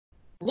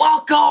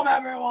Welcome,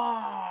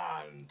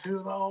 everyone, to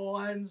the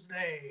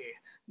Wednesday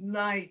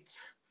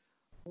Night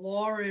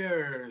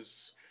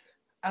Warriors,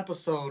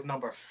 episode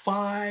number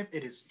 5.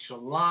 It is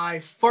July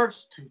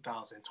 1st,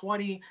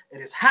 2020.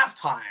 It is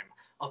halftime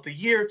of the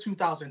year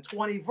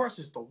 2020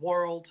 versus the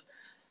world,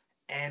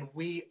 and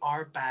we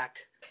are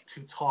back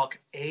to talk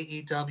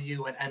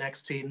AEW and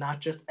NXT, not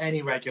just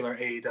any regular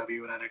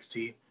AEW and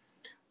NXT.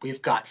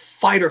 We've got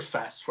Fyter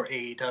Fest for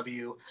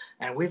AEW,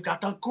 and we've got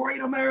the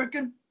Great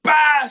American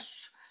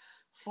Bash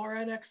for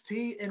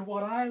NXT in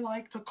what I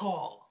like to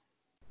call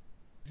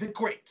the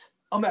Great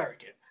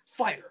American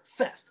Fyter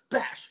Fest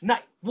Bash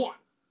Night 1.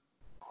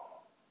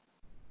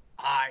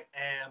 I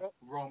am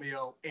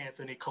Romeo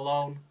Anthony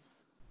Colon.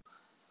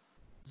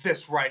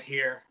 This right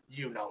here,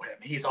 you know him.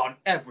 He's on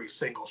every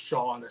single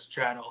show on this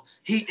channel.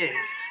 He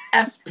is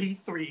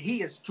SP3.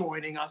 He is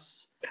joining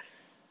us.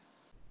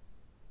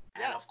 Yes,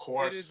 And of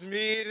course,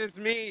 it is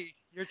me,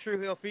 your True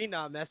Heel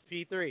Phenom,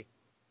 SP3.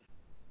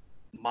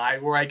 my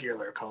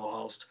regular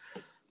co-host,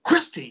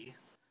 Christy,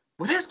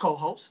 with his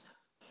co-host,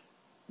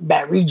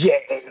 Barry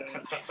J.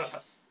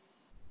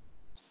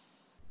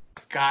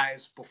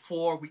 Guys,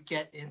 before we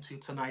get into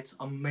tonight's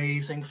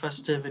amazing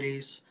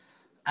festivities,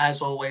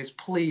 as always,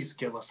 please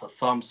give us a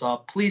thumbs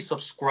up. Please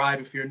subscribe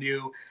if you're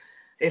new.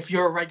 If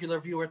you're a regular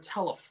viewer,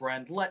 tell a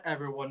friend. Let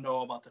everyone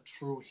know about the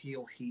True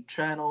Heel Heat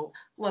channel.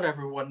 Let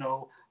everyone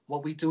know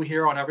what we do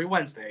here on every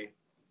Wednesday.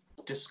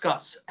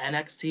 Discuss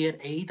NXT and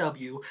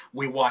AEW.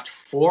 We watch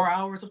 4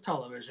 hours of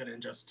television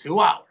in just 2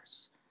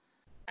 hours.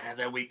 And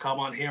then we come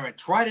on here and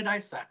try to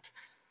dissect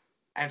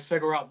and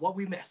figure out what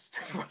we missed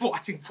from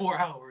watching 4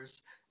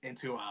 hours in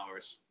 2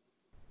 hours.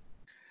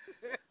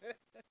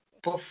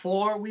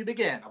 Before we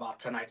begin about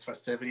tonight's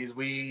festivities,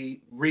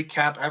 we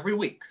recap every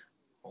week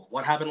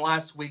what happened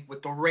last week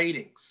with the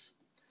ratings.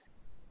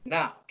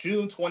 Now,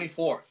 June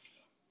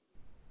 24th,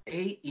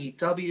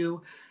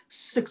 AEW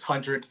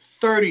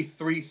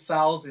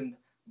 633,000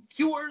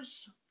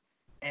 viewers,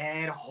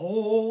 and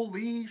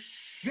holy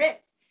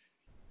shit,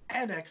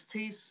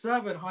 NXT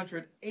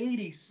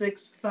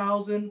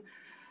 786,000.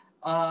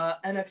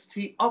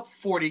 NXT up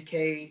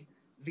 40K,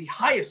 the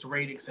highest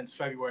rating since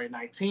February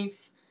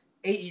 19th.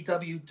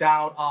 AEW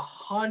down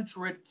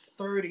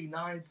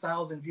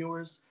 139,000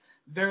 viewers,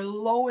 their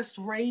lowest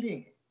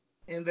rating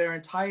in their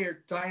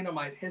entire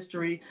Dynamite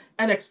history.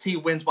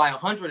 NXT wins by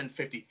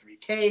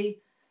 153K.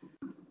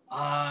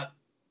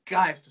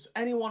 Guys, does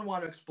anyone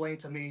want to explain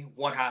to me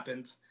what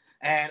happened?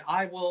 And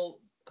I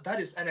will.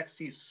 That is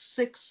NXT's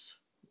 6th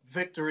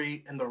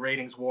victory in the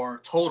ratings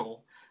war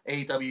total.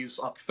 AEW's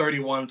up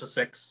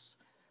 31-6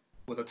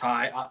 with a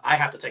tie. I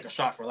have to take a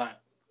shot for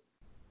that.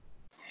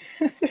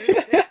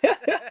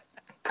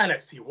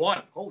 NXT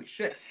won. Holy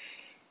shit.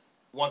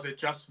 Was it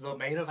just the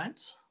main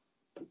event?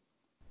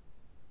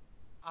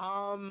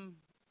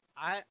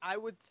 I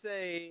would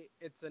say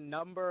it's a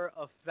number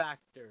of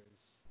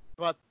factors,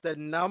 but the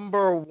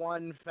number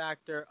one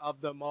factor of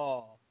them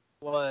all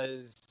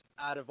was,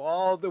 out of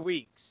all the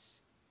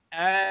weeks,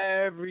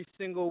 every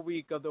single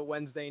week of the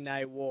Wednesday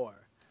Night War,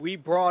 we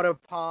brought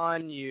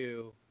upon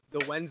you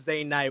the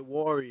Wednesday Night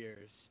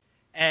Warriors,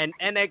 and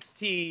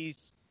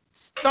NXT's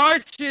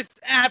starchest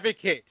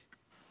advocate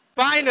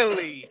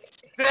finally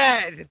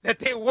said that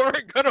they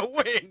weren't gonna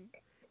win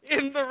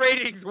in the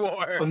ratings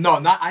war.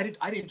 No, I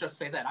didn't just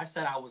say that. I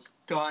said I was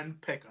done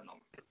picking them.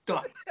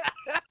 Done.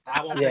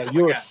 I won't pick them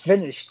you were again.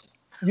 finished.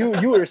 You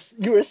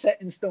were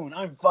set in stone.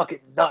 I'm fucking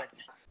done.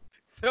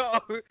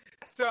 So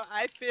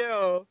I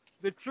feel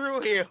the True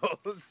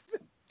Heels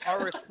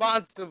are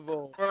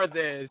responsible for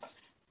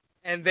this,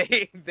 and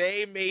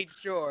they made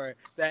sure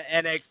that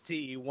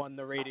NXT won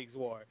the ratings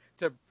war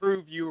to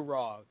prove you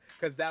wrong,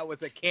 because that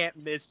was a can't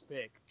miss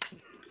pick.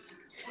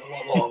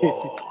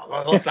 Whoa.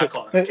 Let's not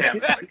call it a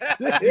camp pick.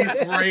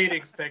 These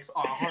ratings picks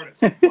are hard as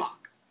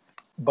fuck.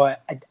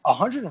 But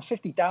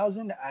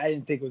 150,000, I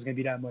didn't think it was going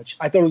to be that much.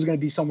 I thought it was going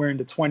to be somewhere in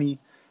the 20,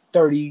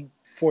 30,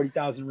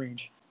 40,000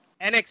 range.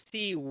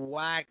 NXT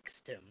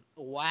waxed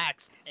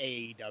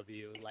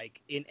AEW,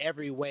 like, in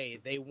every way.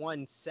 They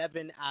won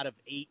 7 out of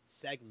 8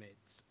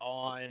 segments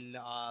on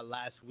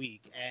last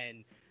week,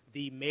 and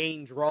the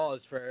main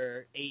draws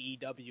for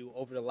AEW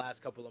over the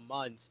last couple of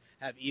months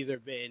have either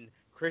been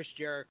Chris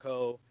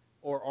Jericho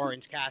or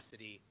Orange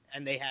Cassidy,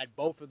 and they had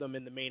both of them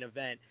in the main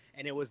event,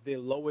 and it was the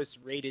lowest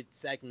rated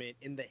segment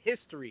in the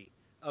history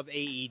of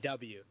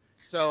AEW.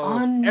 So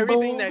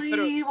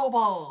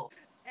Unbelievable.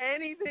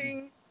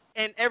 anything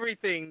and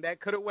everything that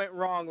could have went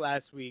wrong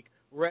last week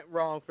went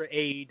wrong for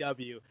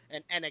AEW,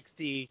 and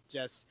NXT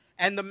just.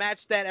 And the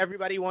match that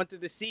everybody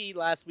wanted to see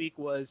last week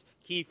was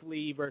Keith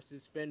Lee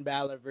versus Finn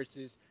Balor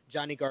versus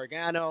Johnny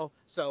Gargano.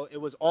 So it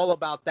was all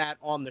about that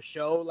on the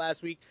show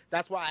last week.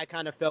 That's why I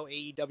kind of felt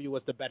AEW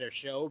was the better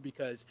show,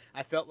 because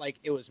I felt like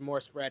it was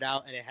more spread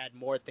out and it had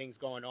more things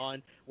going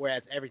on,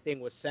 whereas everything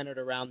was centered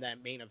around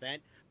that main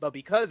event. But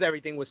because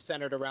everything was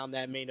centered around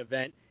that main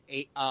event,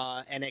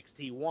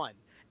 NXT won.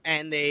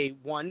 And they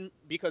won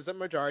because the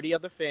majority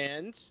of the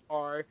fans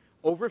are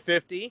over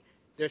 50.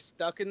 They're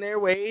stuck in their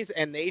ways,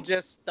 and they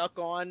just stuck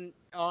on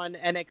on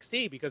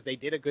NXT because they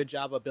did a good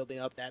job of building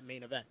up that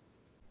main event.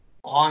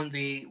 On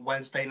the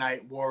Wednesday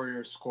Night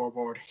Warriors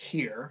scoreboard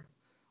here,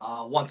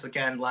 once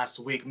again, last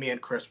week, me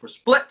and Chris were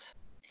split.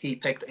 He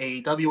picked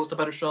AEW was the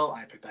better show.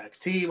 I picked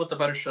NXT was the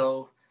better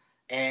show.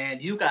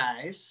 And you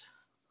guys,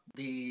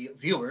 the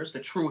viewers, the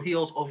True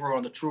Heels over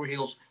on the True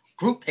Heels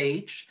group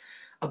page,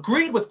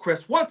 agreed with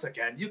Chris once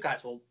again. You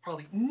guys will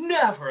probably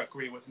never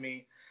agree with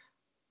me.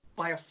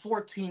 By a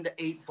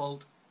 14-8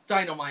 vote,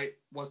 Dynamite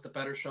was the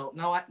better show.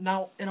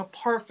 Now, in a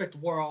perfect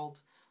world,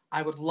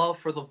 I would love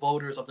for the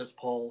voters of this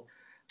poll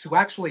to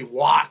actually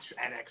watch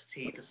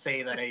NXT to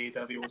say that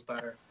AEW was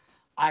better.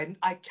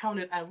 I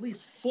counted at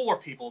least 4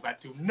 people that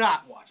do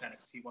not watch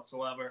NXT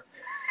whatsoever,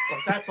 but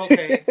that's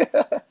okay.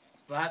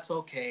 That's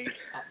okay.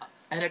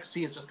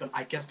 NXT is just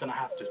gonna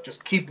have to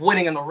just keep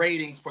winning in the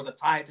ratings for the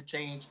tide to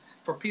change,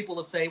 for people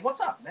to say, "What's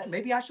up, man?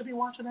 Maybe I should be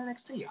watching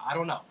NXT." I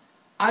don't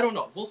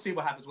know. We'll see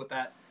what happens with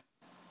that.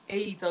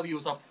 AEW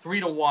is up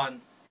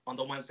 3-1 on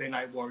the Wednesday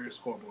Night Warriors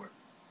scoreboard.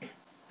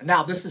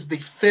 Now, this is the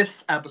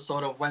 5th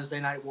episode of Wednesday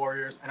Night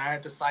Warriors, and I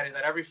have decided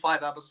that every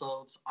 5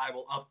 episodes, I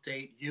will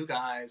update you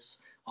guys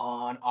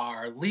on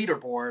our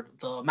leaderboard,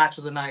 the match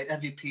of the night,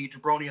 MVP,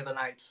 jabroni of the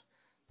night,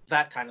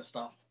 that kind of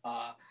stuff.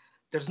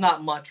 There's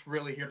not much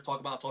really here to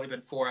talk about. It's only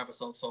been 4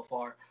 episodes so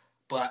far,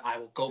 but I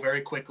will go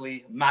very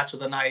quickly. Match of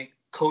the night,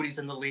 Cody's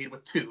in the lead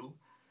with 2.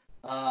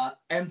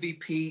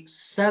 MVP,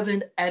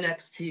 7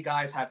 NXT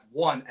guys have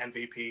 1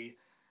 MVP.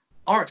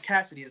 Orange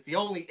Cassidy is the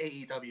only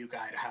AEW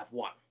guy to have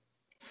 1.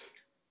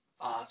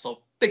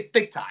 So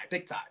big tie.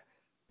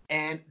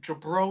 And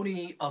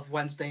jabroni of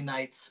Wednesday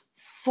nights,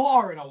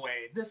 far and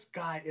away, this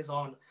guy is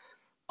on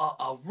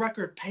a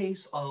record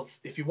pace of,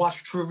 if you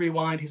watch True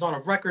Rewind, he's on a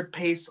record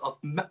pace of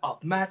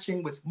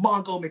matching with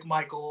Mongo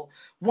McMichael,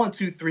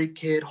 1-2-3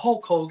 Kid,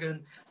 Hulk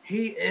Hogan.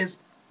 He's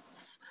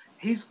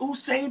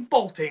Usain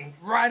Bolting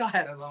right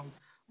ahead of them.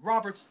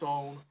 Robert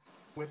Stone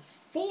with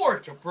 4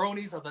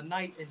 jabronis of the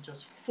night in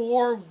just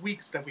 4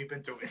 weeks that we've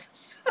been doing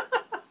this.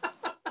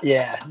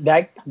 Yeah,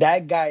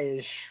 that guy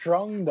is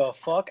strung the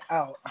fuck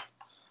out.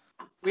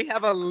 We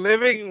have a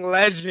living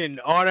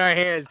legend on our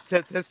hands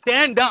to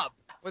stand up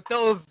with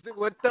those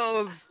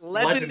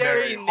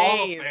legendary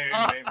names.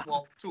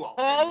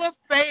 Hall of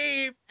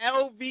Fame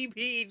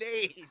LVP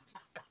names.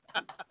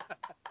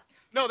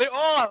 No, they're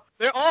all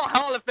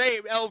Hall of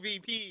Fame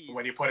LVPs.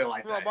 When you put it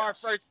like that. From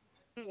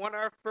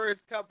our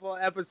first couple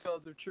of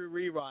episodes of True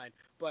Rewind.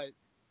 But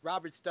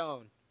Robert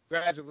Stone,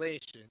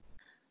 congratulations.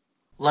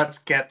 Let's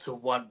get to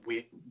what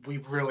we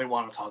really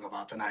want to talk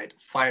about tonight.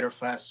 Fyter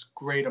Fest,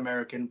 Great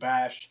American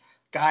Bash.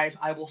 Guys,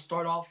 I will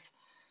start off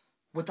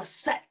with the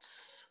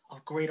sets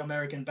of Great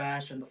American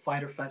Bash and the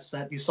Fyter Fest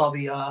set. You saw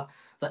the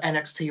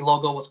NXT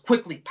logo was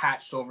quickly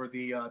patched over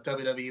the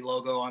WWE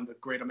logo on the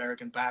Great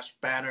American Bash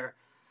banner.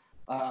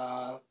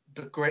 The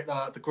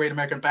Great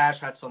American Bash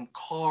had some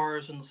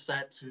cars in the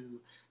set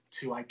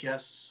to I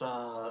guess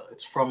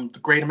it's from the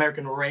Great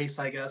American Race,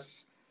 I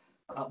guess.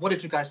 What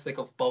did you guys think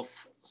of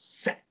both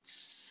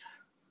sets?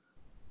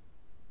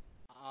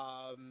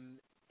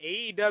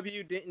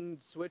 AEW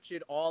didn't switch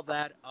it all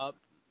that up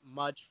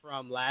much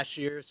from last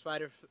year's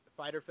Fyter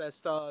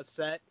Fest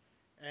set,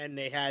 and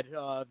they had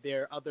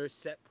their other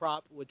set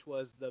prop, which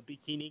was the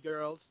Bikini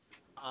Girls.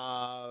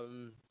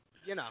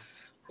 Very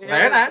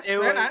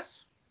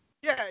nice.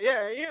 Yeah,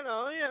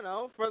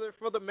 for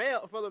the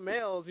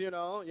males,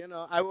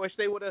 I wish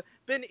they would have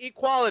been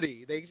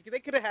equality. They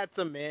could have had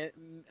some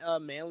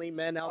manly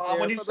men out there.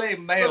 When you say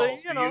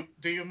males,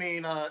 do you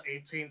mean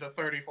 18 to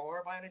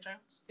 34 by any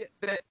chance?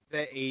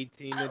 The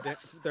 18 to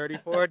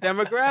 34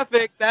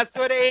 demographic. That's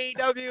what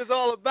AEW is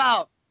all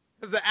about.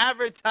 Because the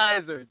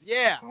advertisers,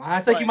 yeah.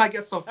 I think you might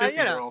get some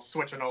 50-year-olds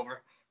switching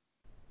over.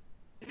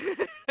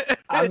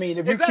 I mean,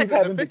 if you keep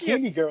having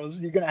bikini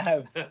girls, you're going to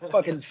have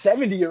fucking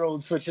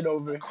 70-year-olds switching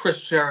over.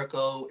 Chris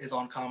Jericho is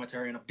on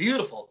commentary in a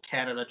beautiful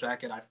Canada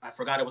jacket. I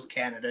forgot it was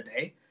Canada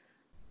Day.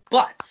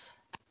 But,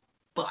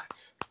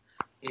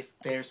 if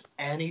there's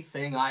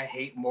anything I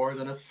hate more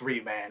than a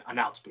 3-man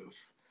announce booth,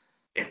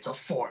 it's a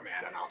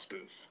 4-man announce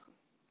booth.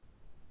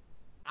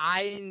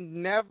 I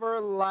never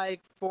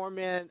liked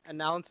 4-man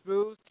announce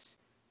booths,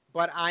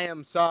 but I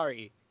am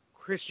sorry.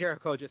 Chris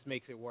Jericho just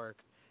makes it work.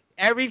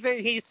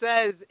 Everything he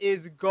says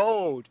is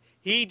gold.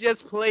 He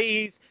just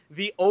plays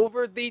the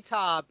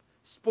over-the-top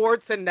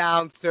sports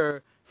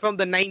announcer from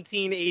the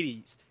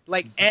 1980s.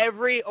 Like,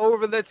 every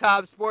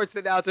over-the-top sports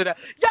announcer,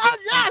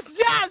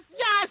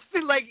 yes,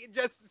 and, like, it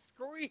just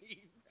screams.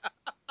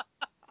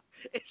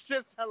 It's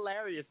just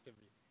hilarious to me.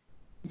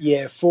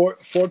 Yeah, four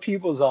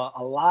people's a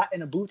lot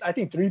in a booth. I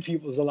think 3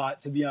 people's a lot,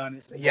 to be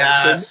honest.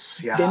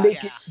 Yes.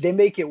 They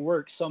make it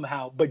work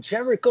somehow. But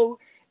Jericho,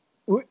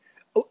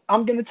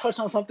 I'm going to touch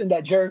on something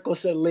that Jericho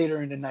said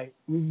later in the night.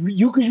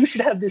 You should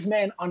have this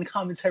man on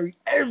commentary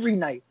every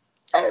night.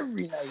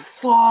 Every night.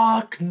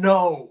 Fuck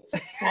no.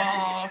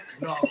 I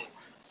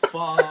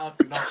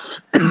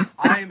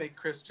am a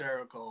Chris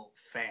Jericho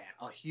fan,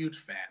 a huge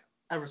fan,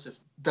 ever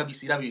since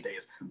WCW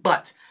days.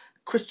 But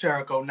Chris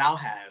Jericho now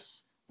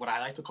has what I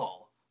like to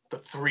call the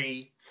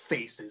 3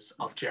 faces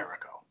of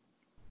Jericho.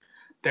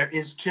 There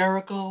is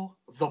Jericho,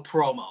 the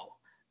promo.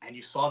 And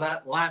you saw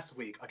that last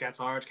week against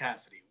Orange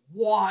Cassidy.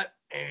 What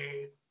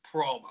a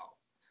promo.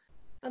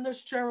 And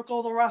there's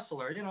Jericho, the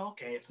wrestler.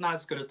 Okay, it's not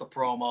as good as the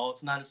promo.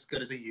 It's not as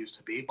good as it used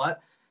to be,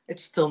 but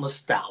it's still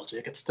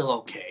nostalgic. It's still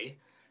okay.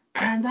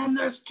 And then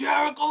there's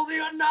Jericho,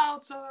 the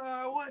announcer,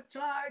 which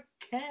I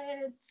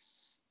can't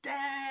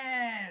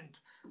stand.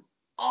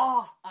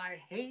 Oh, I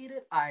hate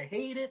it. I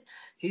hate it.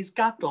 He's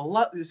got the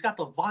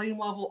volume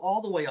level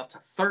all the way up to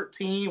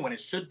 13 when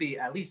it should be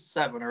at least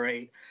 7 or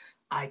 8.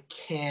 I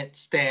can't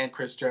stand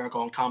Chris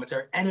Jericho on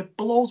commentary, and it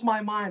blows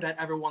my mind that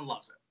everyone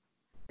loves it.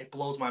 It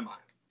blows my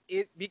mind.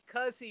 It's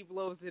because he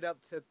blows it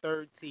up to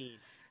 13.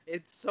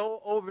 It's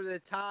so over the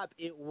top.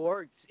 It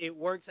works. It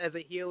works as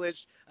a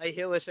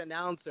heelish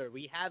announcer.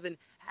 We haven't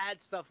had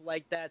stuff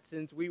like that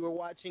since we were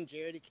watching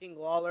Jerry the King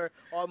Lawler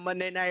on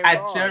Monday Night Raw.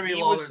 At Jerry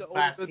Lawler's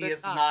best, he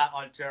is not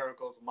on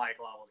Jericho's mic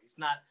levels. He's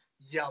not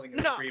yelling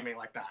and screaming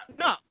like that.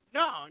 No.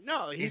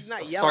 He's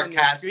not yelling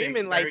and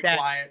screaming like that.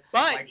 Quiet,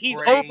 but like he's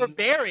Brain.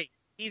 overbearing.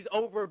 He's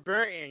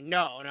overbearing.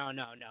 No.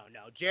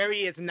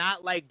 Jerry is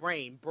not like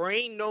Brain.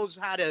 Brain knows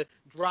how to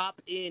drop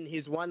in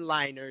his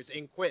one-liners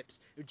and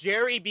quips.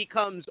 Jerry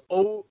becomes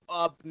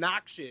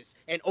obnoxious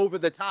and over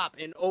the top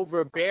and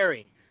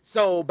overbearing.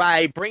 So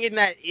by bringing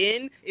that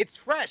in, it's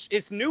fresh.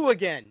 It's new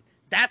again.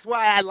 That's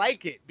why I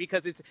like it,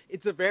 because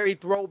it's a very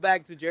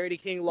throwback to Jerry the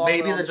King Lawler.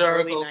 Maybe the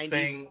Jericho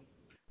thing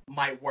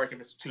might work if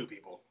it's 2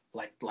 people,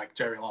 like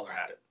Jerry Lawler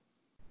had it.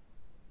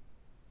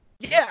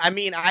 Yeah, I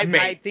mean,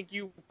 I think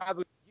you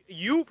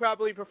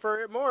probably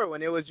prefer it more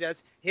when it was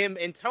just him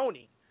and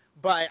Tony.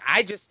 But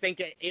I just think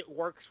it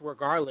works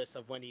regardless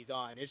of when he's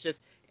on. It's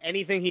just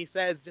anything he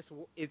says,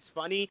 it's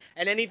funny.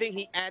 And anything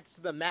he adds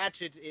to the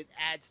match, it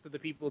adds to the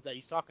people that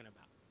he's talking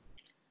about.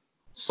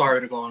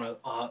 Sorry to go on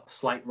a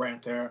slight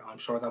rant there. I'm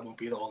sure that won't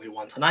be the only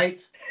one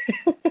tonight.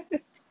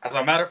 As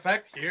a matter of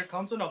fact, here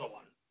comes another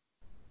one.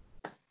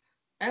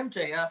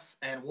 MJF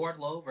and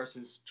Wardlow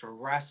versus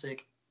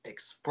Jurassic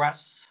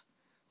Express,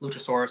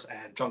 Luchasaurus,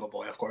 and Jungle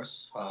Boy, of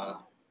course.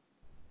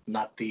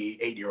 Not the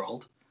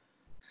 8-year-old.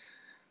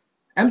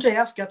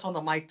 MJF gets on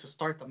the mic to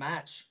start the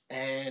match,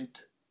 and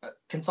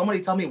can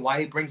somebody tell me why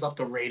he brings up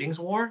the ratings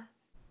war?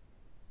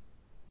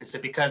 Is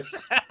it because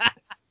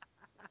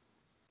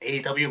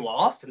AEW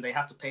lost and they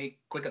have to pay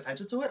quick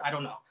attention to it? I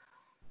don't know.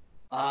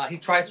 He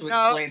tries to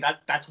explain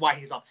that's why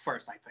he's up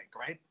first, I think,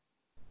 right?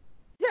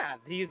 Yeah,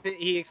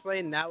 he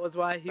explained that was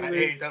why he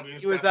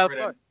AEW's was up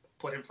first.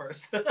 Put him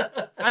first.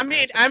 I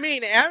mean,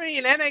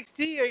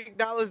 NXT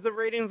acknowledged the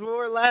ratings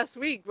war last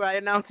week by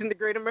announcing the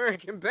Great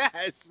American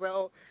Bash.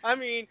 So, I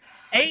mean,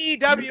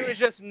 AEW is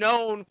just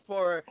known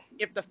for,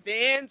 if the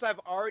fans have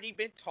already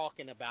been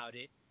talking about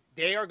it,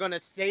 they are going to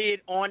say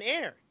it on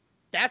air.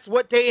 That's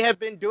what they have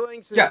been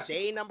doing since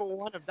day number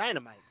 1 of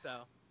Dynamite.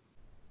 So,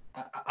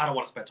 I don't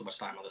want to spend too much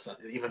time on this,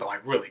 even though I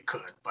really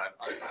could, but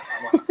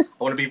I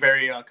want to be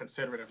very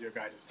considerate of your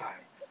guys' time.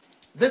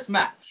 This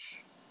match,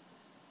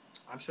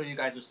 I'm sure you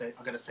guys are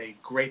going to say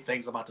great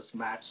things about this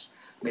match,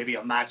 maybe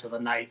a match of the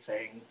night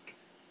thing.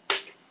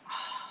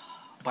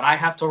 But I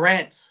have to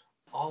rant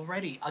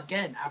already,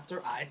 again,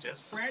 after I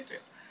just ranted.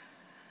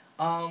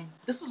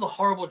 This is a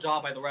horrible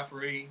job by the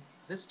referee.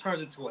 This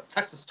turns into a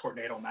Texas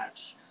tornado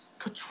match.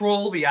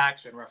 Control the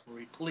action,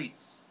 referee,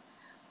 please.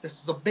 This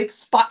is a big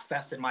spot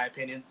fest, in my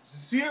opinion.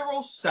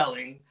 0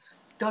 selling.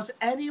 Does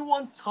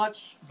anyone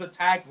touch the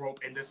tag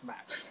rope in this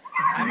match?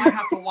 I might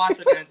have to watch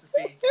again to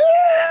see.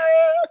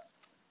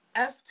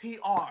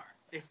 FTR,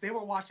 if they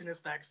were watching this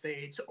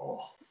backstage,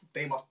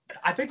 they must.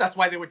 I think that's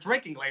why they were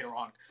drinking later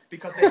on,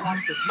 because they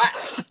watched this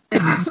match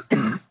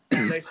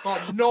and they saw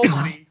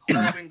nobody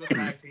holding the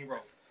tag team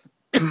rope.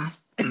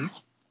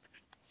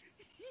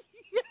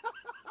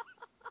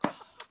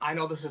 I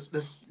know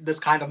this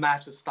kind of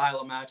match, this style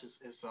of match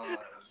is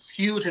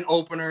huge in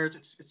openers.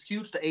 It's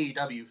huge to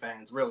AEW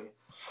fans, really,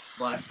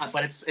 but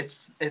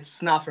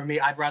it's not for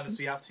me. I'd rather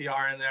see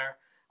FTR in there.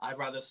 I'd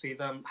rather see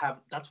them have.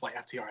 That's why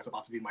FTR is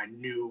about to be my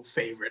new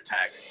favorite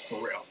tag team,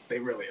 for real. They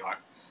really are.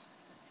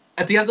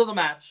 At the end of the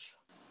match,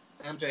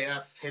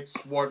 MJF hits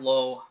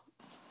Wardlow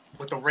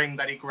with the ring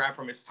that he grabbed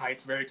from his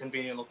tights, very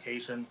convenient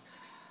location.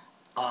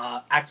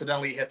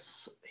 Accidentally he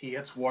hits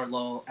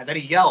Wardlow, and then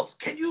he yells,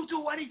 "Can you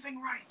do anything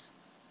right?"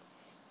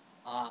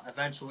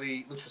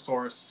 Eventually,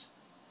 Luchasaurus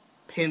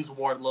pins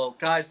Wardlow.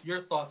 Guys, your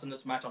thoughts on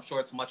this match? I'm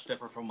sure it's much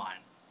different from mine.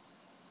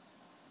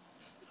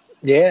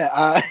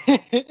 Yeah,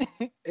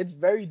 it's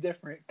very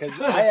different because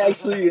I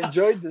actually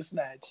enjoyed this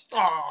match.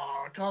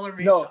 Oh, color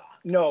me No,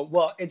 shocked. no.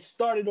 Well, it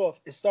started off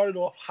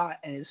hot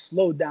and it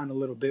slowed down a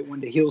little bit when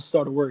the heels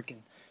started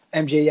working.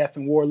 MJF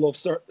and Wardlow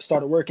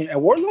started working, and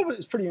Wardlow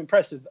is pretty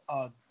impressive.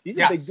 He's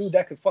a big dude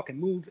that could fucking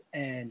move,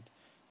 and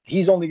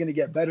he's only gonna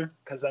get better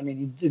because I mean,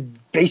 he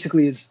did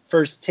basically his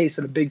first taste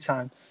of the big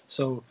time.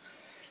 So,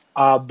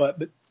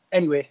 but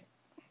anyway.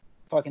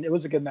 Fucking, it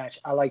was a good match.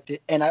 I liked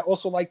it. And I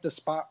also liked the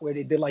spot where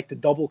they did like the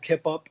double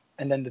kip up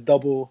and then the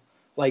double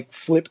like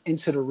flip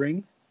into the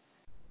ring.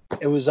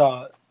 It was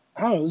I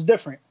don't know, it was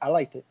different. I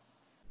liked it.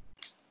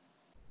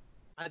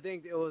 I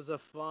think it was a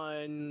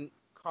fun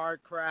car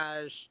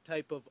crash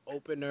type of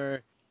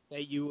opener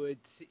that you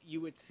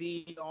would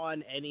see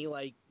on any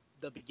like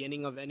the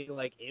beginning of any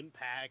like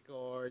Impact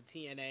or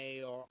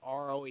TNA or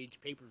ROH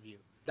pay-per-view.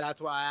 That's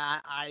why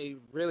I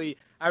really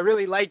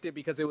liked it,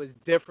 because it was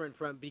different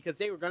because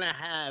they were gonna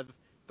have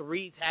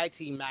 3 tag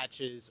team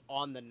matches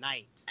on the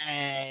night,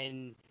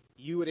 and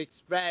you would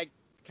expect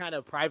kind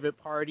of Private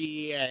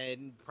Party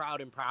and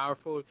Proud and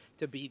Powerful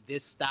to be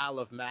this style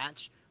of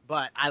match,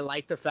 but I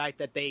like the fact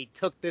that they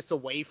took this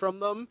away from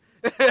them.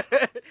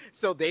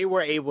 So they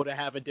were able to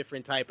have a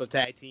different type of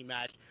tag team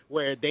match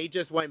where they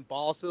just went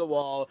balls to the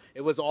wall.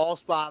 It was all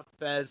spot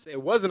fest. It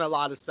wasn't a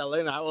lot of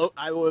selling,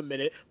 I will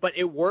admit it, but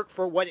it worked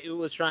for what it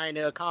was trying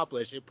to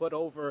accomplish. It put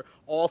over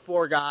all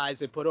 4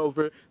 guys. It put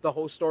over the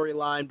whole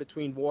storyline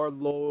between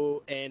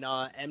Wardlow and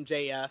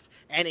MJF,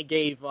 and it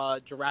gave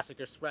Jurassic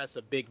Express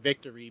a big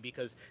victory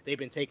because they've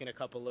been taking a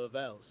couple of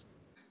L's.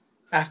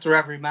 After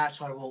every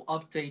match, I will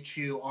update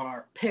you on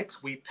our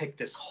picks. We picked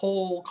this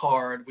whole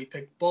card. We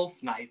picked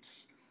both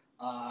nights.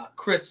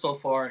 Chris, so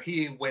far,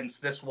 he wins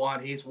this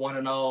one. He's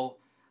 1-0.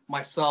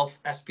 Myself,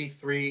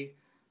 SP3,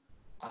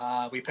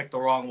 we picked the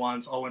wrong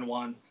ones,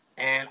 0-1.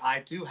 And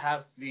I do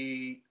have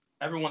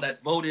everyone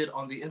that voted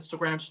on the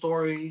Instagram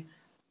story,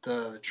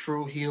 the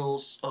True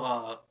Heels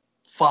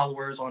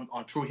followers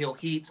on True Heel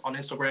Heats on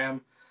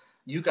Instagram.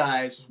 You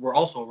guys were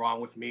also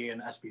wrong with me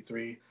and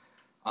SP3.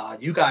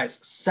 You guys,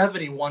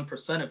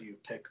 71% of you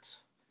picked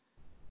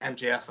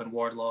MJF and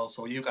Wardlow,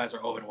 so you guys are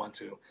 0-1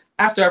 too.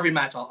 After every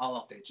match,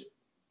 I'll update you.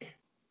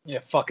 Yeah,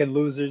 fucking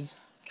losers.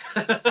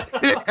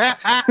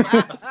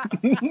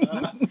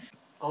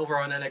 Over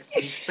on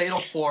NXT, Fatal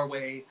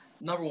 4-Way,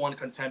 #1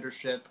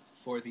 contendership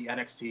for the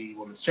NXT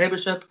Women's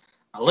Championship.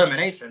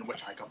 Elimination,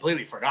 which I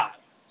completely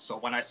forgot. So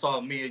when I saw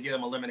Mia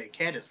Yim eliminate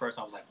Candice first,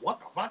 I was like, what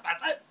the fuck?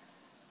 That's it?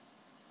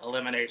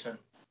 Elimination.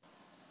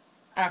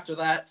 After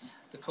that,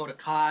 Dakota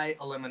Kai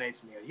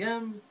eliminates Mia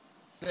Yim.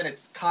 Then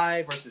it's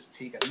Kai versus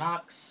Tegan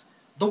Nox.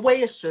 The way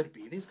it should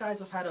be. These guys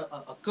have had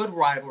a good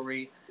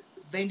rivalry.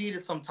 They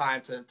needed some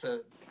time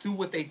to do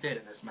what they did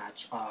in this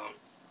match.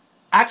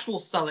 Actual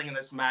selling in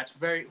this match,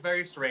 very,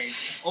 very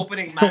strange.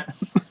 Opening match,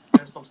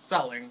 there's some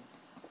selling.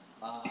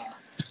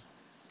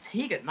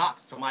 Tegan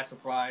Nox, to my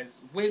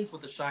surprise, wins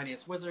with the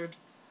shiniest wizard.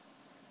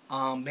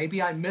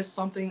 Maybe I missed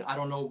something. I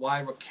don't know why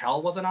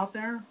Raquel wasn't out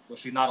there. Was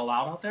she not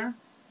allowed out there?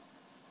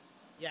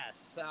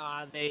 Yes,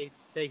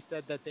 they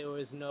said that there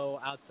was no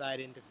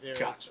outside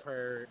interference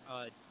per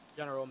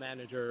General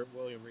Manager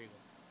William Regal.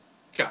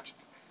 Gotcha.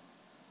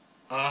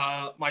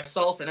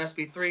 Myself and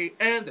SP3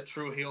 and the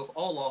True Heels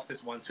all lost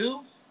this one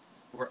too.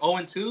 We're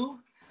 0-2,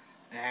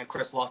 and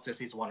Chris lost this.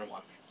 He's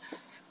 1-1.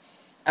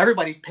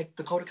 Everybody picked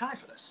Dakota Kai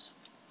for this.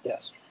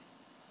 Yes.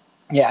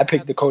 Yeah, I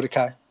picked Dakota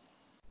Kai.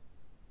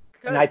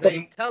 And I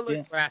think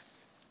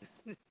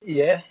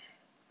yeah.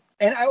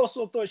 And I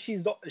also thought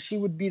she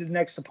would be the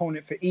next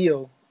opponent for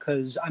Io,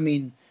 because, I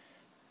mean,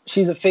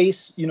 she's a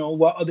face,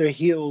 what other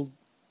heel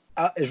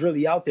is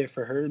really out there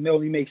for her. It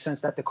only makes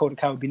sense that Dakota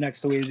Kai would be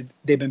next, the way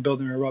they've been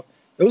building her up.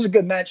 It was a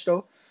good match,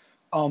 though.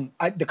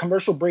 The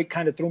commercial break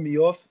kind of threw me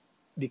off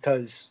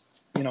because,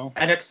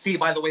 NXT,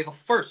 by the way, the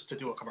first to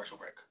do a commercial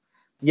break.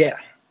 Yeah,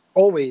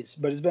 always.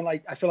 But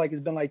I feel like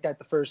it's been like that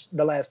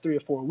the last 3 or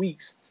 4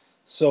 weeks.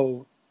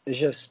 So it's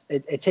just,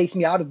 it takes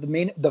me out of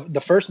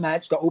the first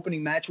match, the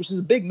opening match, which is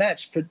a big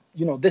match for,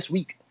 this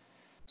week.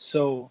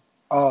 So,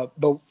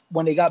 but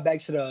when they got back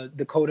to the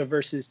Dakota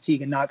versus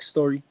Tegan Nox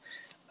story,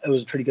 it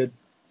was pretty good.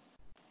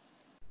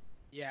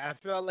 Yeah, I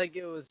felt like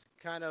it was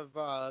kind of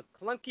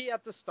clunky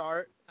at the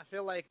start. I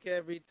feel like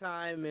every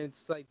time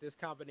it's like this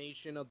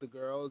combination of the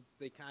girls,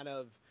 they kind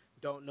of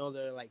don't know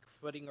they're like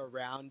footing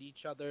around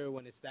each other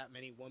when it's that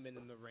many women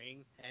in the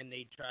ring, and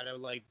they try to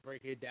like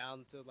break it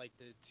down to like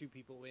the 2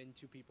 people in,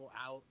 2 people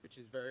out, which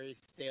is very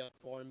stale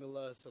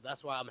formula. So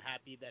that's why I'm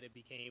happy that it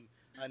became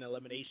an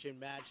elimination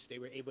match. They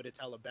were able to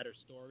tell a better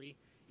story,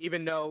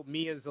 even though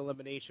Mia's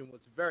elimination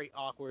was very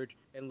awkward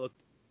and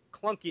looked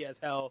clunky as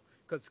hell,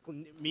 because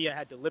Mia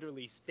had to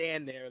literally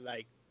stand there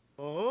like,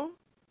 huh?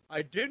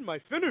 I did my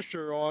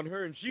finisher on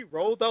her and she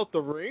rolled out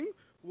the ring?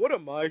 What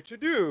am I to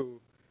do?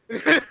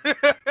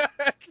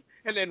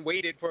 And then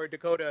waited for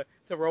Dakota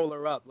to roll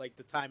her up, like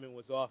the timing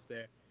was off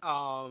there.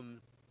 Sorry,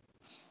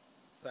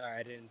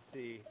 I didn't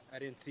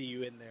see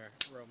you in there,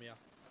 Romeo.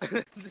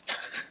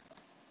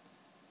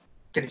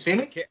 Can you see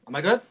me? Am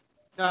I good?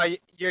 No,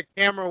 your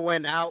camera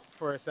went out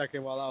for a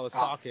second while I was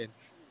talking.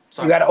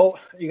 Sorry.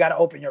 You gotta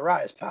open your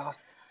eyes, pal.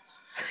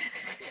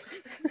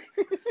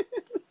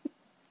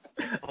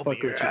 Open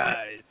your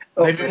eyes.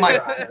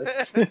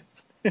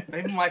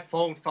 Maybe my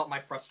phone felt my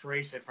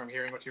frustration from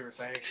hearing what you were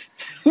saying.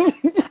 Why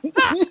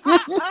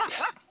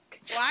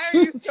are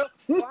you so...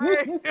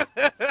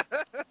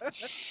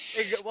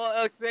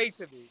 Well, explain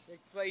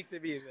to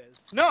me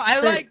this. No,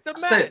 I like the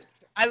match.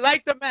 I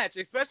like the match,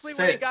 especially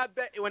when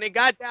it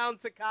got down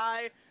to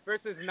Kai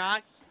versus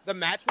Nox. The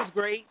match was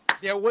great.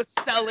 There was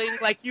selling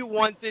like you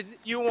wanted.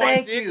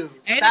 Thank you.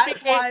 And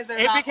That's why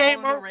it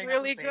became a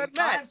really good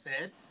match.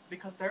 Sid,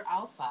 because they're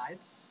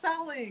outside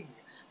selling.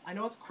 I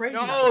know it's crazy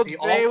not to No, see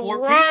all they four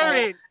people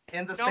weren't.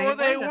 in the No, same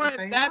they ring at the weren't.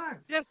 same That's time.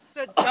 just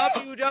the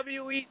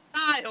WWE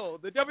style.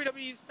 The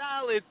WWE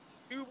style is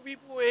 2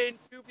 people in,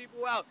 2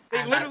 people out. They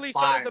And that's literally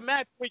started fine. the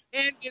match. We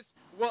can't just,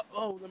 well,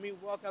 oh, let me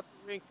walk out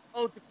the ring.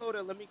 Oh,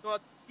 Dakota, let me go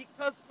out.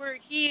 Because we're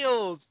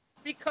heels.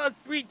 Because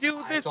we do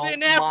I this don't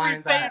in every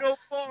mind that. Fatal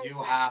 4-Way.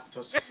 You have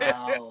to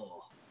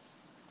sell.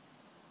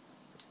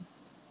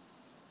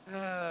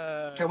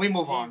 Can we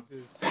move on?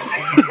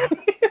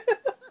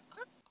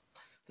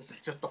 This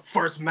is just the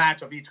first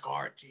match of each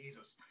card.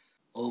 Jesus.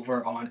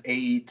 Over on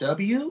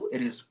AEW,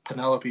 it is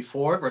Penelope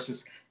Ford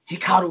versus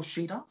Hikaru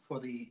Shida for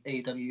the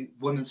AEW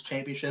Women's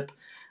Championship.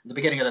 In the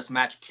beginning of this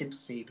match, Kip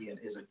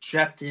Sabian is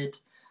ejected.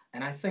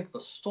 And I think the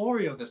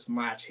story of this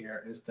match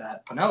here is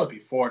that Penelope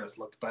Ford has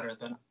looked better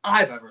than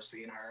I've ever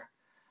seen her.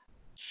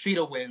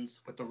 Shida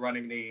wins with the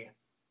running knee.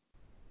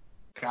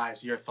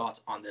 Guys, your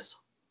thoughts on this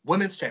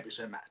Women's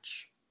Championship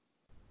match?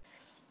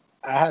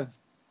 I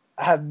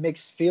have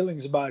mixed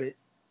feelings about it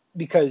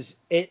because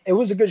it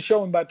was a good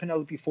showing by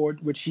Penelope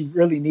Ford, which she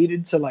really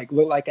needed to like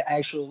look like an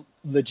actual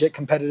legit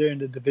competitor in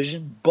the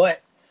division.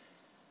 But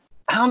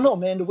I don't know,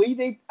 man. The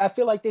way I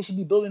feel like they should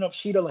be building up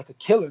Shida like a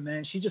killer,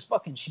 man. She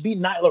beat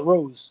Nyla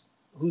Rose,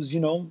 who's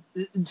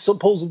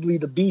supposedly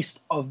the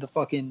beast of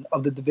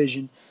the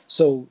division.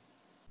 So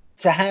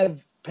to have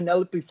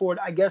Penelope Ford,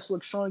 I guess,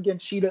 look strong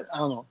against Shida, I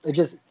don't know.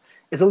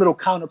 It's a little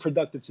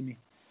counterproductive to me.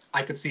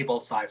 I could see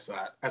both sides to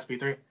that.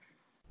 SP3?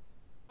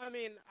 I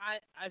mean,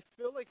 I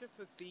feel like it's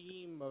a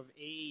theme of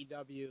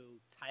AEW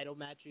title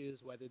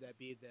matches, whether that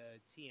be the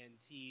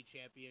TNT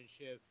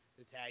Championship,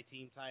 the tag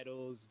team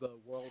titles, the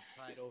world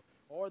title,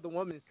 or the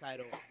women's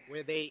title,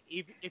 where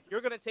if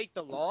you're going to take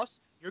the loss,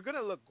 you're going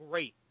to look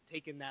great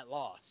taking that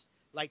loss.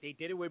 Like they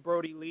did it with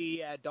Brody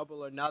Lee at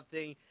Double or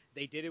Nothing.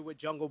 They did it with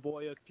Jungle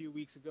Boy a few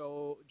weeks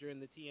ago during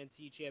the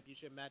TNT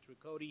Championship match with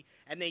Cody.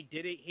 And they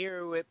did it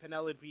here with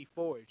Penelope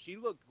Ford. She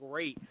looked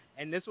great.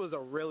 And this was a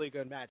really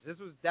good match. This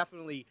was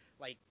definitely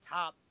like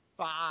top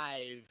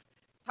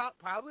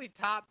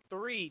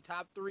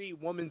three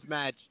women's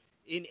match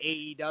in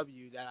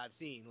AEW that I've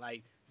seen.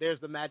 Like there's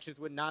the matches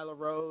with Nyla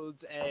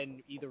Rose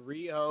and either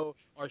Riho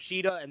or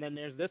Shida. And then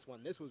there's this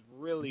one. This was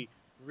really,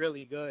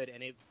 really good.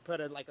 And it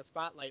put a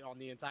spotlight on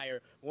the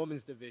entire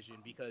women's division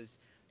because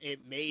it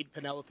made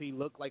Penelope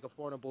look like a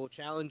formidable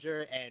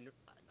challenger, and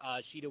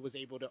Shida was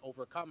able to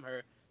overcome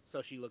her,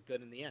 so she looked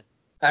good in the end.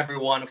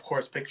 Everyone, of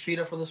course, picked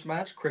Shida for this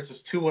match. Chris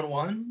is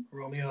 2-1,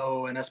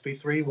 Romeo and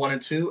SP3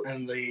 1-2,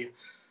 and the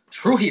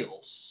True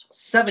Heels,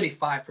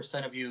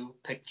 75% of you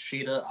picked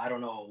Shida. I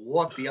don't know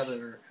what the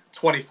other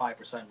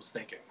 25% was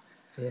thinking.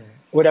 Yeah.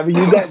 Whatever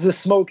you guys are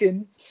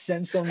smoking,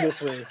 send some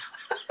this way.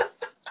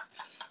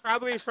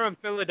 Probably from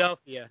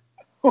Philadelphia.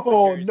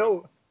 Oh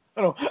no.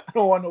 I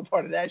don't want no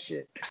part of that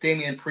shit.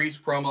 Damian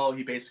Priest promo,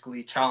 he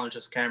basically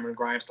challenges Cameron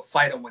Grimes to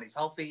fight him when he's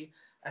healthy.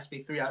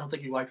 SP3, I don't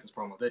think you liked this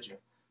promo, did you?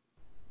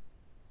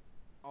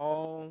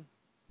 Oh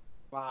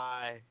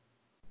my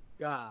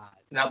God.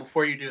 Now,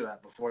 before you do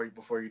that,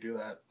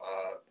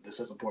 this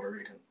is a Puerto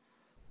Rican.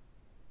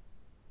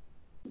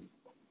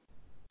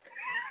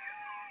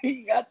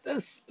 He got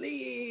the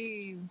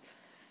sleeve.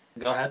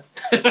 Go ahead.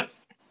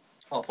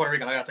 Oh, Puerto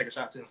Rican, I gotta take a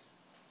shot too.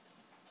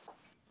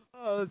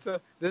 Oh, so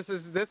this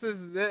is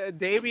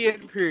Damian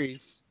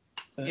Priest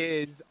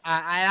is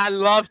I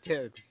loved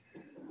him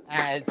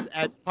as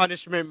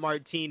Punishment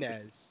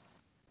Martinez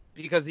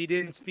because he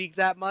didn't speak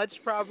that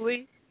much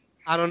probably.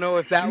 I don't know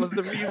if that was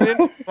the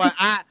reason, but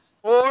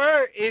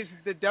or is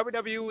the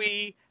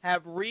WWE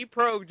have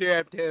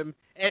reprogrammed him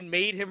and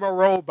made him a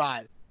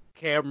robot?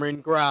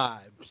 Cameron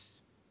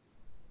Grimes.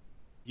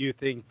 You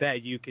think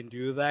that you can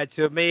do that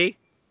to me?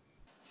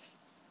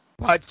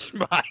 Punch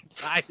my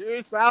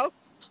tires out?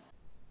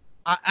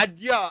 I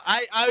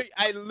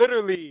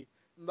literally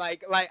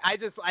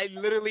I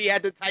literally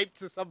had to type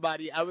to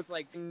somebody. I was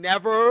like,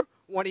 never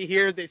want to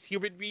hear this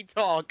human being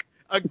talk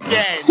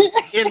again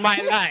in my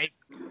life.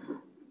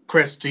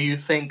 Chris, do you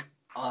think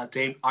our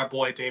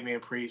boy Damian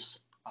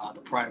Priest,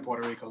 the Pride of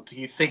Puerto Rico, do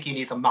you think he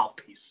needs a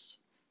mouthpiece?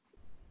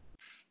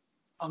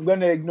 I'm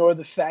gonna ignore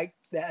the fact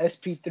that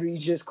SP3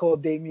 just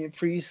called Damian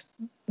Priest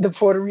the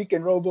Puerto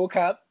Rican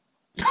RoboCop.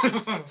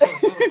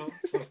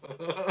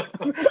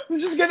 I'm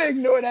just gonna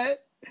ignore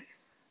that.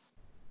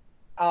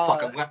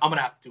 Fuck, I'm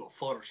gonna have to do a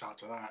Photoshop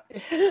to that.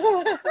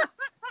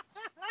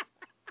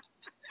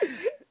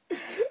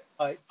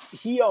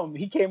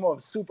 He came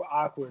off super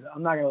awkward.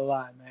 I'm not gonna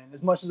lie, man.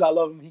 As much as I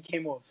love him, he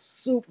came off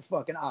super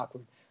fucking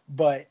awkward.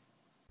 But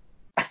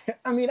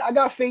I mean, I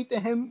got faith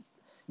in him.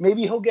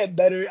 Maybe he'll get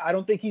better. I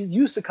don't think he's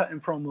used to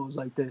cutting promos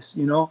like this,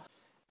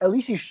 At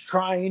least he's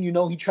trying,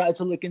 he tried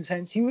to look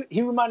intense.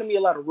 He reminded me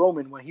a lot of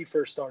Roman when he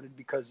first started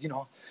because,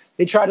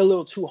 they tried a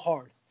little too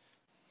hard.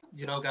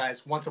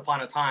 Guys, once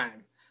upon a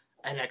time,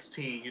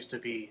 NXT used to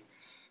be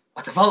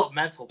a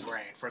developmental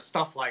brand for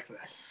stuff like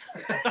this.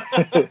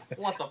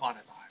 Once upon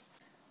a time.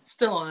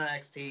 Still on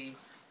NXT,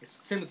 it's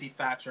Timothy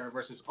Thatcher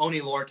versus Oney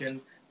Lorcan.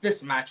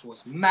 This match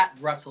was Mat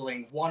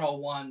Wrestling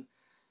 101.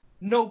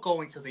 No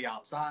going to the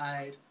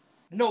outside.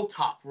 No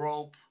top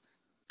rope.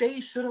 they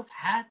should have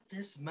had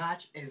this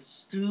match in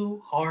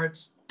Stu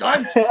Hart's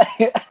dungeon.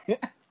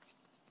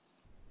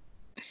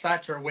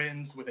 Thatcher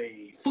wins with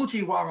a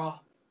Fujiwara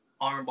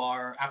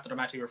armbar. After the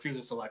match, he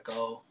refuses to let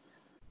go.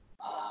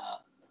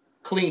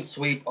 Clean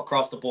sweep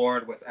across the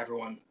board with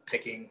everyone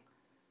picking.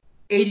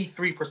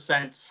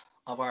 83%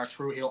 of our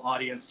True Heel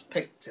audience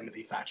picked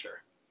Timothy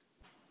Thatcher.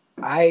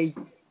 I'm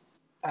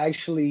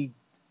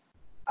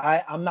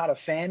not a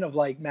fan of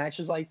like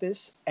matches like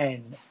this,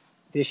 and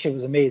this shit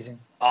was amazing.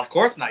 Of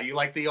course not. You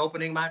like the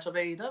opening match of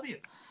AEW.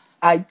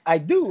 I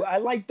do. I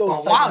like those.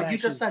 Oh wow! You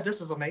just said this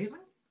was amazing.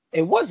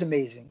 It was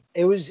amazing.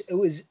 It was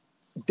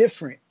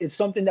different. It's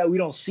something that we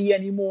don't see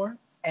anymore,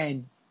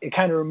 and it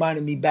kind of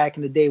reminded me back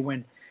in the day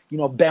when, you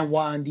know,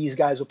 Benoit and these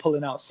guys were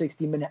pulling out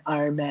 60-minute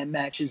Iron Man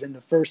matches, and the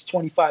first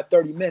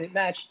 25-30-minute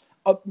match,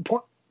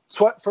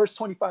 first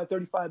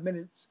 25-35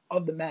 minutes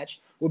of the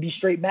match would be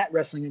straight mat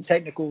wrestling and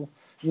technical,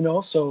 you know.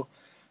 So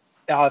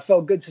it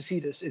felt good to see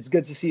this. It's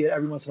good to see it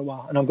every once in a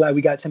while, and I'm glad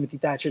we got Timothy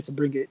Thatcher to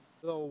bring it.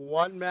 The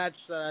one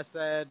match that I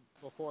said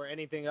before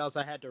anything else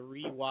I had to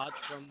rewatch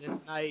from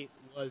this night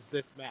was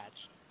this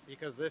match,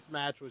 because this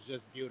match was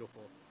just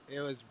beautiful. It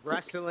was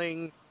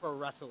wrestling for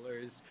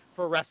wrestlers,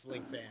 for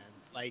wrestling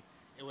fans. Like,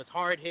 it was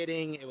hard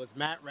hitting, it was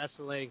mat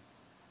wrestling.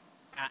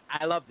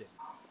 I loved it.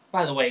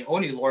 By the way,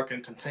 Oni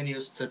Lorcan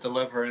continues to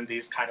deliver in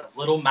these kind of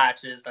little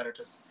matches that are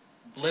just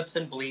blips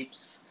and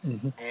bleeps,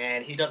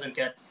 and he doesn't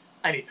get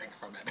anything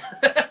from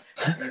it.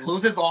 He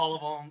loses all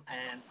of them,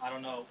 and I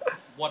don't know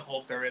what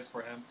hope there is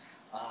for him.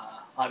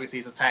 Obviously,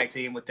 he's a tag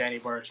team with Danny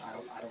Burch. I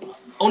don't know.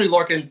 Oni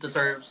Lorcan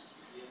deserves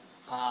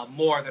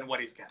more than what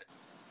he's getting.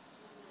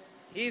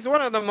 He's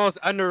one of the most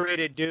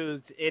underrated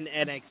dudes in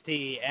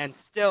NXT, and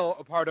still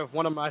a part of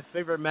one of my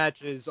favorite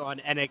matches on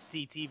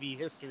NXT TV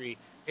history.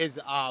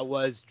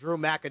 Was Drew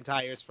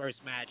McIntyre's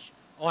first match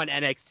on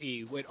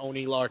NXT with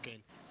Oni Lorcan.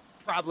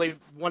 Probably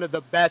one of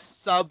the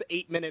best sub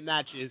 8-minute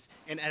matches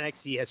in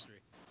NXT history.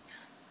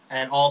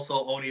 And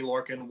also Oni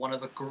Lorcan, one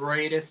of the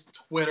greatest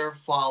Twitter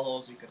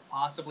follows you could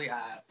possibly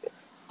have.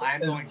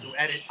 I'm going to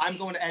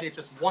edit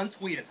just one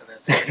tweet into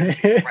this and you're gonna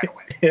see it right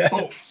away. Yes.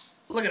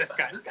 Boom. Look at this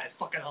guy. This guy's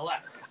fucking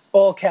hilarious.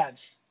 All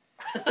caps.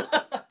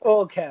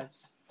 All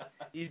caps.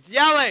 He's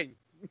yelling.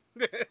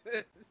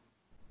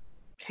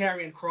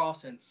 Karrion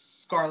Kross and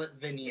Scarlet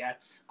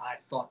vignettes. I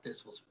thought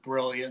this was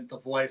brilliant. The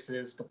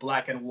voices, the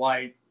black and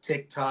white,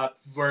 TikTok,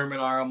 vermin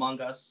are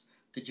among us.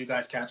 Did you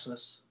guys catch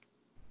this?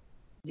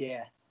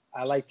 Yeah,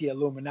 I like the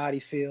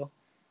Illuminati feel.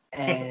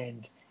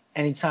 And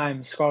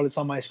anytime Scarlett's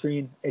on my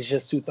screen, it's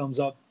just 2 thumbs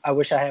up. I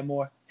wish I had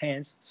more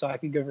hands so I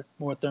could give her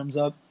more thumbs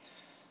up.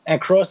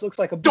 And Kross looks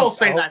like a beast. Don't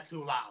say that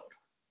too loud.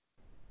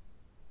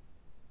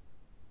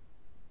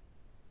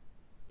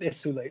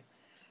 It's too late.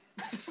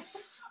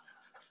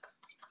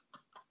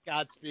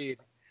 Godspeed.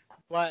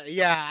 But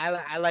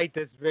yeah, I like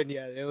this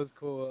vignette. It was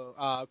cool.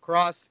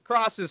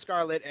 Kross and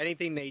Scarlett,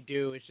 anything they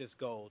do is just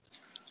gold.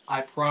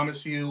 I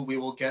promise you we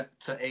will get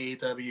to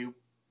AEW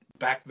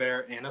back there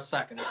in a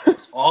second.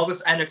 All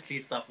this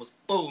NXT stuff was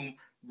boom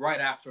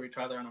right after each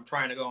other, and I'm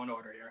trying to go in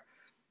order here.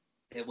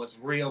 It was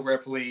Rhea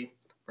Ripley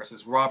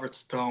versus Robert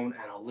Stone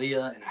and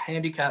Aaliyah in a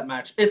handicap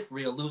match. If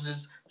Rhea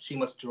loses, she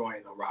must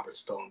join the Robert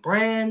Stone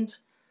brand.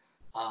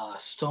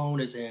 Stone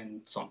is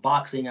in some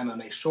boxing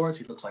MMA shorts.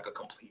 He looks like a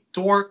complete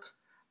dork.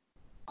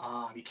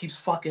 He keeps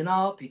fucking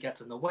up. He gets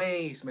in the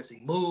way. He's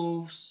missing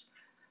moves.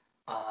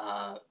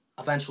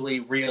 Eventually,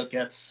 Rhea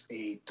gets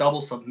a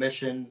double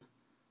submission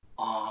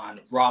on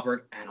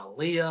Robert and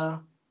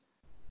Aaliyah.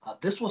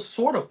 This was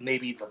sort of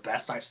maybe the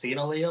best I've seen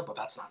Aaliyah, but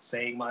that's not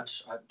saying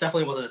much.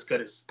 Definitely wasn't as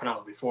good as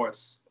Penelope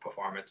Ford's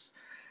performance.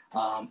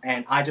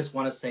 And I just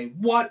want to say,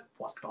 what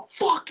was the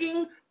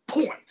fucking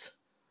point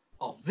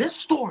of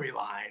this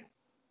storyline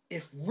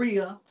if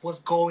Rhea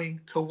was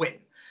going to win?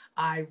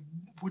 I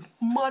would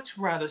much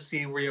rather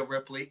see Rhea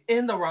Ripley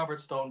in the Robert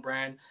Stone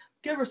brand.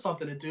 Give her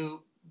something to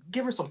do.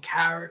 Give her some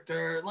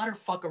character. Let her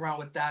fuck around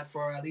with that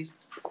for at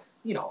least,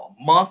 a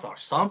month or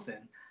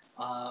something.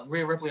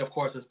 Rhea Ripley, of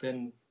course, has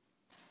been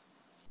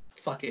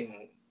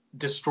fucking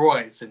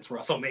destroyed since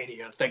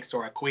WrestleMania, thanks to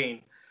our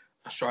queen,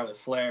 Charlotte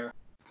Flair.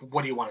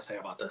 What do you want to say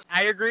about this?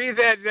 I agree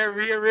that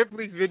Rhea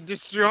Ripley's been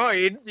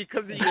destroyed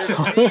because of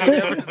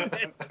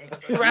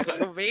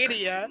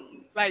WrestleMania.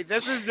 Like,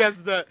 this is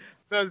just the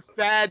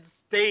sad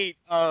state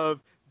of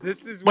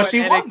this is what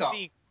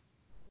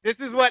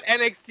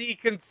NXT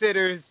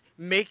considers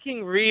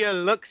making Rhea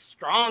look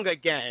strong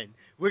again.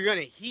 We're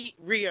gonna heat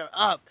Rhea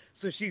up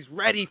so she's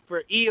ready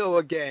for Io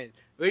again.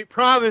 We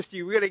promised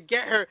you we're gonna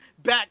get her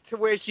back to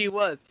where she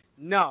was.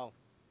 No,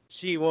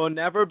 she will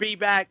never be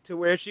back to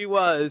where she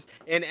was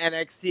in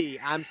NXT.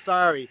 I'm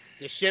sorry.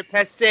 The ship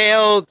has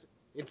sailed.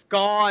 It's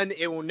gone.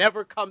 It will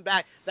never come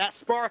back. That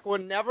spark will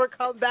never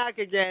come back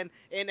again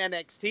in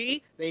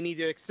NXT. They need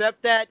to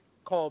accept that.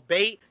 Call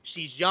bait.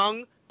 She's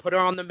young. Put her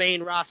on the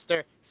main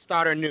roster.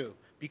 Start her new.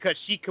 Because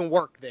she can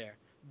work there.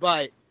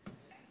 But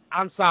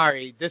I'm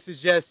sorry.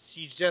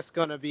 She's just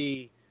going to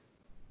be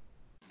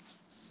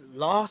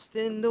lost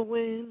in the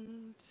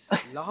wind.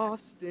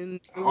 Lost in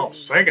the wind. Oh,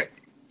 sing it.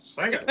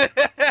 Sing it.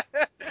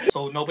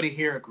 So nobody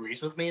here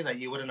agrees with me that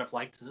you wouldn't have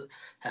liked to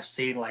have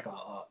seen like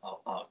a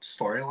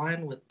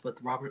storyline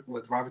with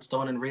Robert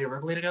Stone and Rhea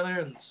Ripley together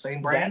in the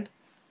same brand.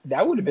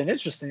 That would have been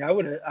interesting. I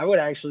would have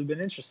actually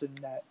been interested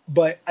in that.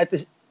 But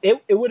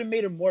it would have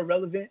made her more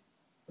relevant,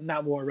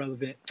 not more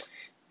relevant.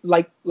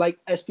 Like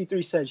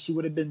SP3 said, she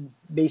would have been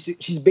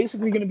she's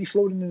basically going to be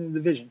floating in the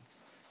division.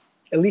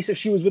 At least if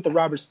she was with the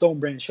Robert Stone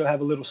brand, she'll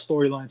have a little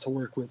storyline to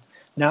work with.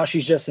 Now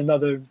she's just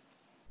another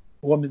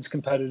woman's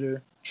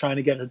competitor trying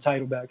to get her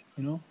title back,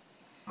 you know?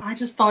 I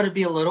just thought it'd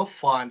be a little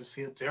fun to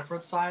see a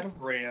different side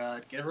of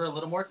Rhea, give her a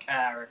little more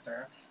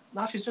character.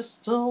 Now she's just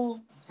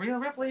still Rhea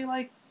Ripley,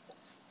 like,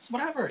 it's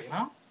whatever, you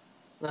know?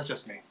 That's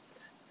just me.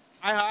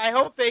 I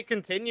hope they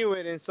continue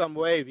it in some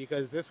way,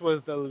 because this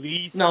was the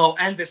least... No,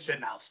 end this shit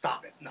now.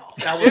 Stop it. No,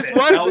 that was it.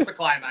 That was the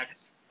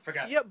climax.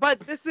 Forget it. Yeah, but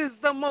this is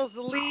the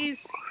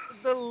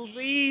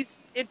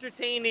least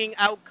entertaining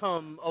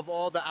outcome of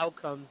all the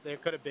outcomes there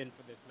could have been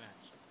for this match.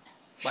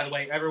 By the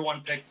way,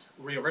 everyone picked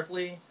Rhea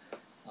Ripley.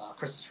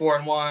 Chris is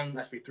 4-1.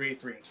 SB3 is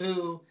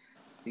 3-2.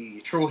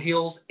 The True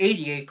Heels,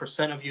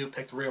 88% of you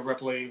picked Rhea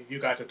Ripley. You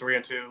guys are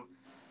 3-2.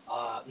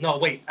 No,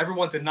 wait.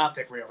 Everyone did not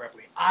pick Rhea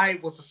Ripley. I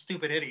was a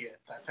stupid idiot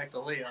that picked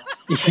Aaliyah.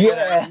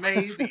 Yeah.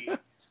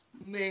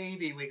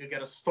 Maybe we could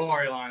get a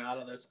storyline out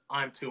of this.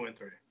 I'm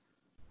 2-3.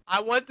 I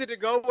wanted to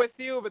go with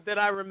you, but then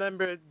I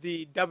remembered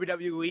the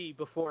WWE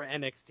before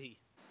NXT.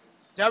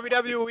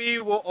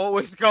 WWE will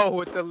always go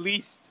with the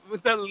least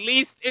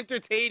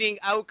entertaining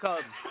outcome,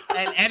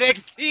 and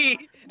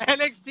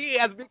NXT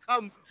has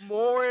become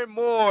more and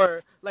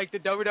more like the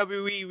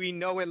WWE we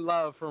know and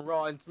love from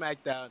Raw and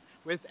SmackDown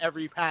with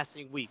every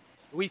passing week.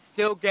 We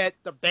still get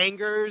the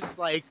bangers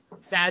like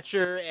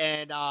Thatcher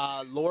and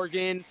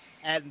Lorgan,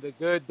 and the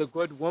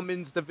good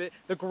women's division,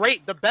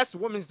 the best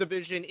women's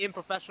division in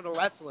professional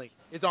wrestling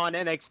is on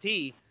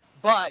NXT.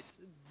 But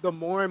the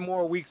more and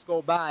more weeks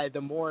go by, the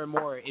more and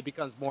more it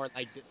becomes more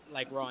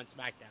like Raw and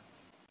SmackDown.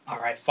 All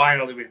right,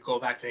 finally we go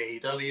back to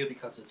AEW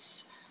because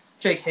it's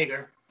Jake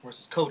Hager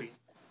versus Cody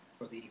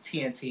for the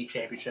TNT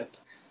Championship.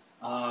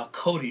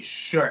 Cody's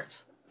shirt,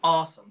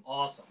 awesome.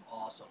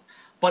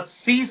 But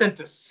cease and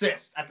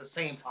desist at the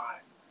same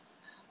time.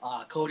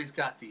 Cody's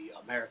got the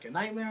American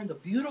Nightmare and the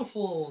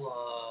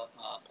beautiful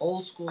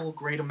old school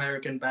Great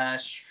American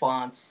Bash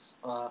fonts.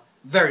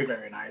 Very,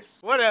 very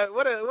nice. What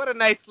a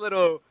nice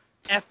little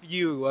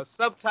FU, a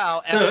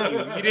subtle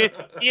FU.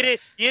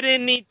 You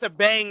didn't need to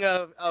bang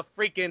a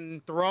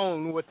freaking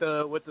throne with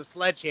the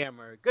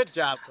sledgehammer. Good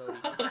job,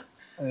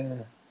 Cody.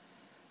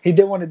 He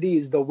did one of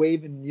these, the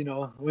waving,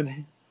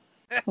 when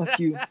fuck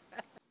you.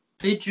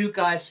 Did you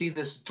guys see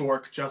this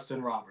dork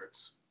Justin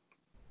Roberts?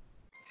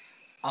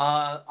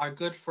 Our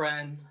good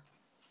friend,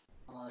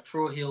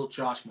 True Heel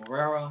Josh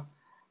Morera.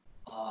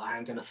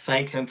 I'm gonna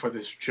thank him for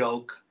this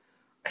joke.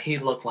 He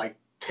looked like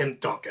Tim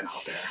Duncan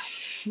out there.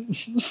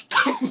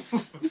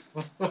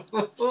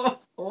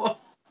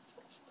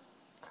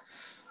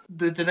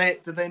 Did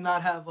they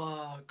not have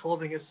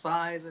clothing his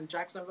size in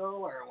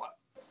Jacksonville or what?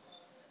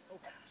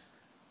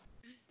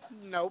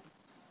 Nope.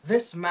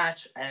 This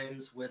match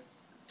ends with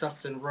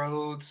Dustin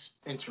Rhodes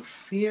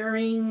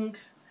interfering.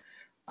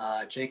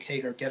 Jake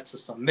Hager gets a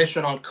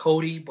submission on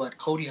Cody, but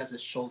Cody has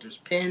his shoulders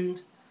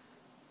pinned.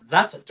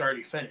 That's a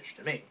dirty finish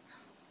to me.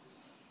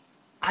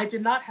 I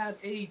did not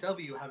have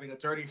AEW having a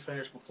dirty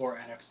finish before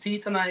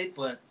NXT tonight,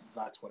 but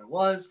that's what it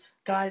was.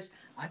 Guys,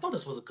 I thought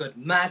this was a good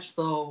match,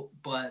 though,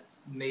 but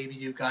maybe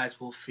you guys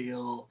will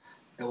feel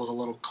it was a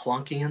little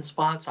clunky in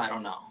spots. I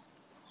don't know.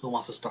 Who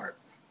wants to start?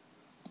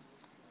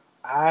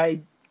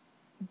 I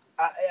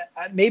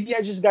maybe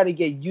I just got to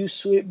get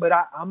used to it, but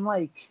I'm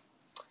like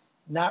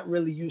not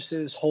really used to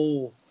this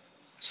whole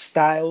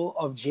style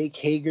of Jake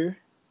Hager,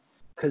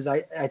 because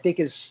I think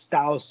his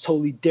style is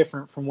totally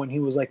different from when he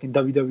was like in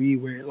WWE,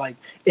 where like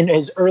in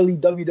his early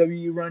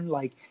WWE run,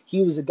 like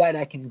he was a guy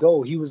that can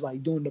go. He was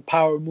like doing the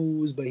power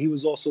moves, but he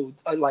was also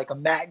like a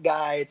mat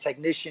guy, a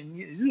technician.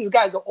 This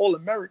guy's an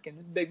all-American,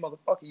 big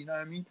motherfucker, you know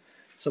what I mean?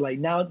 So like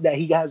now that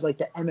he has like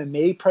the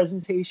MMA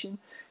presentation,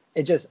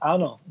 it just, I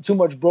don't know, too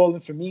much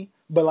brawling for me.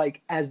 But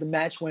like as the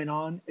match went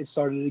on, it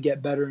started to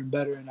get better and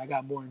better, and I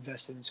got more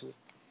invested into it.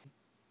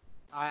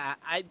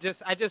 I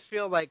just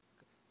feel like,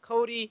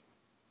 Cody,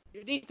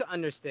 you need to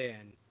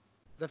understand,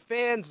 the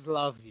fans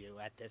love you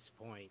at this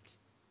point.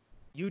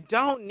 You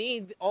don't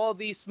need all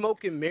these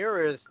smoke and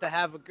mirrors to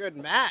have a good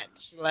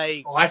match.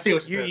 Like, I see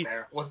what you did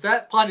there. Was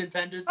that pun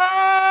intended?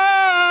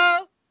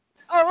 Oh,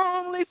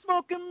 only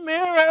smoke and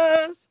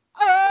mirrors.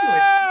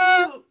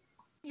 Oh,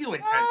 you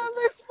intended.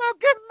 Only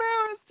smoke and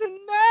mirrors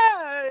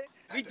tonight.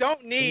 We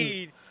don't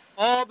need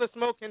all the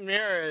smoke and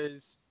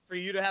mirrors for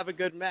you to have a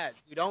good match.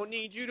 We don't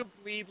need you to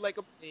bleed like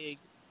a pig.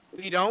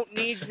 We don't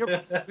need your.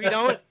 We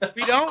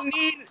don't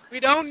need. He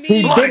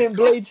didn't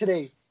bleed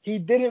today.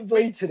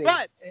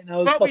 But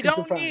we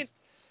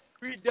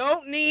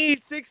don't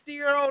need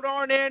 60-year-old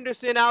Arn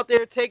Anderson out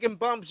there taking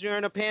bumps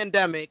during a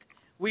pandemic.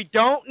 We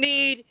don't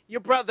need your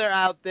brother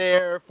out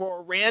there for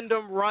a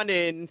random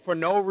run-in for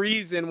no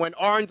reason when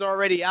Arn's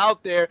already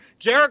out there.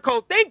 Jericho,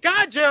 thank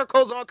God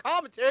Jericho's on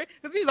commentary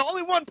because he's the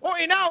only one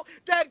pointing out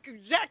that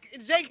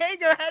Jake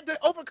Hager had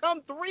to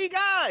overcome 3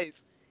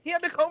 guys. He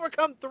had to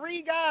overcome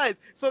 3 guys.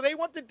 So they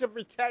wanted to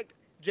protect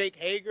Jake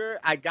Hager.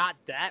 I got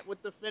that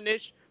with the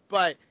finish,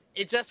 but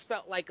it just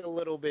felt like a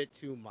little bit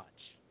too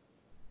much.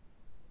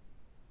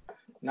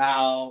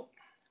 Now,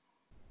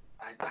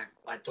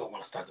 I don't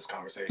want to start this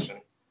conversation.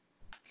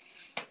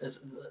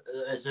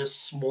 Is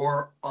this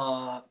more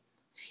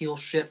heel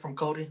shit from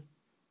Cody?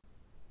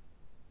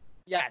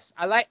 Yes,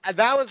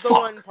 that was the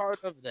one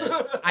part of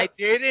this I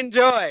did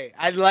enjoy.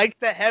 I liked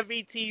the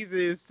heavy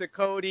teases to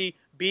Cody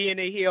being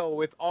a heel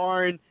with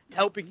Arn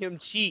helping him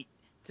cheat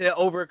to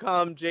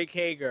overcome Jake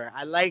Hager.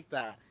 I like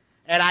that.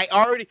 And I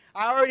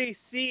already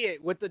see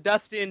it with the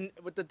Dustin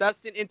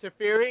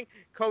interfering.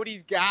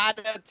 Cody's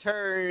gotta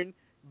turn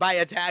by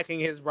attacking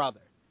his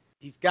brother.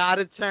 He's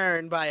gotta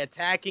turn by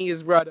attacking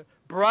his brother,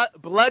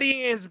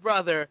 bloodying his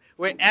brother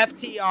with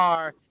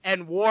FTR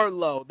and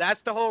Wardlow.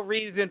 That's the whole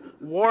reason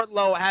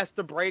Wardlow has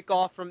to break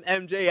off from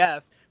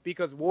MJF,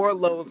 because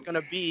Wardlow's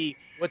gonna be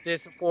with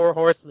this 4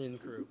 Horsemen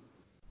crew.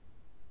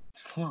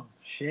 Oh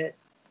shit!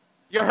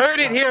 You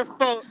heard it here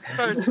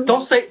first.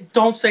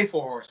 Don't say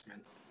 4 Horsemen.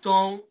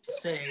 Don't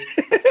say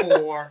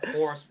 4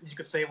 Horsemen. You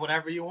could say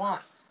whatever you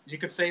want. You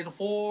could say the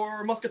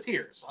 4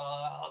 Musketeers.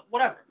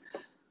 Whatever.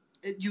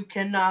 You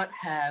cannot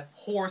have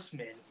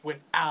Horsemen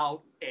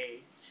without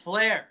a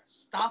flair.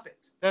 Stop it.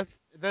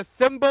 The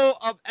symbol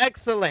of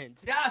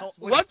excellence. Yes,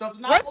 which does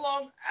not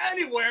belong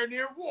anywhere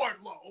near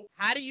Wardlow.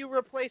 How do you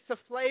replace a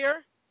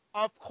flair?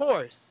 Of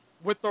course,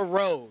 with the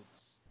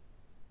Rhodes.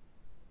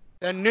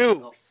 The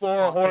new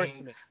 4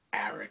 Horsemen.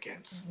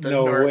 Arrogance.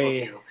 No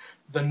way.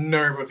 The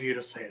nerve of you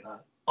to say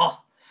that.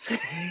 Oh.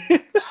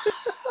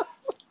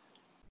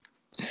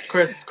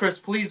 Chris,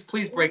 please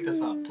break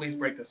this up. Please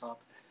break this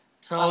up.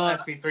 Tell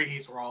SB3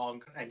 he's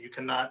wrong, and you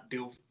cannot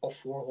do a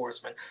 4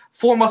 Horsemen.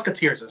 4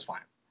 Musketeers is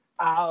fine.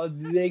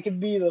 They can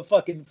be the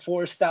fucking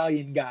 4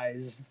 Stallion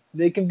guys.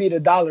 They can be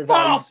the dollar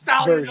value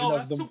version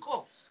of them. Too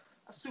close.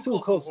 That's too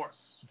close. To a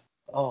horse.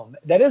 Oh,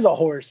 that is a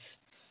horse.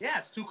 Yeah,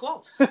 it's too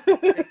close.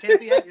 It can't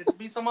be. It should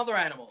be some other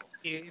animal.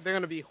 They're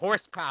gonna be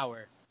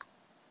horsepower.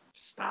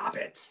 Stop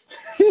it.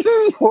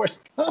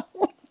 Horsepower.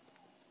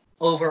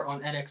 Over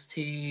on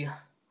NXT,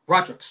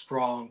 Roderick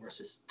Strong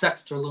versus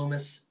Dexter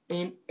Lumis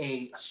in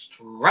a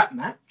strap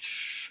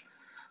match.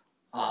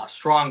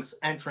 Strong's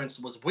entrance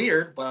was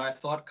weird, but I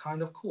thought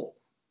kind of cool.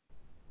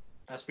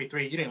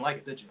 SB3, you didn't like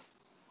it, did you?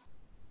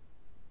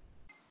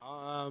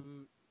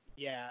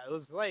 Yeah, it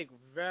was like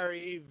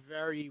very,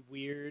 very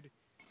weird,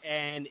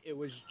 and it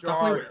was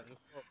jarring.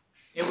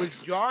 It was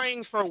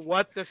jarring for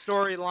what the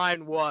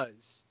storyline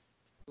was.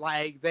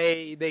 Like,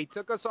 they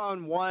took us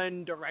on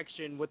one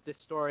direction with the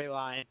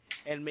storyline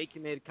and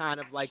making it kind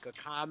of like a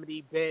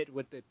comedy bit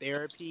with the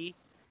therapy,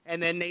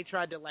 and then they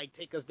tried to like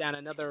take us down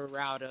another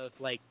route of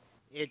like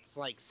it's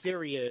like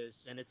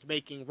serious and it's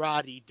making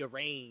Roddy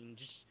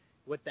deranged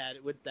with that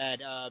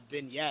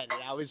vignette,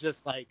 and I was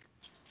just like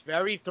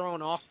very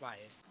thrown off by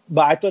it.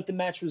 But I thought the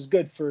match was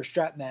good for a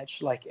strap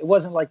match. Like, it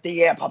wasn't like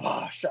the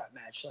strap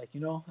match. Like,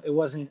 you know, it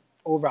wasn't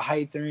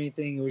overhyped or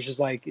anything. It was just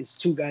like it's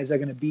 2 guys that are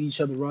gonna beat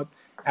each other up.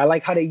 I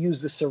like how they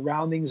use the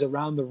surroundings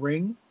around the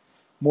ring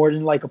more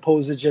than like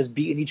opposed to just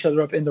beating each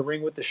other up in the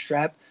ring with the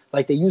strap.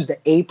 Like, they used the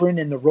apron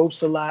and the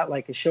ropes a lot.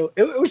 Like,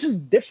 it was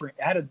just different.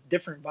 It had a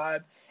different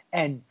vibe.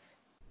 And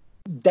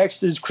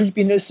Dexter's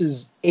creepiness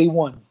is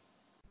A1.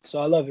 So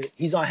I love it.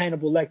 He's on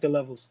Hannibal Lecter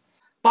levels.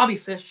 Bobby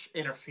Fish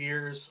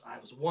interferes. I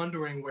was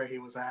wondering where he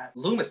was at.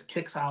 Loomis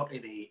kicks out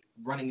a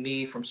running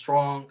knee from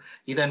Strong.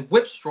 He then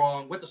whips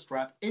Strong with the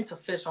strap into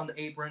Fish on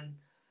the apron.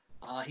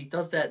 He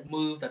does that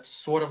move that's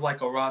sort of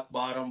like a rock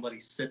bottom, but he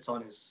sits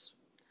on his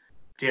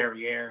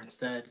derriere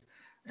instead.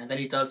 And then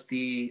he does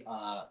the,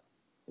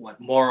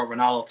 what Mauro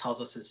Ranallo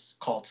tells us is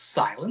called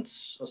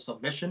silence, a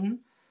submission.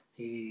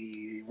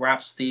 He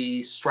wraps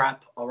the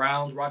strap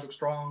around Roderick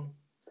Strong.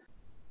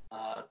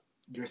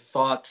 Your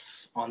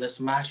thoughts on this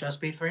match,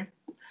 SB3?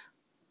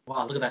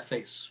 Wow, look at that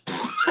face.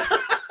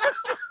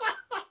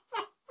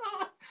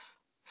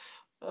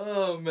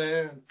 Oh,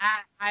 man.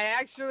 I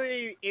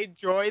actually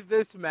enjoyed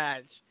this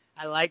match.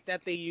 I like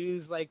that they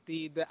used like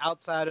the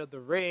outside of the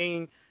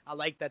ring. I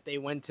like that they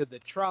went to the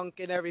trunk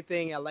and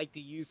everything. I like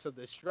the use of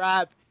the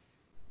strap.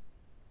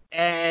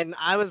 And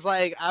I was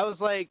like,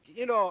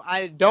 you know,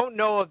 I don't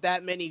know of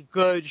that many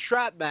good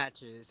strap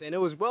matches. And it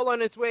was well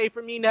on its way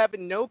for me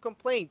having no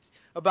complaints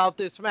about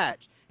this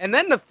match. And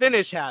then the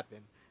finish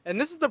happened. And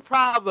this is the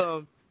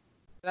problem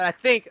that I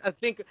think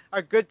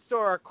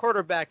our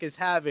quarterback is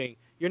having.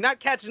 You're not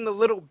catching the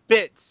little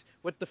bits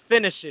with the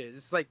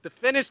finishes. Like, the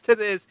finish to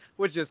this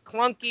was just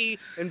clunky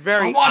and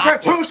very... I'm watching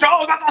 2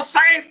 shows at the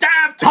same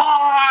damn time!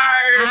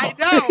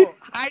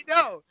 I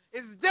know.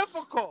 It's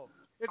difficult.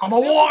 I'm a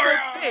warrior!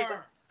 Thing.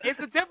 It's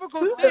a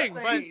difficult thing,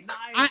 but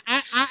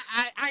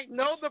I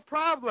know the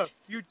problem.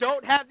 You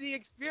don't have the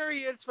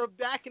experience from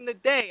back in the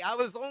day. I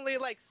was only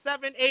like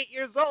 7, 8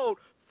 years old.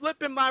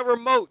 flipping my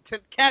remote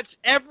to catch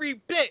every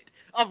bit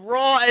of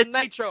Raw and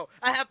Nitro.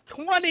 I have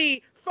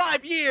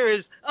 25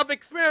 years of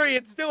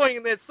experience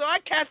doing this, so I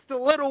catch the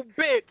little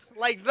bits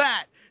like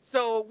that.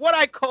 So what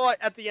I caught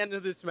at the end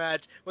of this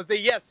match was they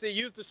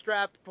used the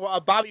strap.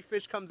 Bobby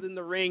Fish comes in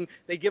the ring.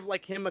 They give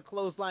like him a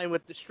clothesline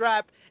with the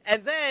strap,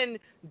 and then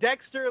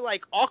Dexter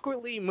like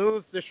awkwardly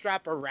moves the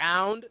strap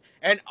around,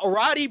 and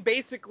Roddy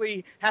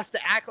basically has to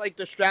act like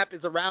the strap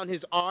is around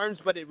his arms,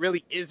 but it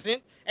really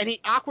isn't. And he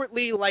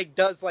awkwardly like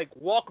does like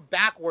walk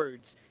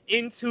backwards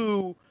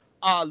into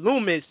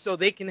Loomis so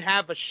they can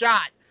have a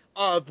shot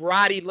of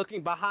Roddy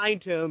looking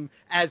behind him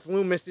as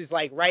Loomis is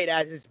like right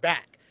at his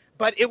back.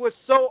 But it was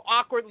so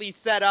awkwardly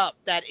set up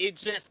that it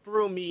just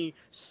threw me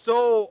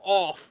so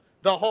off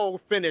the whole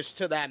finish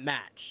to that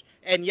match.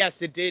 And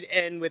yes, it did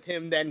end with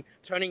him then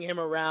turning him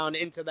around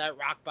into that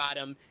rock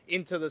bottom,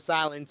 into the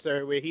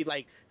silencer where he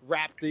like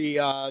wrapped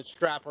the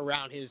strap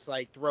around his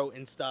like throat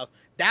and stuff.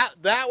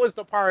 That was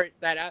the part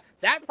that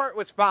part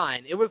was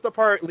fine. It was the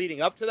part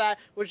leading up to that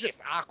was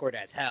just awkward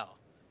as hell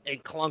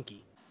and clunky.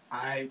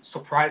 I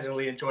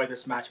surprisingly enjoyed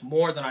this match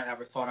more than I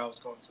ever thought I was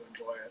going to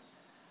enjoy it.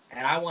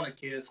 And I want to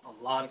give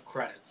a lot of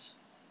credit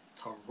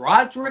to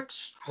Roderick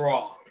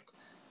Strong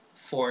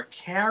for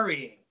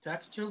carrying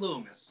Dexter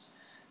Loomis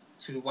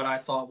to what I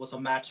thought was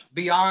a match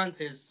beyond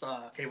his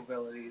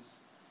capabilities.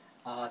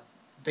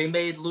 They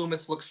made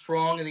Loomis look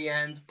strong in the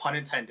end, pun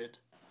intended,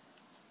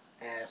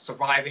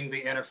 surviving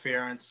the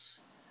interference.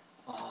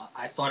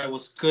 I thought it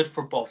was good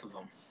for both of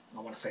them.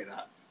 I want to say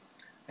that.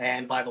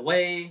 And by the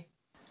way,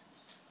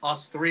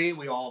 us three,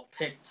 we all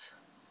picked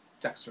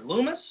Dexter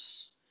Loomis.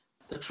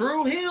 The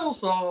true heels,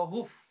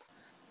 though,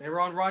 they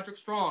were on Roderick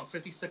Strong,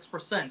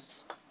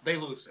 56%. They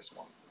lose this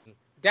one.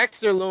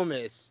 Dexter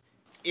Loomis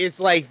is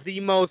like the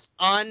most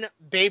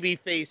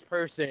un-babyface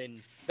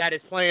person that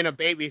is playing a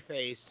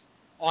babyface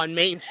on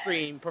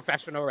mainstream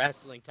professional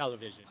wrestling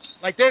television.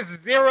 Like, there's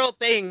zero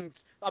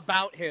things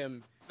about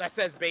him that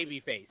says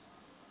babyface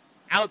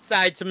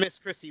outside to Miss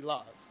Chrissy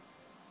Love.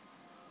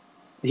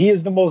 He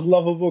is the most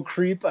lovable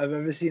creep I've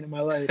ever seen in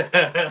my life.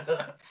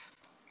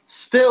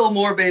 Still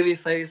more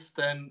babyface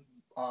than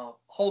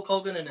Hulk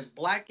Hogan in his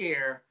black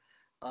hair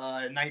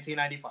in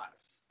 1995.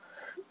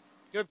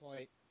 Good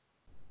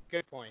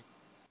point.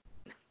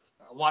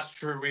 Watch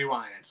True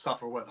Rewind and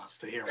suffer with us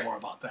to hear more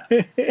about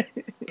that.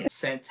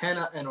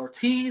 Santana and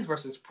Ortiz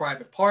versus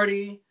Private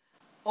Party.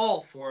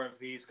 All four of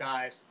these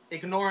guys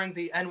ignoring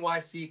the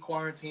NYC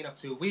quarantine of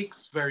 2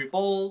 weeks. Very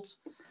bold.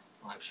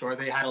 I'm sure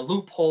they had a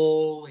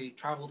loophole. He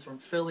traveled from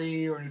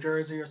Philly or New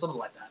Jersey or something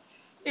like that.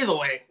 Either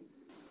way,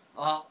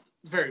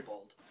 very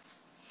bold.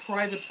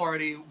 Private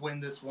Party win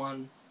this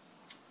one.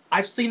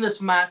 I've seen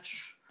this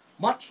match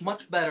much,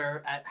 much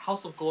better at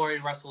House of Glory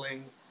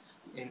Wrestling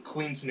in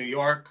Queens, New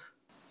York.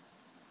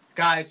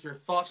 Guys, your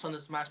thoughts on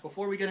this match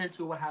before we get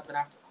into what happened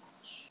after the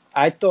match?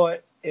 I thought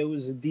it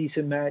was a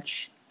decent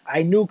match.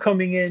 I knew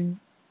coming in,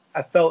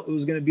 I felt it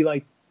was going to be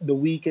like the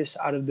weakest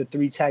out of the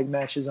 3 tag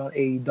matches on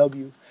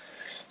AEW.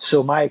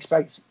 So my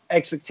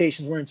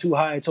expectations weren't too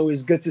high. It's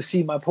always good to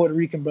see my Puerto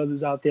Rican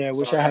brothers out there.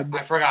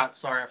 I forgot.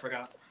 Sorry, I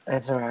forgot.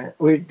 That's all right.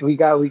 We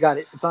got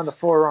it. It's on the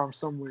forearm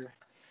somewhere.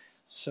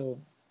 So,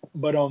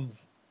 but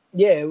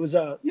yeah, it was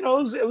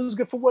it was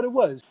good for what it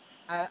was.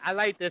 I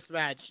like this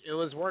match. It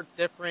was worked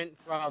different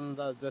from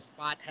the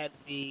spot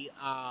heavy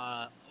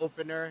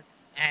opener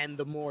and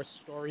the more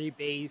story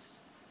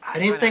based. I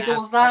didn't think it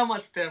was that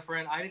much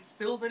different. I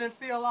still didn't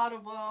see a lot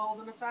of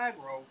holding the tag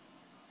rope.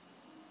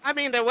 I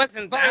mean, there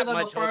wasn't Better that than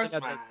much the first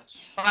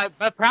match.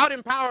 But Proud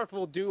and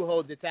Powerful do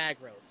hold the tag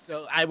rope,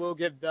 so I will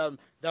give them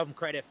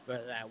credit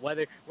for that.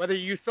 Whether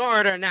you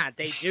saw it or not,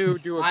 they do a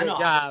good job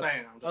I'm just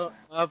saying.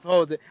 of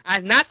holding.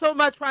 Not so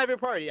much Private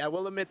Party, I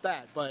will admit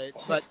that, but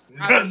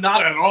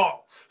not at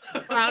all.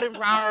 Proud and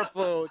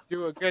Powerful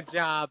do a good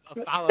job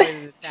of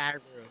following the tag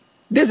rope.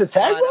 There's a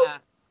tag rope?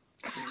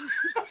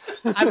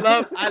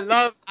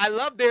 I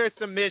love their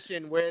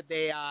submission where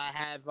they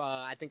have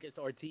I think it's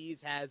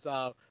Ortiz has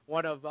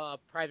one of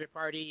Private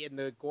Party in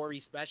the gory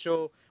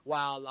special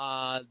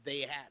while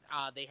they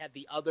had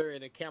the other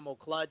in a camel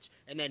clutch,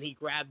 and then he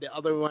grabbed the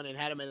other one and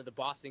had him into the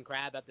Boston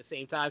Crab at the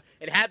same time.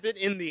 It happened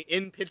in the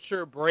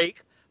in-picture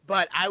break,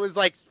 but I was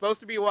like supposed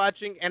to be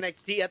watching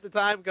NXT at the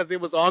time because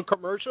it was on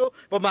commercial,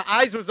 but my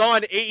eyes was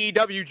on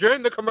AEW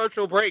during the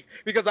commercial break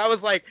because I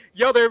was like,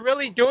 yo, they're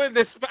really doing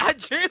this spot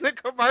during the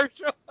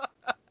commercial.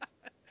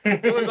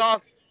 It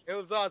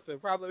was awesome.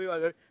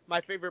 Probably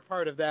my favorite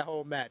part of that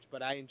whole match,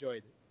 but I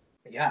enjoyed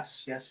it.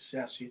 Yes,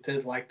 you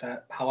did like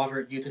that.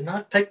 However, you did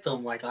not pick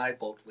them like I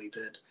boldly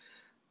did.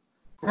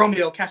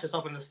 Romeo catches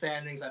up in the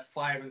standings at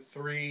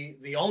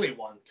 5-3, the only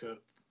one to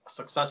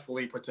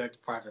successfully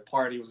predict Private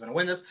Party was going to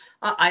win this.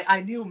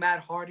 I knew Matt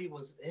Hardy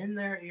was in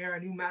their ear. I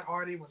knew Matt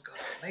Hardy was going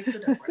to make the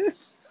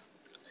difference.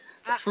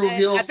 True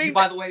Heels,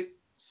 by the way,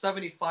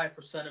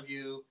 75% of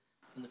you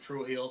in the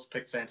True Heels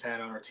picked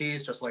Santana and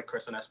Ortiz, just like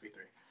Chris and SB3.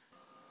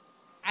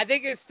 I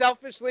think it's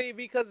selfishly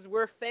because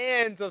we're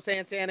fans of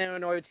Santana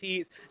and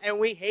Ortiz, and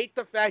we hate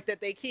the fact that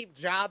they keep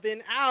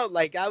jobbing out.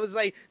 Like, I was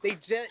like, he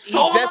just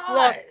lost.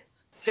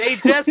 They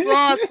just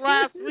lost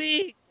last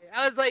week.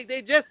 I was like,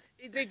 they just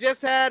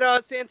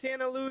had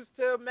Santana lose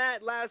to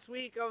Matt last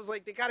week. I was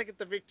like, they gotta get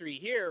the victory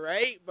here,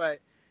 right? But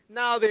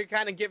now they're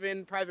kind of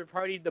giving Private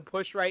Party the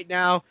push right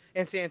now,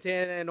 and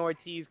Santana and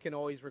Ortiz can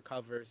always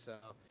recover. So,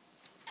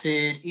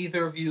 Did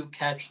either of you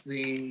catch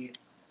the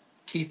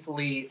Keith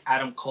Lee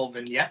Adam Cole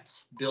vignette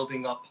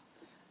building up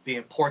the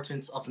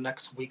importance of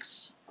next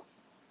week's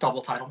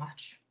double title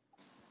match?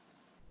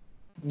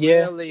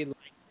 Yeah. really liked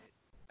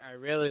it. I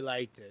really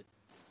liked it.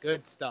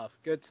 Good stuff.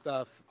 Good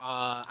stuff.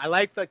 I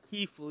like the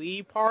Keith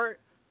Lee part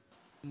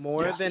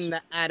more than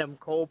the Adam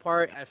Cole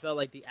part. I felt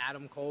like the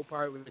Adam Cole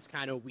part was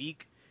kind of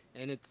weak,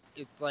 and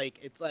it's like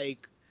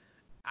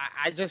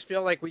I just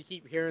feel like we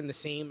keep hearing the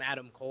same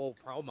Adam Cole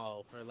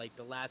promo for like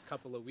the last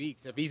couple of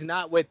weeks. If he's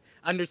not with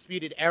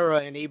Undisputed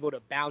Era and able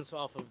to bounce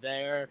off of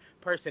their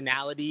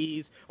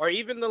personalities, or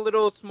even the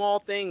little small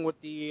thing with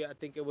I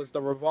think it was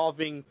the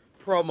revolving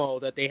promo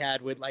that they had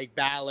with like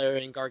Balor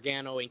and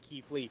Gargano and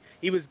Keith Lee.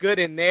 He was good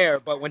in there,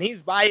 but when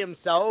he's by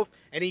himself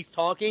and he's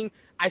talking,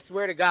 I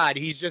swear to God,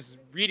 he's just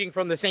reading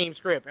from the same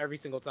script every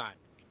single time.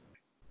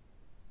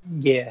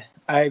 Yeah,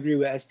 I agree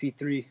with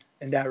SP3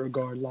 in that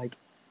regard. Like,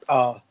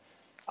 I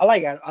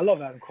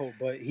love Adam Cole,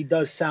 but he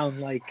does sound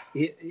like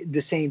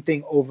the same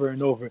thing over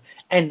and over.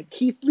 And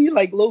Keith Lee,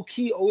 like low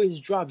key, always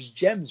drops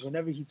gems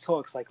whenever he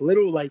talks. Like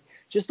little, like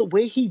just the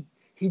way he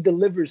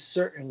delivers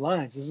certain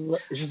lines.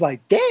 It's just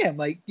like, damn,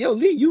 like yo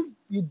Lee, you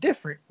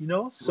different, you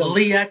know. So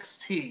Lee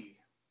XT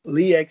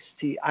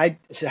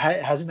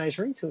has a nice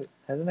ring to it.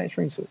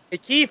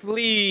 Keith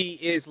Lee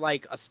is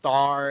like a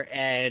star,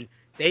 and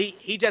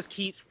he just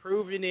keeps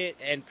proving it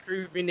and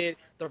proving it.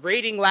 The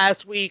rating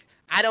last week,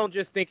 I don't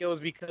just think it was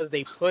because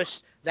they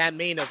pushed that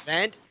main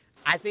event.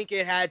 I think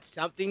it had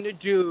something to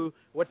do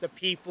with the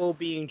people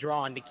being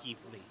drawn to Keith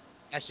Lee.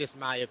 That's just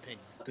my opinion.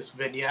 This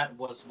vignette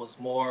was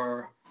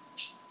more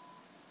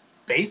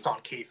based on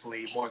Keith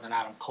Lee more than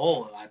Adam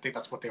Cole. And I think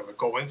that's what they were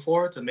going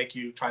for, to make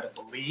you try to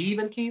believe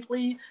in Keith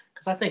Lee,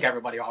 because I think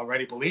everybody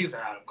already believes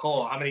in Adam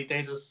Cole. How many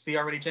days is he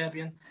already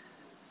champion?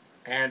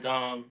 And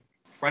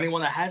for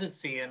anyone that hasn't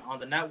seen on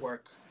the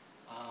network,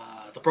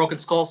 the Broken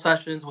Skull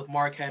Sessions with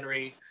Mark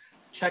Henry,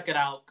 check it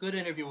out. Good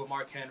interview with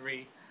Mark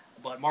Henry,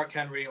 but Mark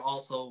Henry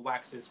also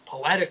waxes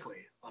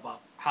poetically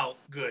about how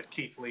good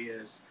Keith Lee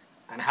is,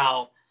 and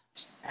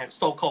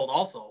Stone Cold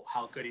also,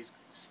 how good he's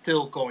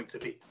still going to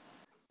be.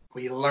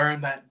 We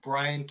learned that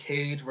Brian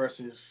Cage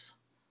versus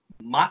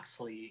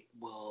Moxley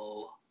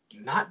will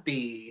not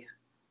be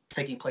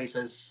taking place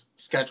as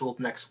scheduled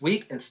next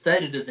week.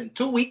 Instead, it is in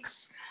 2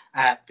 weeks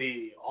at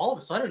the, all of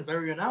a sudden,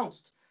 very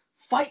announced,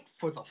 Fight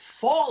for the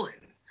Fallen,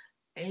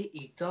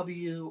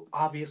 AEW.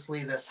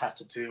 Obviously, this has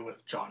to do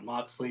with Jon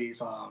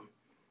Moxley's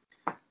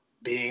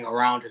being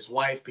around his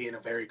wife, being a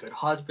very good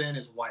husband.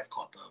 His wife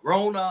caught the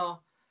Rona.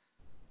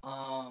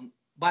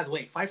 By the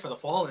way, Fight for the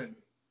Fallen,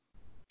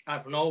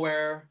 out of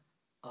nowhere,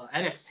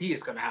 NXT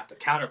is going to have to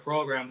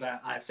counter-program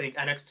that. I think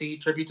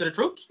NXT Tribute to the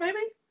Troops, maybe?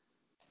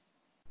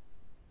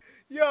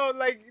 Yo,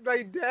 like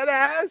dead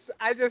ass,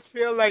 I just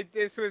feel like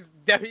this was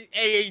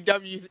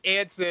AEW's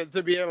answer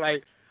to being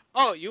like,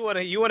 oh, you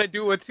wanna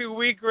do a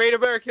 2-week Great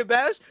American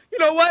Bash? You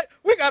know what?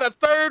 We got a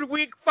 3rd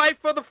week Fight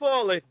for the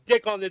Fallen.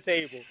 Dick on the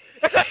table.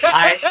 You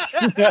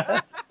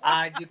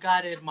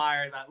gotta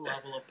admire that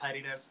level of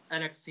pettiness.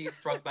 NXT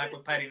struck back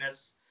with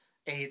pettiness.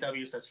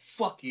 AEW says,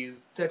 fuck you,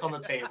 dick on the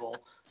table.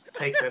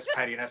 Take this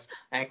pettiness.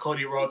 And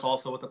Cody Rhodes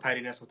also with the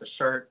pettiness with the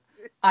shirt.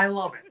 I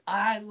love it.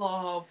 I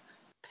love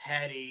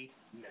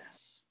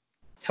pettiness.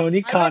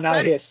 Tony Khan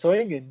out here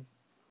swinging.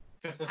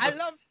 I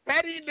love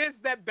pettiness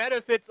that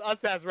benefits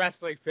us as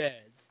wrestling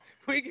fans.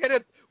 We get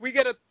a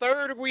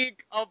 3rd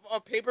week of a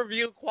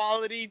pay-per-view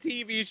quality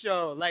TV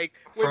show, like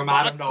with From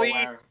out of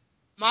nowhere.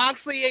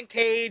 Moxley and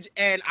Cage,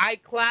 and I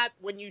clapped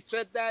when you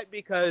said that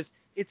because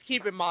it's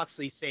keeping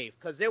Moxley safe,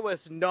 because there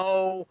was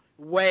no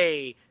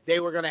way they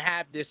were gonna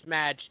have this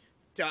match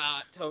to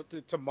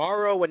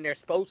tomorrow when they're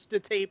supposed to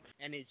tape,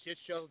 and it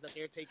just shows that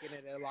they're taking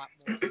it a lot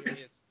more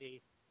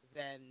seriously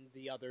than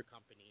the other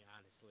company,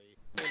 honestly.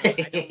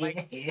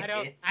 You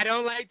know, I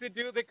don't like to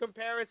do the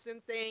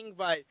comparison thing,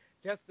 but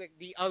just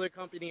the other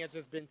company has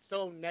just been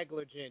so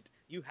negligent.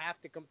 You have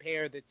to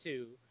compare the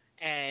two.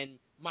 And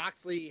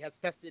Moxley has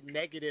tested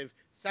negative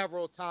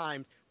several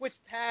times, which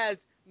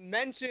Taz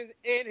mentioned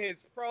in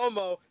his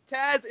promo.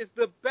 Taz is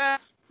the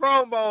best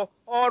promo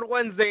on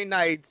Wednesday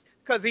nights,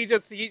 because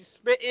he's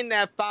spitting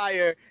that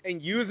fire and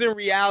using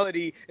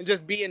reality and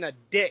just being a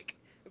dick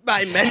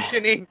by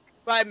mentioning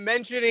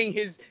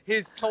his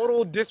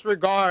total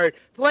disregard.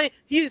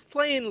 He's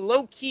playing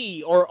low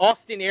key or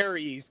Austin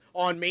Aries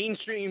on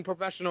mainstream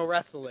professional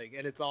wrestling,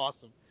 and it's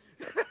awesome.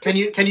 Can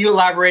you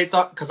elaborate,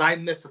 because I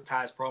missed the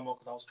Taz promo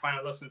because I was trying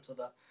to listen to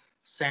the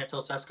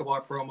Santos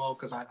Escobar promo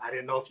because I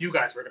didn't know if you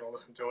guys were going to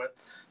listen to it.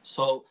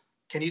 So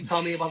can you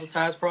tell me about the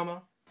Taz promo?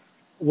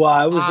 Well,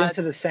 I was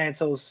into the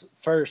Santos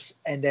first,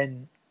 and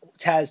then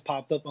Taz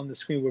popped up on the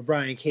screen with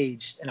Brian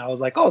Cage, and I was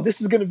like, oh,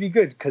 this is going to be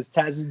good, because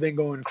Taz has been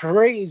going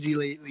crazy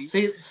lately.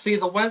 See,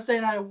 the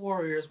Wednesday Night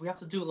Warriors, we have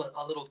to do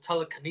a little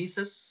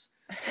telekinesis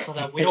so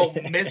that we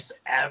don't miss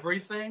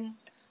everything.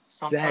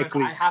 Sometimes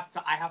Exactly.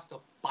 I have to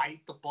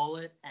bite the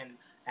bullet and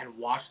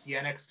watch the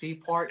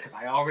NXT part because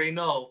I already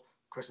know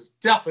Chris is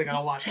definitely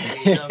gonna watch the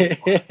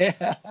AEW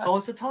part. So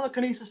it's a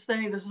telekinesis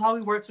thing. This is how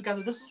we work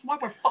together. This is why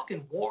we're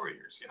fucking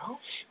warriors, you know?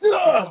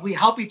 Because we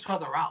help each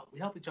other out.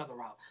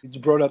 He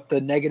brought up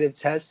the negative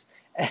test.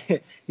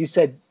 He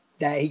said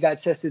that he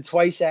got tested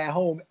twice at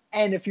home,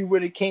 and if he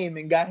would have came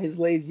and got his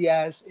lazy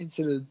ass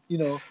into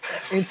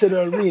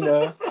the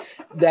arena,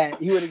 that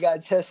he would have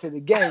got tested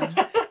again.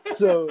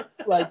 So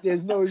like,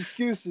 there's no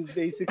excuses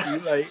basically.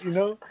 Like,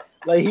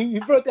 like he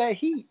brought that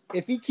heat.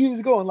 If he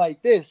keeps going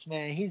like this,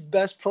 man, he's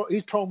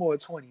promo of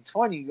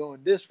 2020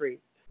 going this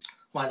rate.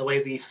 By the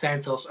way, the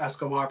Santos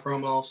Escobar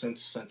promo,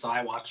 since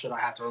I watched it, I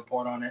have to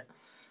report on it.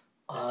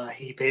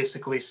 He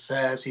basically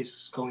says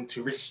he's going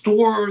to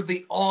restore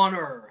the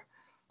honor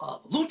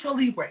of Lucha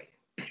Libre.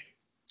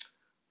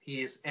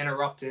 He is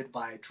interrupted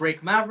by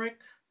Drake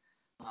Maverick.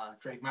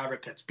 Drake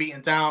Maverick gets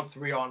beaten down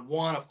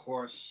 3-on-1, of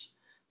course.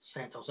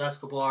 Santos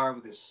Escobar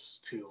with his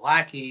two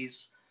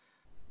lackeys.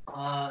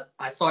 I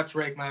thought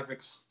Drake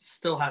Maverick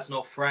still has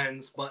no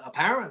friends, but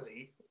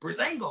apparently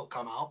Breezango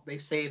come out, they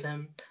save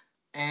him,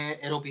 and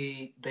it'll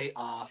be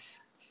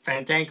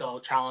Fandango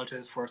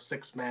challenges for a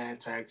 6-man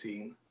tag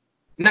team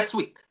next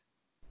week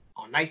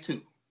on night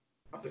 2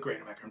 of the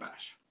Great American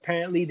Bash.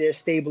 Apparently their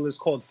stable is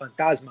called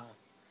Fantasma,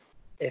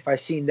 if I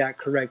seen that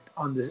correct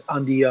on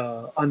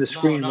the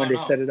screen when they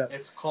set it up.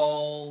 It's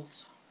called,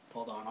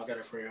 hold on, I'll get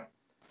it for you.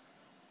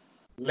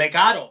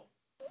 Legado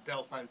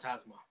del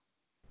Fantasma.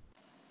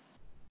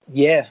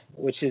 Yeah,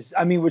 which is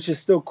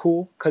still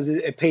cool because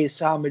it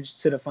pays homage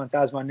to the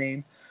Fantasma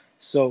name.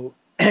 So,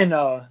 and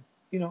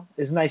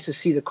it's nice to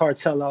see the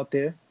cartel out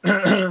there.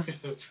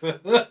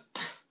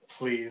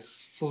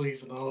 Please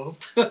no.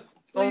 The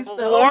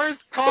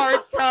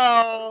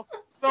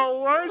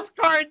worst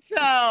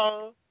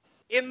cartel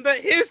in the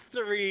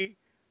history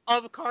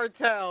of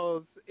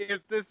cartels.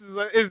 If this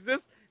is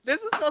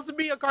this is supposed to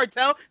be a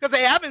cartel? Because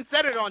they haven't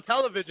said it on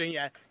television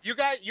yet.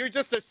 You're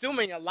just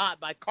assuming a lot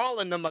by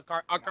calling them a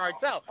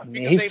cartel. I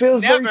mean, he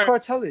feels very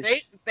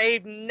cartelish.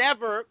 They've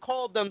never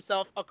called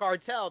themselves a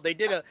cartel. They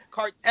did a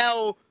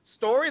cartel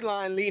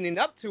storyline leading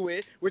up to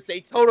it, which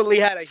they totally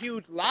had a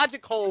huge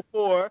logic hole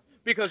for,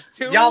 because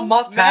y'all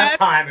must have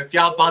time if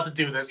y'all about to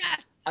do this.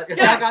 Yes. If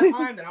y'all got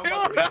time, then I'm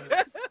about to do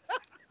this.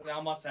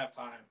 Y'all must have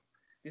time.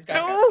 These guys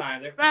got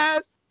time. Two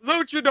fast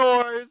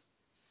luchadors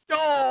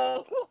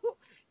stole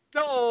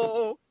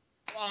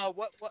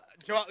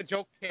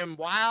Joaquin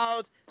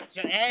Wild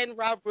and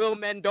Raul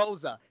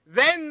Mendoza.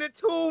 Then the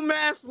two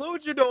masked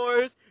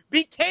luchadors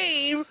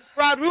became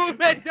Raul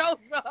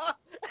Mendoza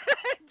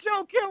and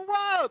Joaquin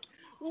Wild.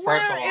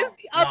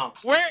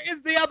 Where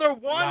is the other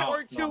one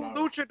or two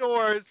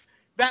luchadors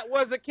that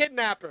was a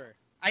kidnapper?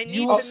 I need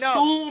to know. You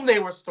assume they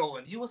were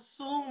stolen.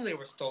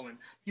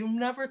 You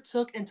never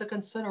took into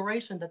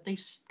consideration that they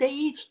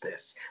staged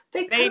this.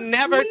 They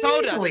never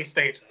told us.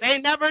 Staged this. They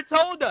never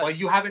told us. Well,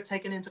 you haven't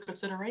taken into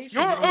consideration.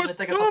 You're you don't even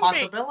think it's a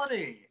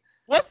possibility.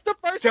 What's the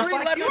first three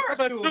letters of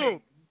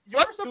assume?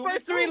 What's the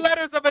first 3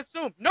 letters of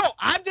assume? No,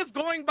 I'm just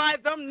going by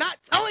them not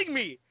telling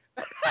me.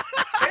 They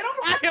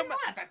don't have to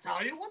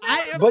tell you. What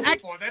they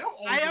don't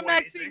owe you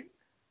anything.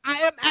 I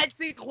am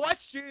asking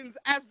questions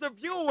as the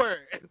viewer.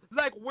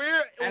 Like,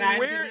 where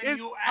is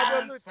you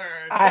answers?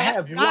 I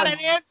have That's not an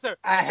answer.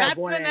 That's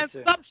an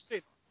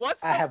assumption.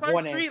 What's the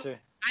first 3? Answer.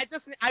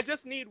 I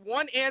just need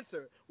one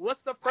answer.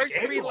 What's the first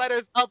 3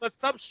 letters of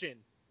assumption?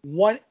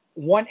 One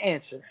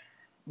answer.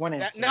 One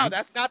answer. No,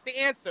 that's not the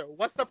answer.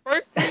 What's the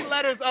first 3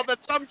 letters of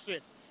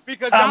assumption?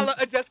 Because y'all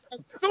are just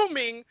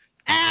assuming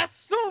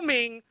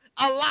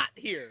a lot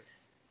here.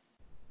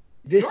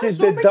 This is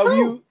the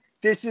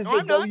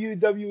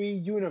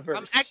WWE universe.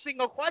 I'm asking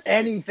a question.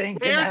 Anything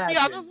can happen.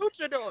 Where's the other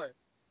luchador?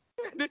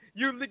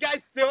 You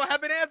guys still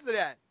haven't answered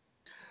that.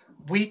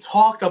 We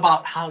talked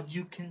about how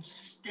you can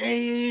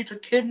stage a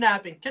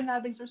kidnapping.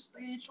 Kidnappings are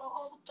staged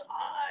all the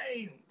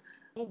time.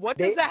 Well, what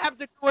does that have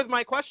to do with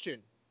my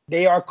question?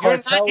 They are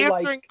cartel-like. You're not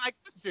answering my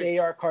question. They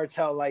are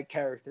cartel-like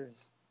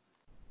characters.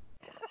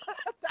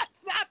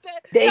 That's not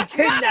that. They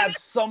kidnapped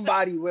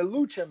somebody with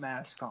lucha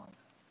mask on.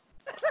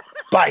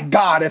 By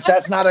God, if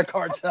that's not a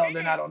cartel,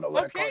 then I don't know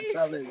what a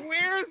cartel is.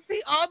 Where's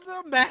the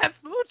other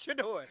masked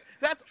luchador?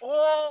 That's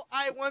all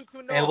I want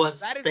to know. It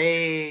was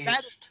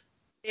staged.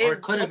 Or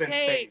it could have been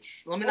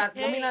staged. Let me not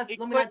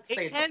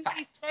say it's a fact.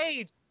 Be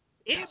staged.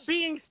 It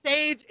being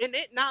staged and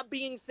it not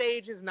being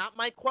staged is not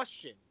my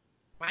question.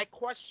 My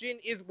question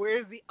is,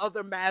 where's the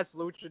other masked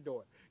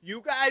luchador?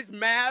 You guys'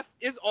 math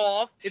is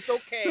off. It's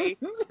okay.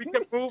 We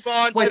can move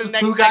on to the next. Wait, the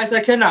 2 guys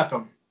that kidnapped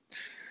him.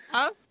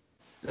 Huh?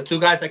 The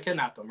 2 guys that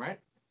kidnapped him, right?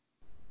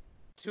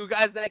 2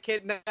 guys that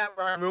kidnapped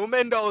Raul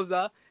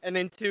Mendoza, and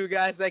then 2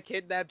 guys that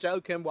kidnapped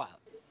Joaquin Wild.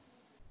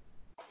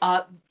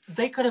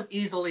 They could have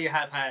easily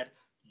have had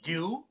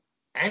you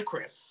and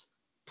Chris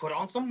put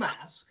on some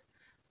masks,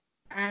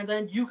 and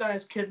then you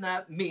guys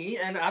kidnap me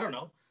and, I don't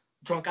know,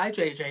 Drunk Guy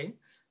JJ,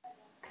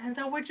 And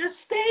then we're just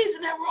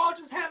staging it. We're all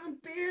just having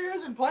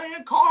beers and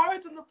playing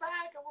cards in the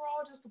back, and we're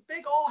all just a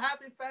big old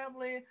happy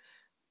family.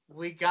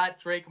 We got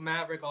Drake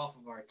Maverick off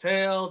of our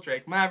tail.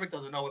 Drake Maverick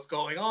doesn't know what's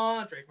going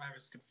on. Drake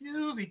Maverick's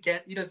confused. He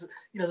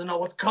doesn't know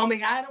what's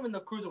coming at him in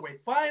the Cruiserweight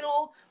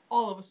final.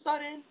 All of a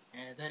sudden,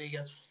 and then he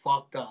gets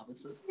fucked up.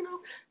 It's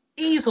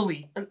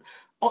easily.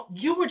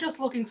 You were just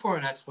looking for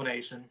an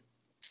explanation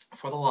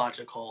for the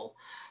logic hole.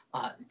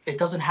 It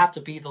doesn't have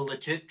to be the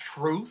legit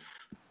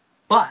truth,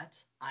 but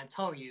I'm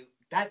telling you,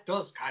 that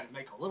does kind of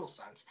make a little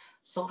sense.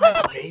 So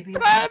maybe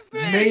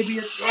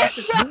it's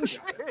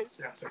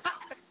yes.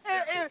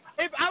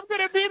 If I'm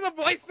gonna be the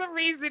voice of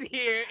reason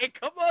here and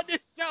come on this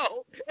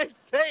show and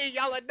say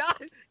y'all are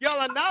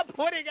not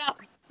putting out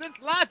this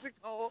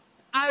logical,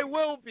 I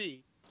will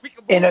be. We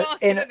can move on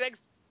to the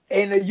next.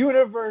 In a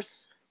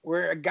universe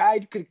where a guy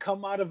could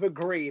come out of a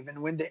grave and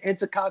win the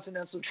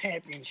Intercontinental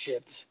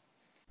Championship,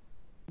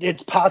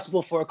 it's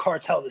possible for a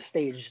cartel to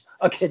stage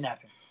a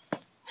kidnapping.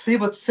 See,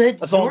 but Sid,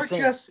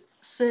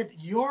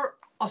 you're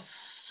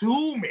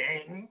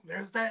assuming,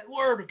 there's that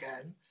word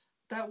again,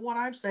 that what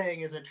I'm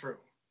saying isn't true.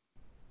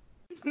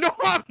 No,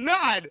 I'm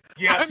not.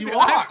 Yes, you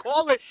are.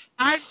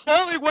 I'm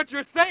calling what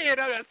you're saying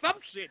an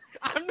assumption.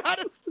 I'm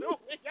not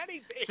assuming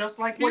anything. Just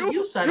like what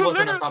you said was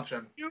an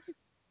assumption.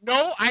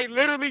 No, I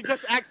literally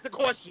just asked the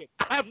question.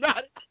 I'm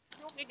not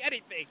assuming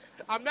anything.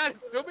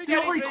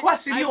 The only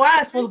question you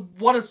asked was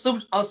what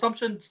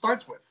assumption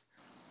starts with.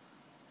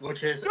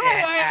 Which is no,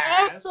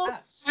 I also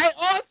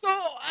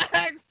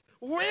asked,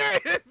 where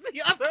is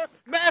the other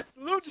masked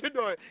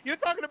luchador? You're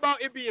talking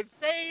about it being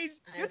staged.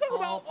 You're talking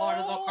about part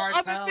of the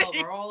cartel.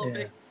 They're all a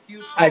big,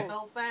 huge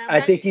cartel family. I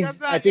think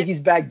he's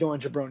back doing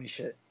jabroni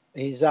shit.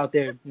 He's out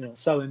there,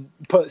 selling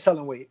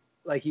weight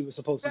like he was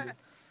supposed to do.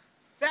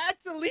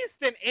 That's at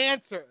least an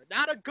answer,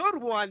 not a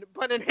good one,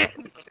 but an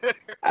answer.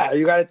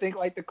 You gotta think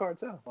like the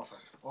cartel. Listen,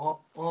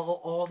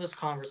 all this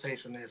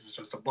conversation is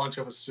just a bunch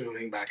of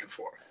assuming back and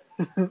forth.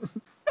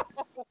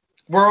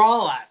 We're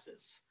all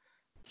asses.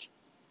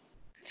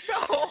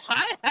 No,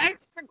 I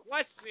asked the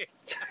question.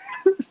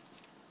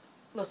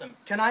 Listen,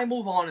 can I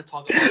move on and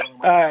talk about one of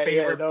my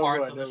favorite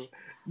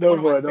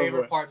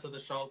parts of the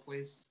show,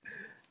 please?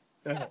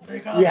 We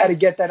had to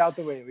get that out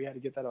the way.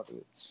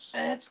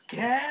 It's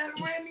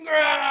Cameron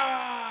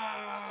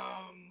Grimes.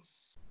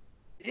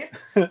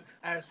 It's,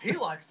 as he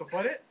likes to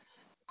put it,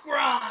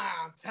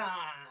 Grime time.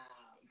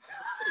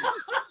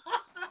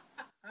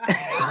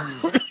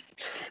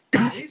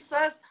 He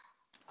says,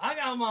 I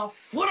got my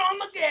foot on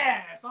the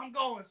gas. I'm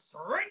going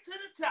straight to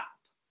the top.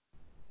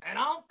 And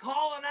I'm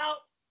calling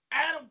out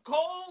Adam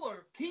Cole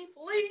or Keith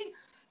Lee.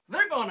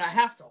 They're going to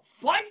have to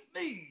fight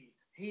me.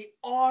 He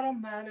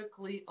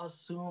automatically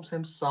assumes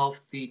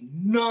himself the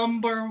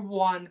number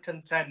one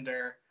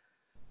contender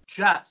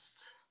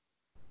just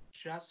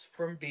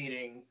from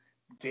beating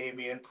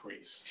Damian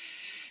Priest,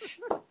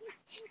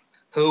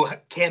 who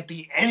can't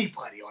beat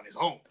anybody on his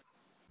own.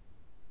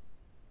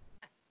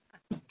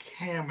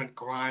 Cameron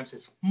Grimes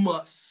is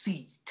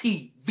must-see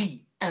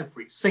TV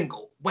every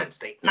single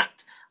Wednesday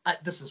night.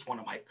 This is one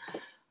of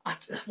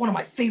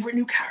my favorite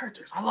new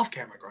characters. I love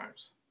Cameron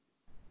Grimes.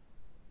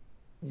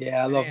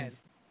 Yeah, I love him.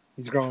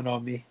 He's growing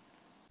on me.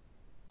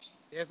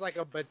 There's like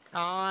a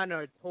baton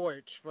or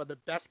torch for the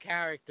best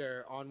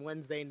character on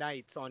Wednesday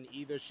nights on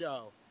either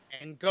show.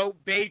 And Goat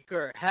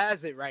Baker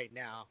has it right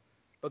now.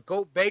 But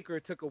Goat Baker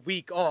took a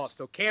week off,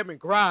 so Cameron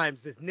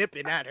Grimes is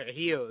nipping at her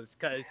heels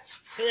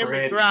because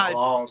Cameron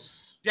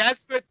Grimes,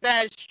 just with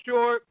that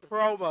short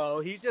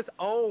promo, he just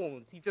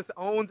owns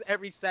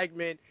every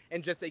segment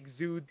and just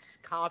exudes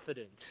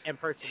confidence and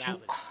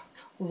personality.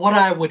 What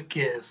I would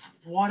give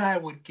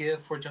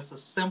for just a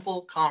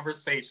simple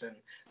conversation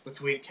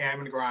between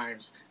Cameron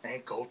Grimes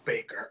and Goat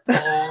Baker.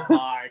 Oh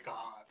my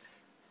God,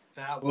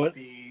 that would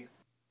be.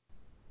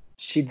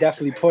 She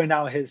definitely point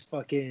out his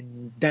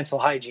fucking dental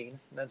hygiene.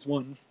 That's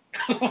one.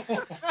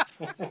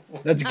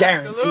 That's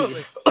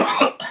guaranteed.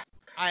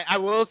 I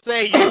will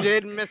say you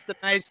did miss the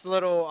nice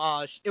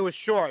little, it was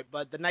short,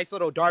 but the nice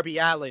little Darby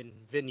Allin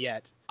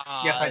vignette.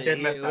 Yes, I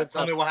did miss that.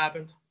 Tell me what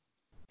happened.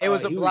 It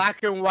was a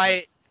black and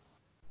white.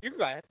 You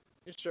go ahead.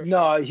 Sure.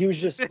 No, he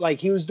was just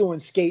he was doing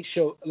skate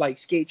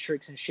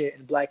tricks and shit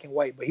in black and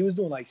white, but he was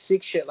doing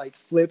sick shit like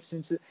flips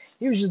and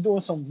he was just doing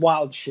some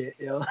wild shit,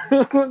 yo.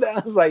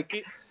 I was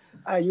like,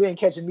 you ain't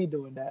catching me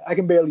doing that. I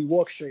can barely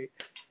walk straight.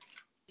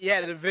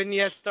 Yeah, the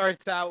vignette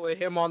starts out with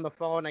him on the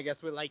phone, I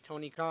guess with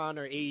Tony Khan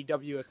or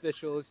AEW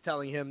officials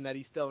telling him that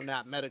he's still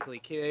not medically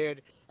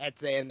cleared and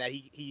saying that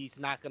he's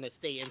not going to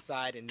stay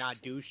inside and not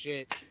do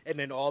shit. And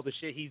then all the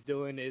shit he's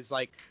doing is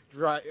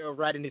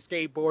riding his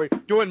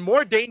skateboard, doing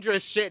more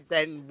dangerous shit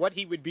than what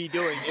he would be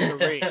doing in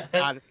the ring,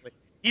 honestly.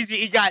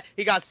 He got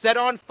set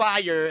on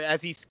fire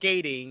as he's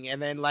skating,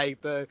 and then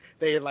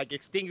they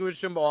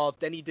extinguished him off.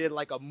 Then he did a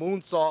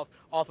moonsault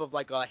off of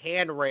a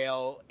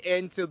handrail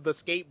into the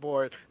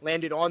skateboard,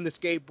 landed on the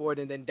skateboard,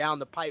 and then down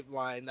the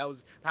pipeline. That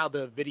was how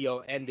the video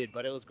ended,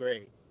 but it was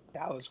great.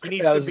 That was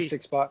great. That was a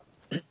sick spot.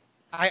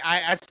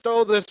 I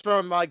stole this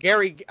from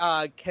Gary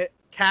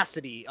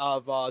Cassidy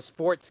of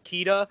Sports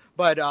Kita,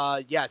 but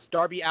yes,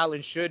 Darby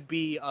Allin should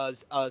be a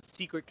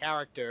secret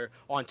character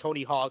on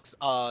Tony Hawk's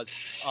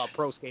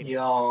Pro Skating.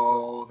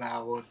 Yo,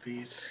 that would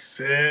be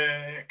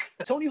sick.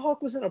 Tony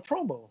Hawk was in a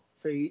promo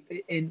for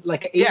in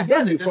like an Yeah, AEW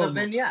Yeah, they did the promo.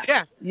 vignette.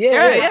 Yeah,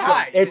 Yeah, yeah. so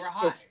High. They it's were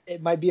high.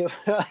 it might be a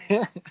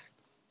That's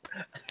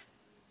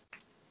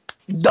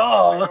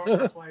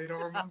duh. why you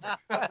don't remember.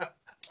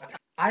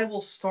 I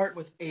will start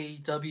with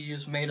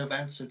AEW's main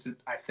event since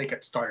I think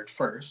it started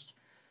first.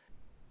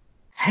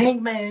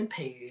 Hangman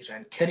Page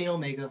and Kenny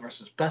Omega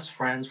versus Best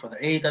Friends for the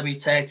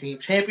AEW Tag Team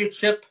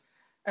Championship.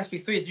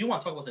 SB3, do you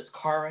want to talk about this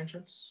car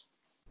entrance?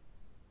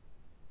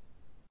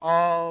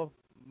 Oh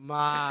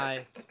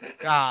my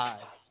God.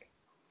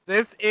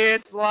 This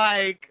is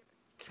like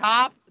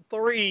top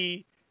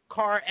 3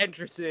 car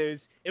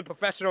entrances in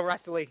professional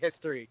wrestling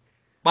history.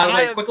 By the I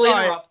way, am quickly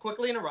sorry.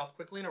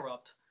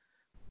 interrupt.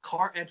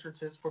 Car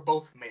entrances for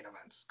both main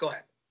events. Go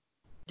ahead.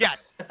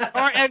 Yes,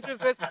 car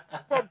entrances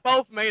for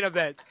both main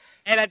events.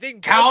 And I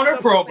think Counter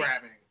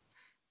programming.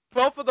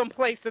 both of them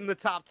placed in the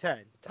top 10.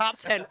 Top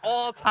 10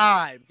 all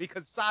time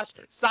because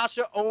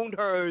Sasha owned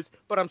hers,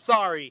 but I'm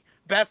sorry.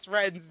 Best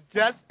Friends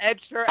just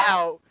edged her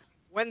out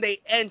when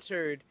they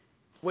entered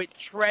with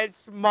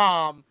Trent's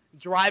mom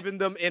driving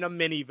them in a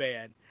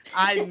minivan.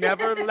 I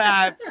never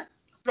laughed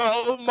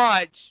so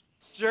much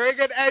during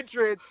an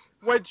entrance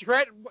when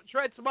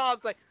Trent's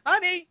mom's like,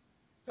 honey,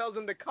 tells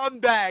him to come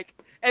back,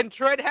 and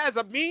Trent has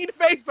a mean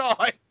face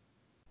on.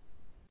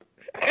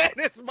 And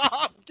his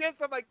mom gives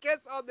him a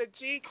kiss on the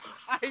cheek.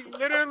 I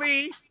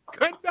literally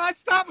could not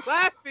stop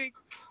laughing.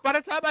 By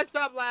the time I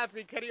stopped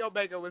laughing, Kenny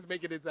Omega was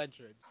making his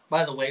entrance.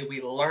 By the way,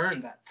 we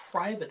learned that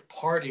Private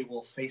Party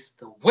will face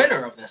the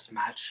winner of this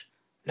match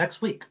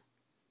next week.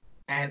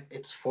 And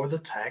it's for the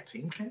Tag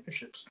Team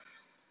Championships.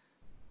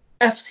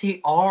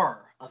 FTR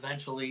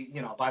eventually,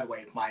 by the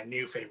way, my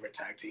new favorite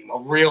tag team, a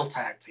real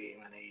tag team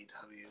in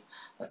AEW.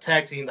 A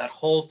tag team that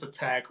holds the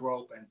tag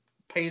rope and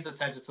pays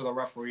attention to the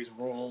referee's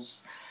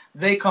rules.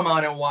 They come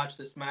out and watch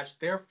this match.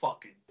 They're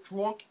fucking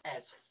drunk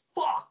as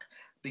fuck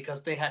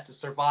because they had to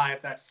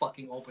survive that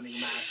fucking opening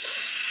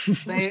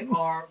match. They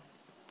are,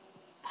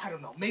 I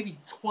don't know, maybe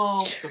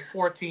 12 to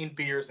 14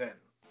 beers in,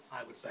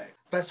 I would say.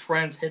 Best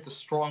Friends hit the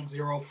strong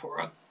zero for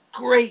a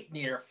great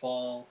near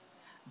fall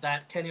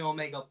that Kenny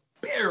Omega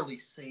barely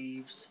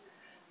saves.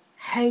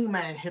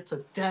 Hangman hits a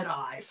dead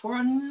eye for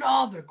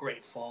another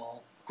great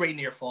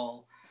near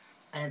fall.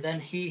 And then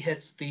he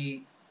hits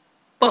the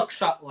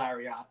buckshot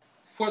lariat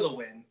for the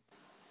win.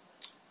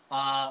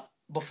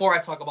 Before I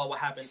talk about what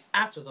happened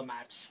after the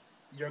match,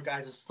 your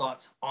guys'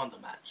 thoughts on the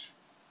match.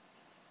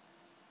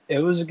 It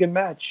was a good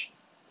match.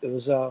 It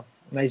was a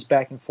nice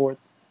back and forth.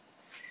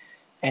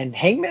 And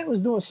Hangman was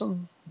doing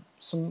some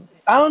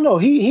I don't know,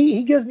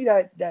 he gives me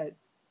that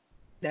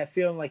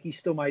feeling like he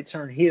still might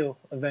turn heel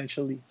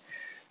eventually.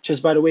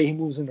 Just by the way he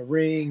moves in the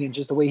ring and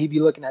just the way he be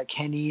looking at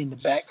Kenny in the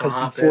back.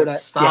 Because before that,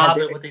 stop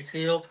it with these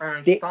heel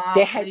turns.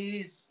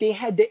 Please. They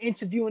had the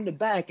interview in the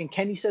back, and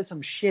Kenny said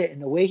some shit,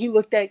 and the way he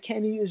looked at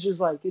Kenny is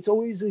just like it's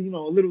always a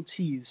little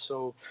tease.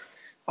 So,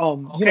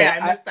 okay,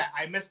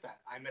 I missed that.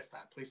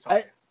 Please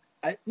talk.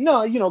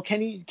 No,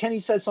 Kenny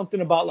said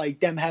something about like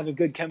them having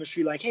good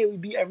chemistry. Like, hey, we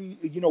beat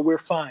we're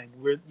fine.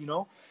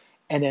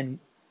 And then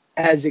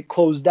as it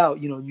closed out,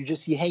 you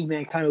just see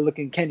Hangman kind of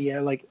looking at Kenny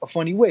at like a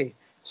funny way.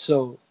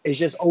 So it's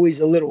just always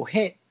a little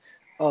hint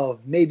of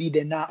maybe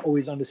they're not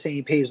always on the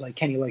same page like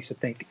Kenny likes to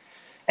think,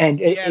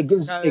 and it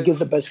gives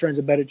the Best Friends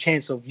a better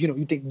chance of you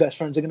think Best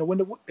Friends are gonna win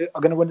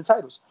the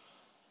titles.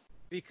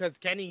 Because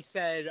Kenny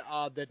said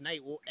the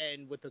night will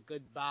end with a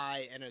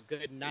goodbye and a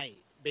good night,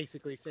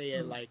 basically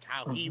saying like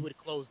how he would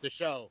close the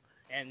show,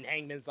 and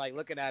Hangman's like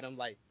looking at him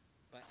like,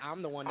 but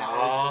I'm the one that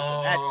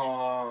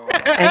always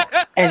wins the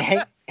match. And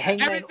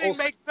Hangman everything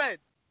also makes sense.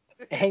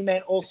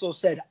 Hangman also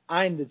said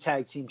I'm the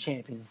tag team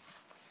champion.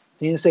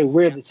 He didn't say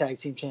we're the tag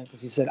team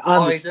champions. He said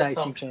I'm the tag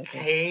team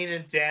champion. Kane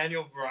and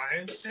Daniel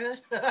Bryan shit.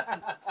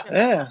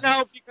 Yeah.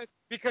 No,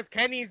 because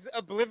Kenny's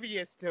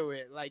oblivious to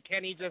it. Like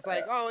Kenny just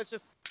like, oh, it's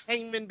just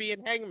Hangman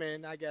being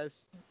Hangman, I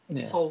guess.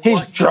 Yeah. So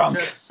he's drunk.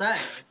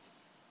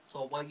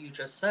 What you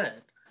just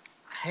said,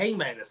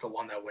 Hangman is the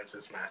one that wins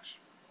this match,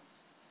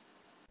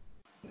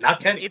 not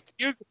Kenny.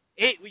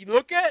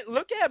 Look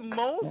at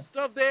most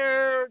of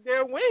their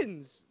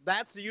wins.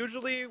 That's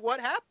usually what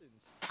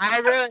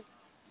happens.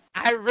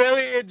 I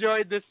really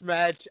enjoyed this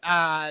match.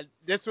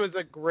 This was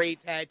a great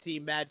tag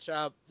team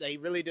matchup. They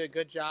really did a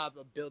good job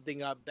of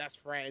building up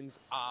Best Friends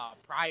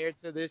prior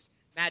to this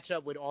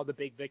matchup with all the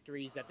big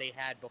victories that they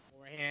had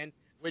beforehand,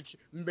 which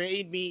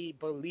made me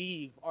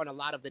believe on a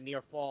lot of the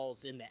near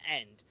falls in the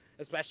end,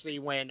 especially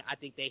when I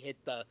think they hit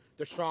the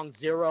strong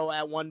zero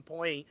at one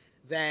point.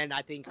 Then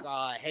I think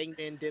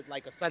Hangman did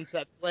like a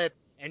sunset flip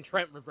and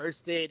Trent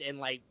reversed it and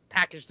like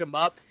packaged him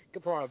up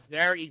for a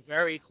very,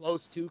 very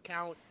close 2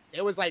 count.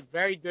 It was like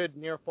very good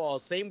near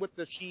falls. Same with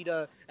the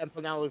Sheeta and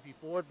Penelope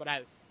Ford, but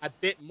I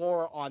bit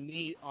more on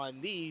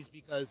these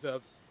because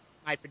of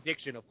my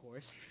prediction, of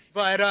course.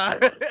 But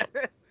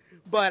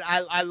But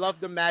I love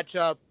the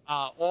matchup.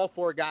 All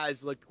four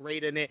guys looked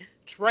great in it.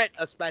 Trent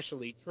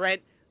especially.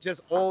 Trent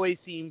just always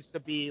seems to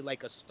be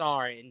like a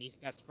star in these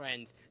best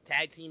friends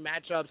tag team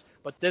matchups.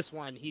 But this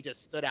one, he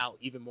just stood out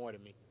even more to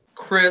me.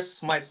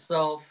 Chris,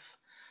 myself,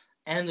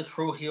 and the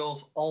True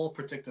Heels all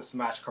predict this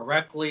match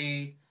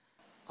correctly.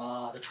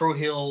 The True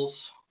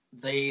Heels,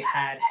 they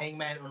had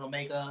Hangman and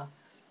Omega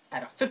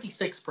at a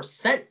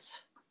 56%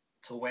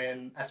 to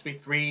win.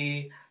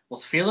 SB3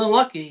 was feeling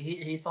lucky.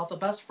 He thought the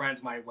best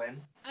friends might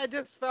win. I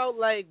just felt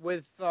like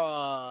with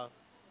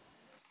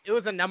it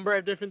was a number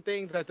of different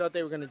things. I thought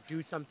they were gonna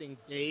do something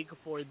big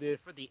for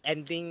the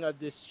ending of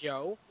this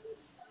show,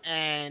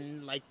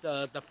 and like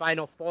the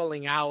final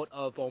falling out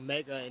of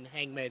Omega and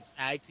Hangman's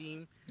tag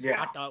team.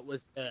 Yeah. I thought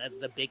was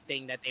the big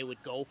thing that they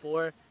would go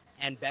for,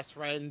 and best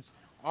friends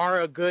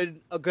are a good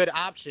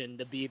option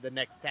to be the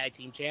next tag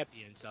team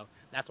champion. So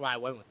that's why I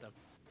went with them.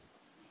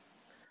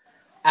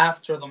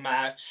 After the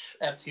match,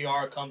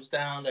 FTR comes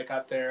down. They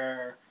got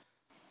their,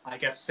 I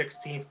guess,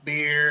 16th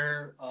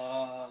beer.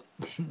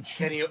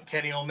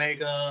 Kenny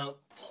Omega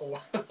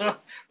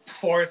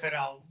pours it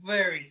out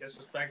very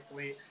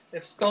disrespectfully.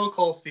 If Stone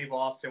Cold Steve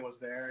Austin was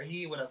there,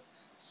 he would have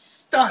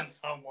stunned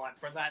someone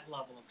for that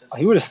level of disrespect.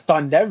 He would have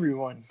stunned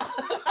everyone.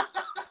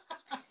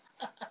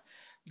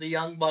 The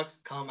Young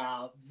Bucks come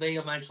out. They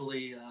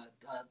eventually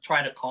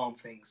try to calm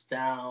things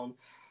down.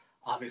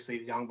 Obviously,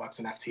 the Young Bucks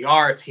and FTR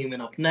are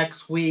teaming up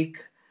next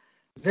week.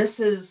 This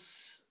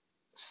is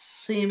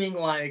seeming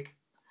like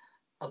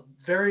a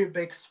very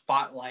big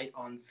spotlight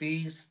on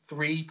these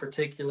three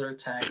particular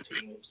tag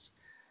teams.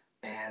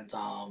 And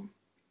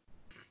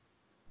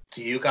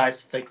do you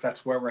guys think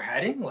that's where we're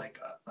heading? Like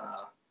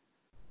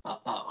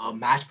a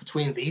match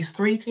between these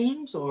three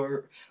teams?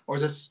 Or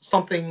is this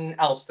something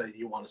else that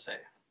you want to say?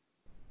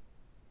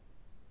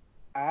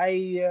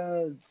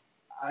 I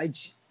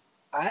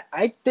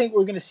think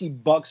we're gonna see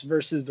Bucks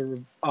versus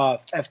the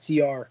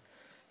FTR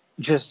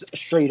just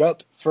straight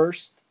up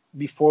first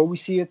before we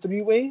see a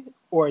three-way,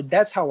 or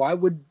that's how I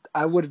would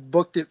have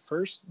booked it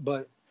first.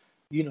 But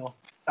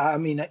I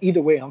mean,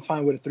 either way, I'm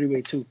fine with a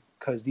three-way too,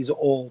 because these are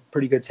all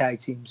pretty good tag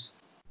teams.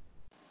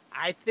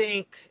 I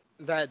think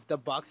that the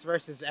Bucks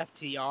versus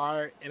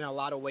FTR in a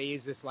lot of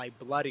ways is like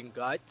blood and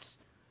guts.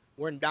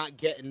 We're not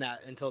getting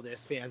that until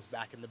there's fans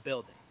back in the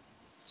building.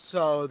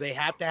 So they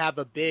have to have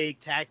a big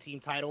tag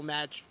team title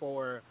match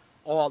for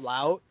All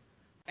Out,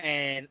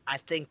 and I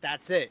think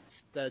that's it.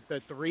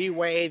 The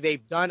three-way,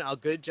 they've done a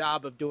good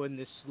job of doing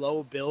this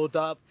slow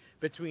build-up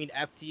between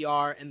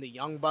FTR and the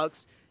Young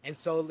Bucks, and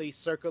slowly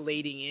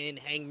circulating in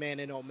Hangman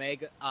and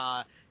Omega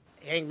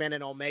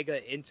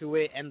into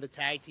it and the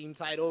tag team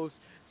titles.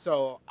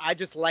 So I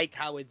just like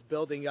how it's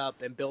building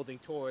up and building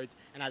towards,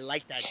 and I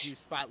like that huge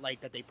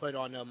spotlight that they put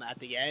on them at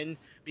the end,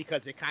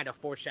 because it kind of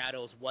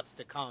foreshadows what's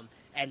to come,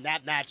 and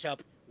that matchup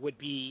would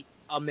be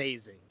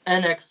amazing.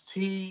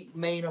 NXT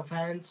main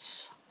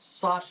event,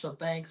 Sasha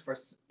Banks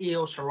versus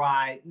Io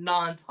Shirai,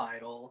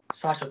 non-title.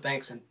 Sasha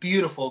Banks in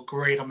beautiful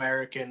Great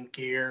American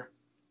gear.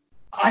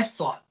 I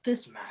thought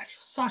this match,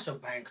 Sasha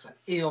Banks and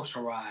Io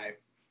Shirai,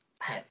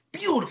 had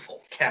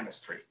beautiful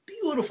chemistry.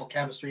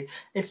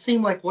 It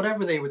seemed like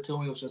whatever they were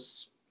doing was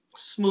just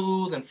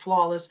smooth and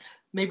flawless.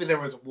 Maybe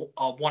there was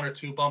one or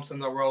two bumps in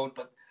the road,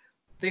 but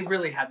they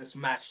really had this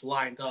match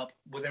lined up.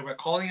 Whether they were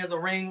calling it the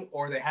ring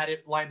or they had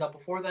it lined up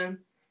before then,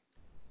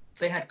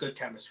 they had good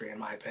chemistry, in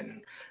my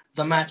opinion.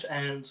 The match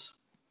ends.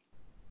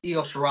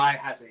 Io Shirai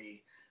has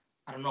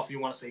I don't know if you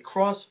want to say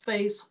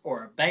crossface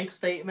or a bank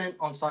statement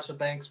on Sasha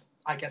Banks.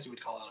 I guess you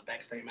would call it a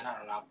bank statement. I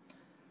don't know.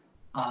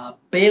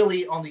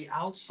 Bayley on the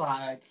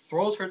outside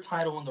throws her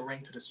title in the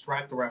ring to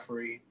distract the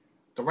referee.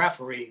 The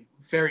referee,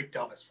 very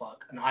dumb as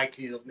fuck, an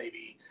IQ of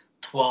maybe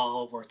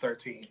 12 or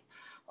 13.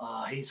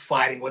 He's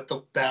fighting with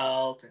the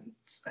belt and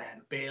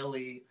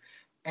Bayley.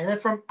 And then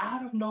from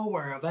out of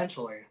nowhere,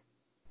 eventually,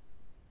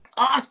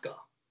 Asuka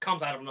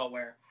comes out of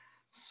nowhere,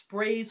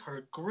 sprays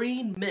her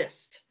green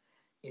mist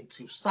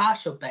into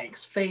Sasha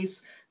Banks'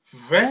 face.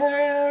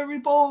 Very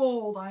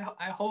bold. I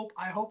hope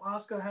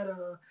Asuka had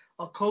a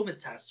COVID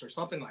test or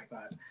something like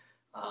that.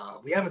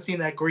 We haven't seen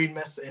that green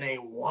mist in a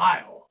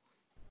while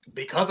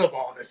because of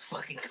all this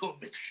fucking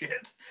COVID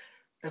shit.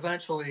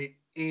 Eventually,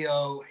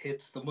 Io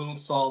hits the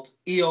moonsault.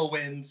 Io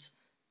wins.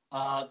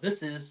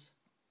 This is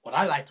what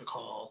I like to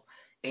call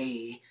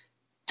a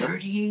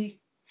dirty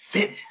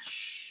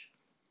finish.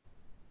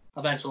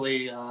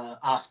 Eventually,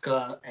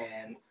 Asuka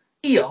and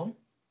Io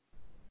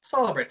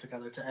celebrate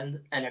together to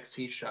end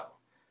NXT's show.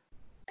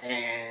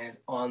 And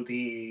on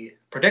the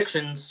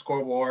predictions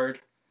scoreboard,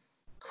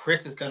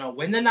 Chris is gonna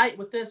win the night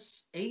with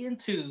this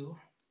 8-2.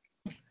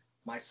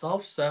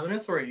 Myself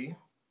 7-3.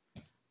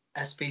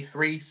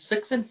 SB3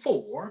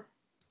 6-4.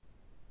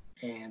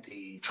 And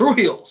the True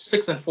Heels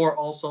 6-4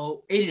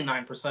 also.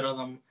 89% of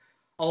them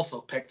also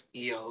picked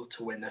Io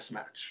to win this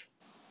match.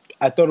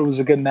 I thought it was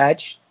a good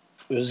match.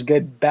 It was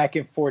good back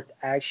and forth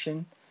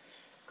action.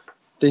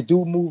 They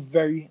do move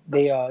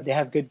they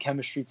have good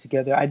chemistry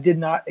together. I did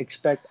not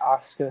expect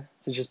Asuka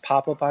to just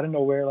pop up out of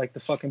nowhere like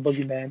the fucking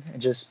boogeyman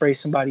and just spray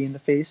somebody in the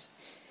face.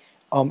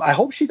 I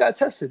hope she got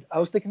tested. I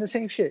was thinking the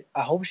same shit.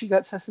 I hope she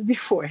got tested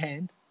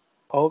beforehand.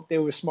 I hope they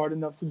were smart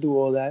enough to do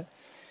all that.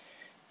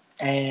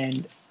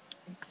 And,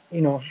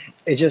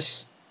 it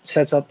just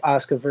sets up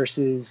Asuka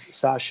versus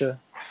Sasha.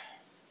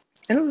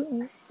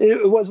 And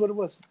it was what it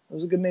was. It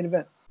was a good main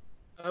event.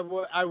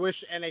 I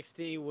wish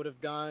NXT would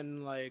have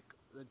done like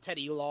the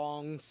Teddy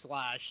Long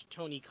 /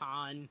 Tony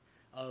Khan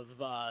of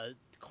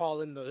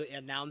calling the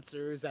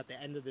announcers at the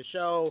end of the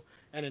show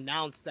and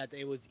announced that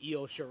it was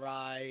Io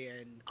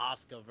Shirai and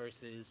Asuka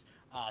versus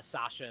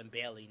Sasha and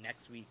Bailey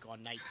next week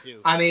on night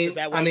 2. I mean,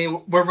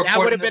 we're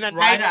recording this right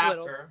nice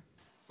after.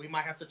 We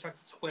might have to check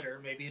the Twitter.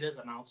 Maybe it is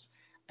announced.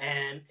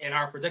 And in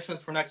our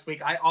predictions for next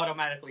week, I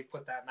automatically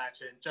put that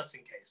match in just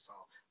in case. So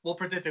we'll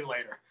predict it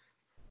later.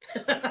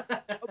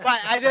 But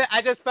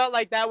I just felt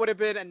like that would have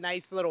been a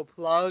nice little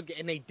plug,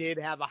 and they did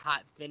have a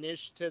hot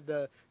finish to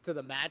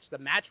the match. The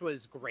match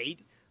was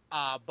great.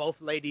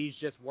 Both ladies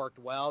just worked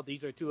well.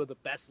 These are two of the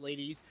best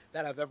ladies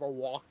that I've ever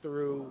walked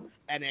through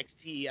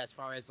NXT as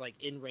far as like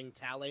in-ring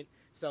talent.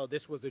 So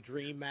this was a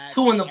dream match.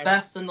 Two of the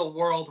best in the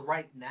world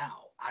right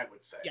now, I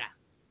would say.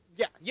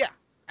 Yeah,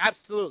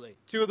 absolutely.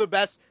 Two of the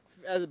best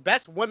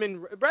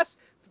women, best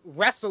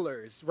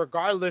wrestlers,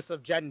 regardless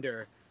of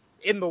gender,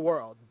 in the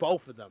world,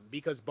 both of them,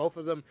 because both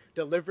of them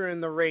deliver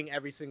in the ring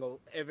every single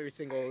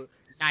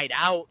night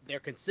out. They're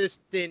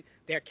consistent.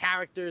 Their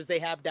characters they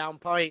have down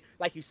point.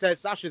 Like you said,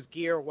 Sasha's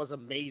gear was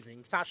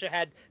amazing. Sasha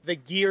had the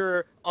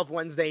gear of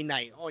Wednesday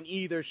night on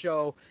either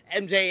show.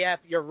 MJF,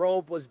 your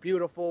robe was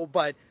beautiful,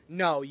 but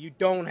no, you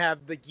don't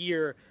have the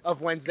gear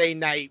of Wednesday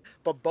night.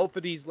 But both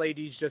of these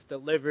ladies just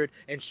delivered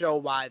and show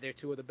why they're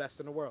two of the best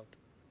in the world.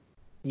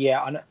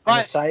 Yeah, on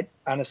a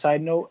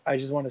side note, I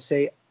just want to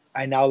say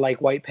I now like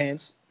white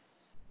pants.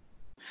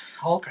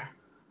 Okay.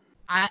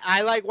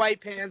 I like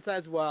white pants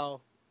as well.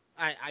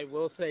 I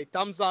will say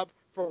thumbs up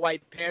for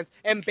white pants.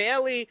 And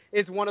Bailey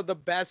is one of the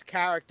best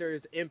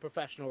characters in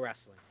professional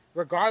wrestling.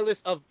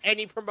 Regardless of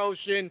any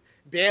promotion,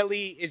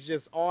 Bailey is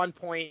just on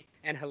point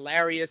and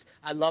hilarious.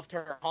 I loved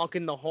her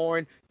honking the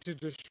horn to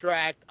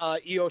distract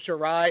Io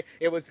Shirai.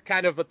 It was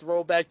kind of a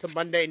throwback to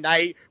Monday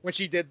night when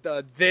she did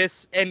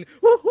this and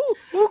who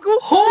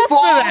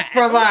falls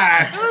for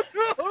that?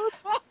 Who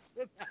falls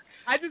for that?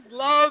 I just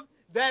love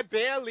that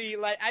Bailey,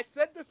 like I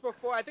said this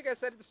before, I think I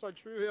said this on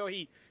True Hill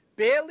Heat.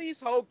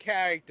 Bailey's whole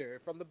character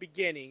from the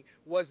beginning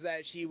was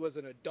that she was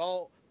an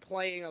adult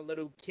playing a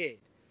little kid.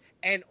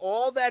 And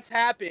all that's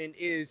happened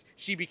is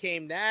she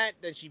became that,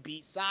 then she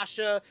beat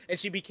Sasha, and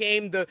she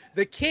became the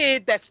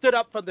kid that stood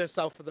up for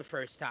herself for the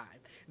first time.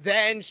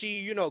 Then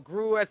she,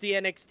 grew as the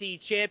NXT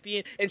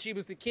champion, and she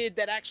was the kid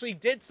that actually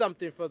did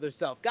something for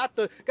herself. Got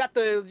the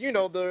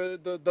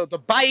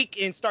bike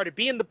and started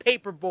being the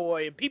paper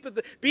boy and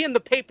being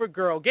the paper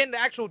girl, getting the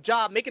actual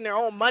job, making their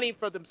own money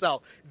for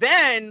themselves.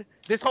 Then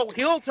this whole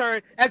heel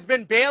turn has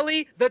been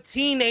Bailey, the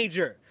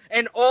teenager.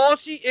 And all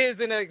she is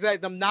an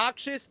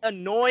obnoxious,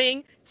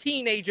 annoying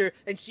teenager,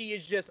 and she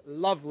is just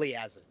lovely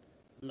as it.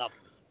 Lovely.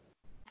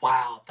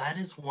 Wow, that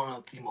is one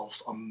of the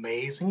most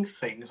amazing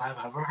things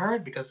I've ever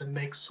heard because it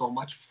makes so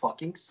much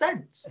fucking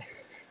sense.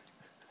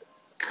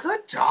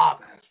 Good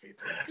job,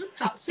 SB3. Good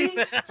job. See,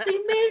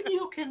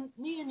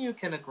 me and you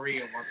can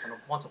agree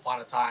once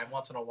upon a time,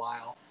 once in a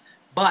while.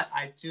 But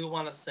I do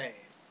want to say,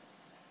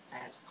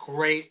 as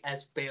great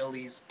as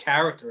Bailey's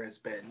character has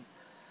been,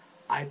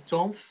 I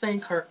don't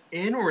think her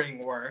in-ring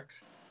work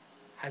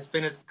has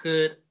been as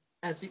good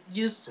as it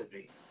used to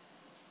be.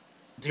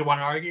 Do you want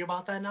to argue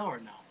about that now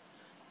or no?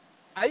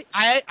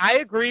 I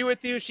agree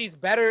with you. She's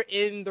better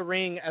in the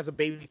ring as a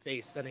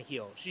babyface than a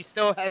heel. She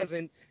still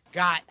hasn't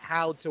got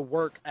how to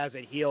work as a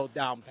heel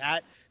down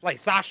pat. Like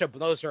Sasha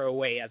blows her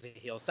away as a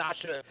heel.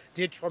 Sasha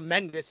did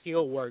tremendous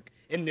heel work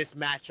in this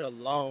match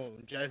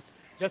alone. Just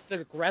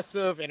the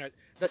aggressive and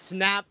the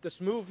snap, the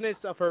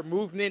smoothness of her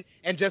movement,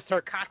 and just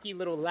her cocky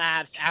little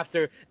laughs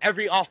after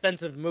every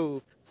offensive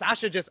move.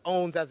 Sasha just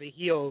owns as a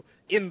heel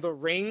in the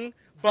ring,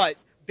 but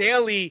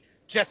Bailey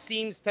just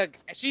seems to,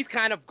 she's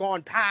kind of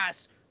gone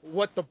past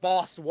what the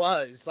boss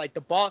was. Like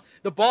the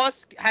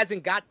boss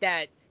hasn't got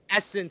that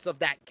essence of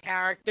that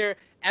character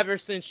ever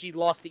since she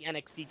lost the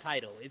NXT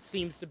title. It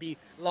seems to be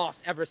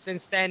lost ever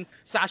since then.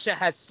 Sasha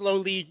has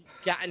slowly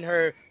gotten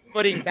her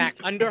footing back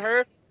under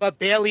her, but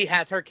Bailey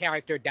has her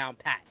character down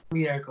pat.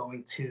 We are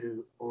going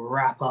to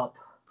wrap up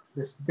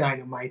this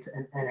Dynamite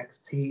and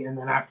NXT, and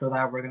then after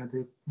that we're going to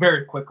do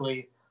very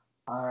quickly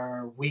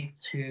our week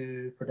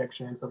 2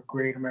 predictions of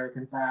Great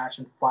American Bash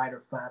and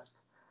Fyter Fest.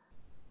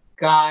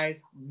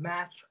 Guys,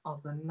 match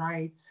of the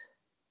night.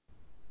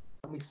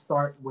 Let me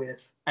start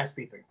with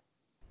SB3.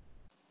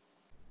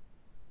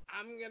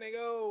 I'm going to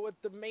go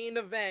with the main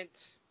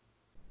event.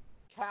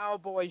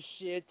 Cowboy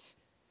shit.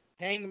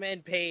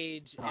 Hangman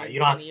Page. You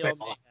don't have to say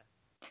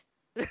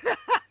that.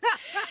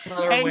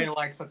 Everybody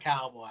likes a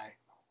cowboy.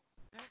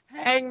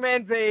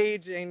 Hangman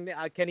Page and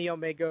Kenny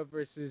Omega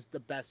versus the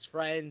Best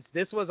Friends.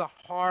 This was a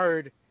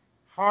hard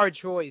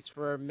choice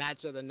for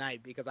match of the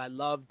night because I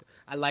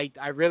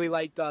really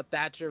liked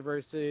Thatcher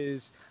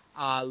versus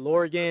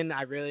Lorgan.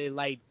 I really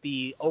liked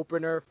the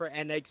opener for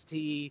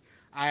NXT.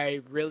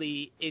 I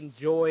really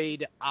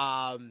enjoyed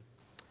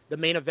the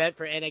main event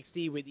for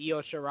NXT with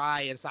Io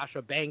Shirai and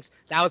Sasha Banks.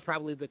 That was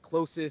probably the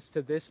closest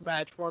to this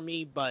match for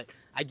me, but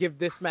I give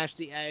this match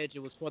the edge.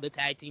 It was for the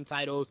tag team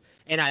titles,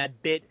 and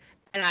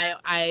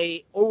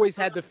I always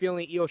had the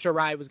feeling Io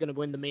Shirai was going to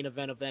win the main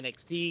event of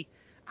NXT.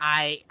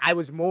 I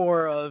was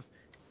more of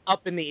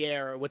up in the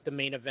air with the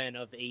main event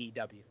of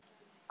AEW.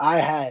 I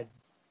had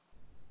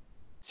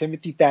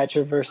Timothy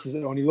Thatcher versus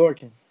Oni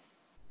Lorcan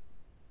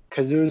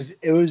because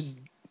it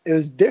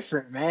was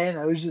different, man.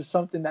 It was just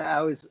something that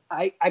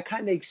I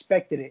kind of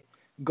expected it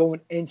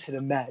going into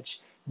the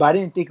match, but I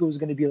didn't think it was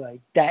going to be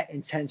like that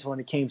intense when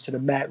it came to the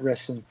mat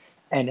wrestling,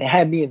 and it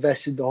had me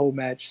invested the whole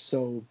match.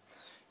 So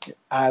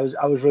I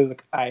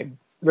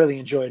really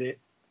enjoyed it.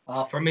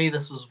 For me,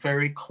 this was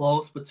very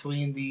close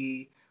between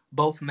the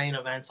both main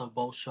events of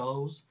both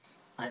shows.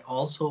 I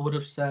also would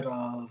have said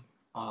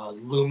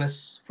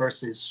Loomis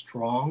versus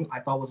Strong. I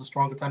thought was a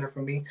strong contender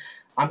for me.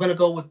 I'm gonna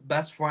go with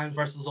Best Friends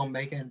versus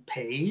Omega and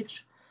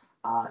Page.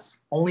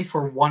 Only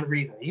for one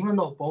reason. Even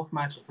though both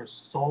matches were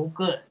so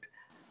good,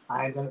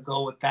 I'm gonna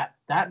go with that.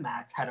 That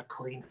match had a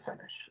clean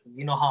finish.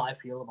 You know how I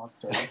feel about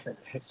dirty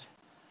finishes.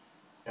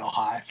 You know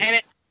how I feel.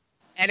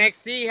 And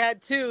NXT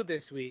had 2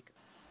 this week.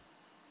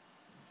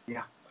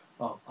 Yeah.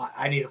 Oh,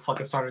 I need to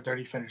fucking start a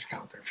dirty finish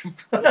counter. See,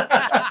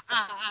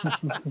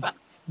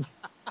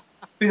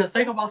 the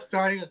thing about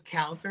starting a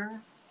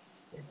counter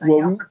is that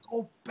you have to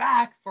go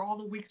back for all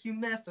the weeks you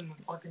missed and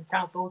fucking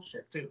count those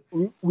shit too.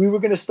 We were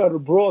gonna start a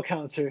brawl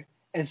counter,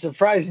 and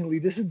surprisingly,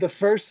 this is the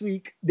first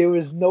week there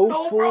was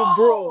no full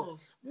brawl.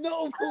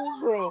 No full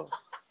brawl.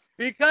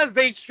 Because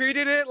they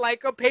treated it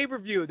like a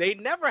pay-per-view. They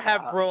never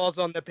have brawls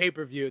on the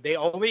pay-per-view. They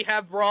only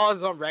have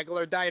brawls on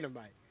regular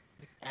Dynamite.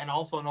 And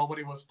also,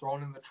 nobody was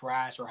thrown in the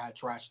trash or had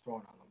trash thrown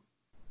on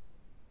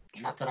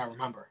them. Not that I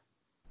remember.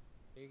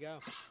 There you go.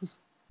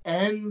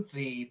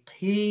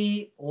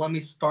 MVP. Let me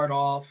start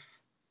off.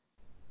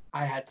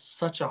 I had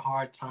such a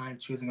hard time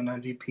choosing an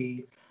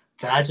MVP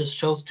that I just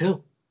chose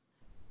 2.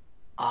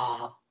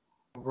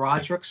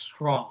 Roderick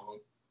Strong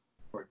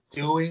for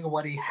doing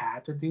what he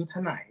had to do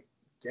tonight.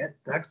 Get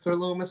Dexter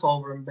Loomis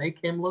over and make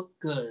him look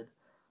good.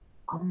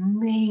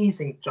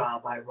 Amazing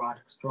job by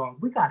Roderick Strong.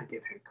 We got to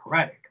give him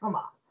credit. Come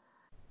on.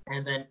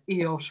 And then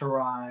Io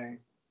Shirai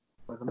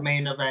for the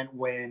main event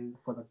win,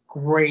 for the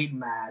great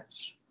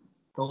match.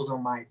 Those are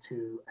my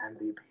 2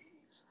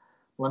 MVPs.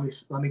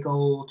 Let me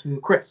go to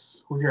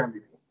Chris. Who's your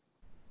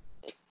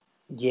MVP?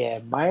 Yeah,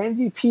 my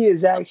MVP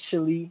is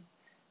actually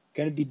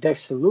gonna be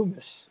Dexter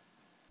Loomis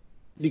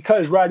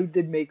because Roddy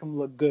did make him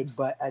look good,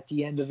 but at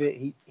the end of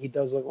it, he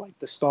does look like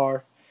the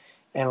star,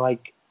 and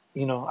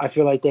I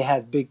feel like they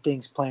have big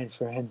things planned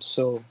for him,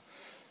 so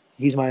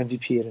he's my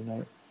MVP of the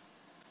night.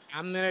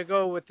 I'm going to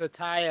go with the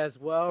tie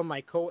as well. My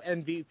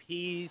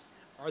co-MVPs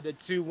are the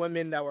 2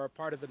 women that were a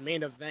part of the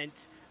main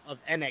event of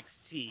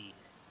NXT,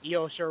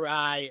 Io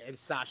Shirai and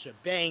Sasha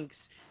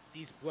Banks.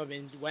 These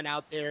women went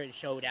out there and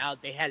showed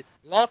out. They had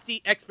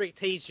lofty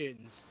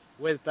expectations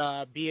with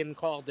being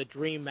called the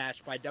Dream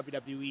Match by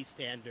WWE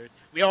standards.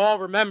 We all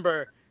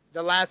remember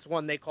the last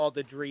one they called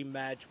the Dream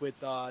Match with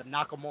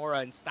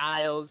Nakamura and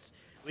Styles.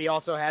 We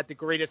also had the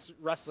greatest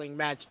wrestling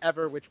match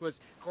ever, which was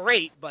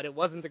great, but it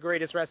wasn't the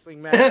greatest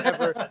wrestling match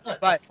ever.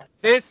 But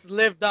this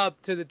lived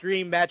up to the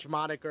Dream Match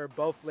moniker.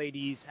 Both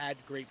ladies had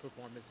great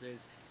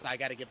performances, so I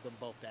got to give them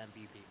both the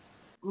MVP.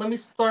 Let me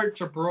start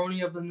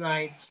Jabroni of the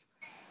Night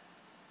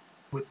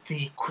with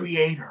the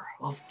creator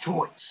of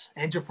Joints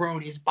and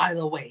Jabronis. By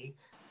the way,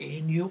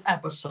 a new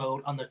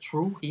episode on the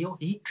True Heel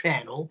Heat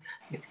channel.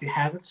 If you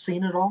haven't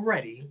seen it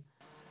already,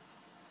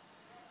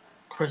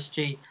 Chris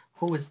G,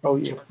 who is the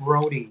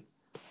Jabroni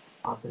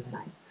of the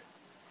night?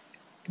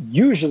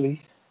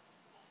 Usually,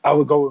 I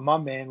would go with my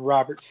man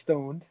Robert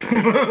Stone,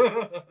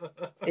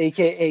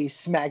 aka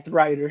Smacked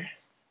Rider.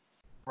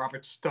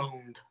 Robert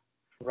Stoned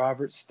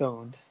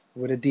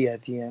with a D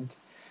at the end.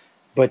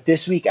 But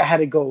this week I had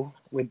to go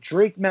with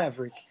Drake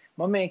Maverick.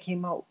 My man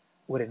came out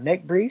with a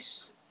neck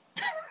brace,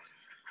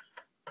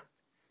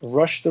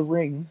 rushed the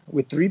ring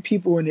with 3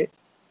 people in it.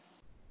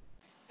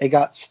 They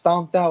got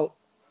stomped out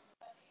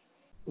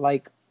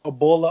like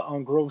Ebola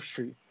on Grove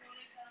Street.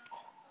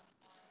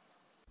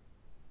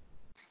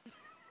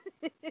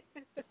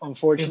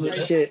 Unfortunate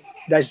shit.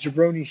 That's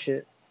jabroni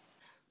shit.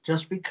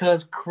 Just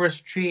because Chris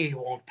G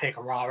won't pick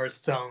Robert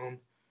Stone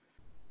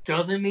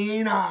doesn't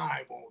mean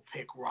I won't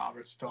pick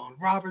Robert Stone.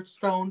 Robert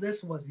Stone,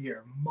 this was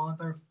your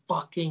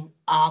motherfucking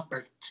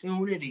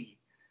opportunity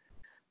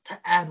to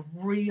add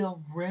Rhea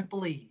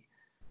Ripley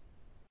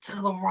to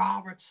the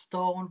Robert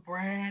Stone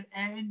brand,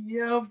 and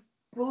you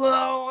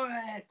blew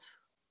it.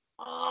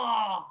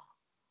 Oh,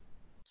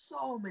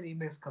 so many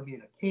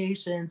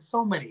miscommunications,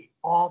 so many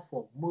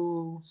awful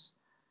moves.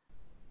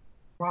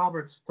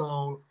 Robert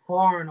Stone,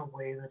 far and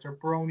away the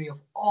jabroni of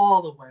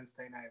all the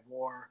Wednesday Night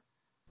War.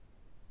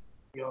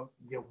 You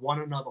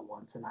won another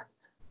one tonight.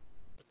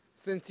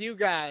 Since you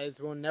guys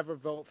will never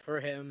vote for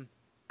him,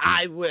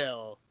 I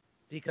will,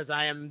 because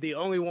I am the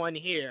only one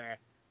here.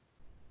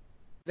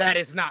 That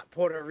is not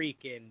Puerto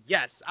Rican.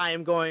 Yes, I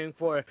am going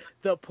for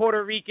the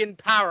Puerto Rican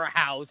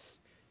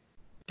powerhouse,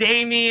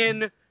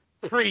 Damian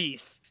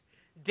Priest.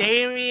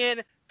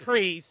 Damian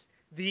Priest,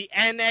 the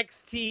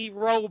NXT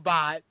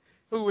robot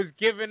who was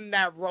given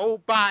that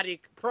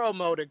robotic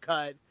promo to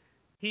cut.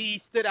 He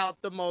stood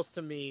out the most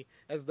to me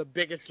as the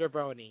biggest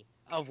jabroni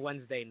of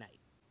Wednesday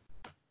night.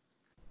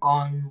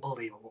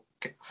 Unbelievable.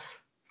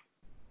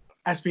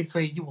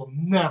 SB3, you will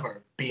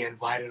never be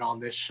invited on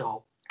this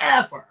show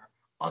ever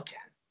again.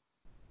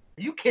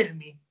 Are you kidding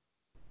me?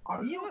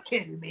 Are you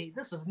kidding me?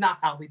 This is not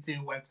how we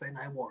do Wednesday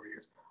Night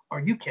Warriors. Are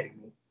you kidding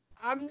me?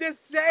 I'm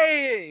just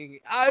saying.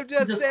 He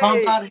just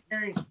comes out of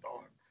here, he's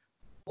throwing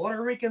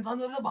Puerto Ricans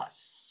under the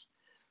bus.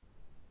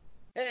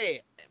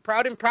 Hey,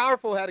 Proud and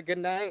Powerful had a good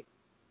night.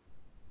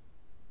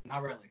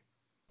 Not really.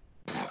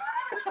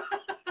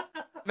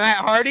 Matt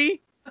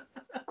Hardy?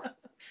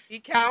 He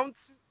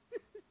counts.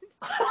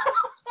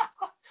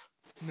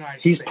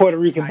 Nice He's save. Puerto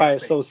Rican Nice by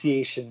save.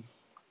 association.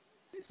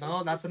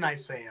 No, that's a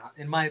nice save.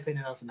 In my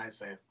opinion, that's a nice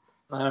save.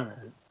 All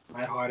right.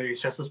 Matt Hardy is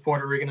just as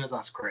Puerto Rican as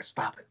us, Chris.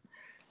 Stop it.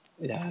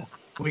 Yeah.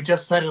 We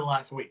just said it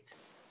last week.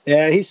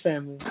 Yeah, he's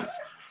family.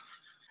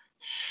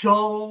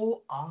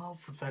 Show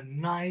of the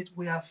night.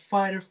 We have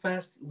Fyter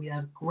Fest. We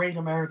have Great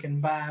American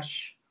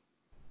Bash.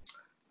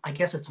 I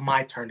guess it's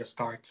my turn to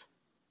start.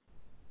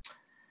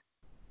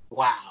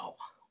 Wow.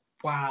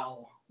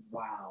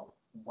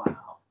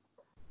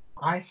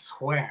 I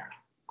swear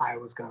I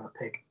was going to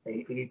pick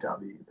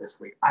AEW this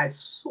week. I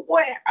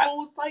swear. I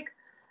was like,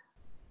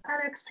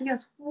 NXT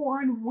has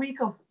 1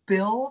 week of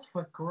build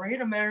for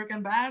Great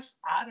American Bash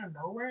out of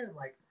nowhere.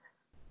 Like,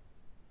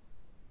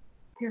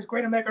 here's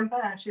Great American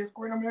Bash. Here's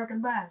Great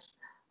American Bash.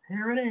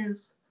 Here it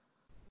is.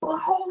 But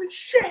holy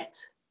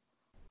shit!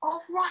 A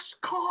rush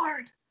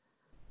card!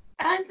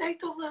 And they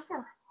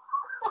deliver.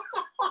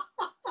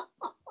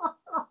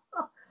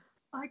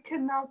 I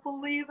cannot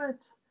believe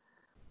it.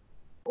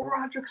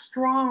 Roderick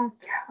Strong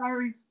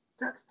carries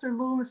Dexter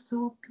Lewis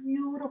to a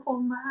beautiful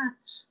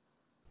match.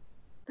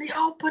 The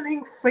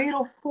opening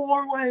fatal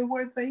 4-way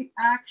where they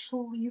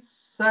actually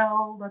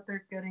sell that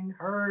they're getting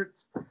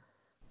hurt.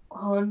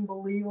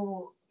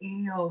 Unbelievable.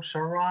 Io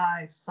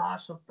Shirai,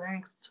 Sasha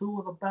Banks, 2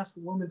 of the best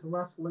women's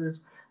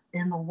wrestlers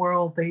in the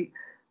world. They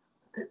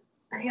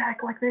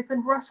act like they've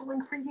been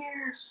wrestling for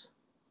years.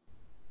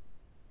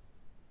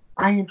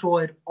 I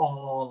enjoyed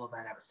all of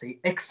NXT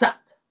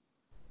except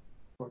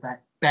for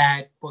that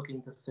bad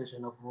booking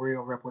decision of Rhea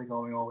Ripley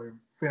going over.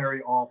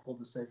 Very awful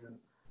decision.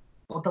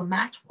 But the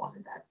match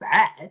wasn't that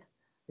bad.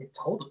 It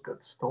told a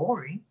good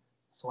story,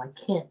 so I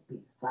can't be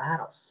that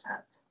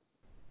upset.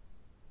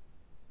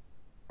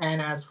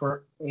 And as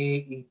for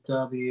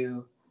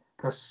AEW,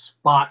 the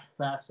spot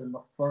fest in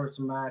the first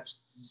match,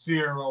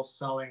 0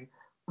 selling.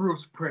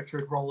 Bruce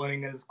Pritchard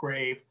rolling in his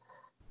grave.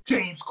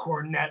 James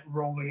Cornette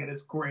rolling in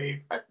his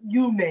grave.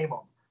 You name them.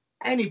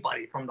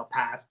 Anybody from the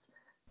past,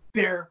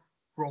 they're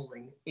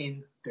rolling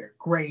in their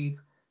grave.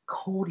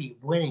 Cody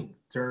winning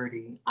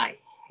dirty. I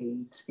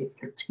hate if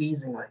you're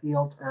teasing a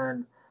heel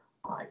turn.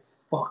 I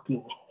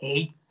fucking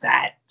hate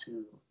that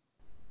too.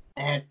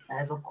 And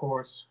as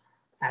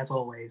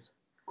always,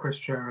 Chris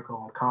Jericho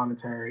on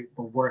commentary,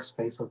 the worst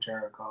face of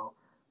Jericho.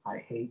 I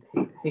hate.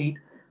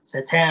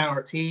 Santana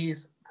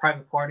Ortiz,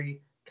 Private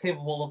Party,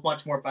 capable of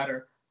much more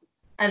better.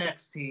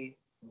 NXT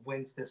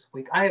wins this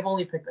week. I have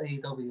only picked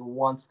AEW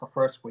once the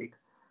first week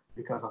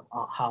because of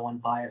how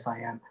unbiased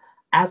I am.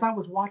 As I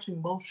was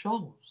watching most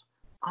shows,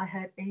 I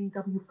had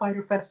AEW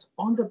Fyter Fest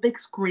on the big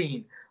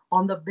screen,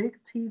 on the big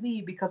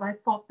TV, because I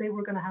thought they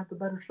were going to have the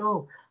better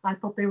show. I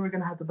thought they were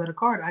going to have the better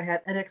card. I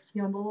had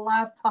NXT on the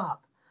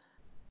laptop.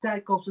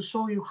 That goes to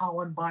show you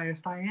how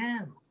unbiased I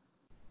am.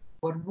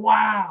 But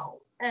wow,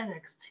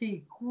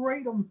 NXT,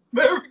 Great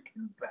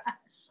American Bash.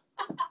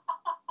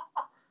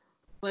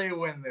 They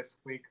win this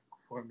week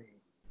for me.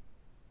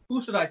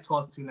 Who should I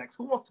toss to next?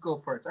 Who wants to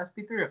go first?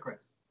 SP3 or Chris?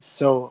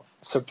 So,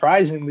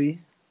 surprisingly,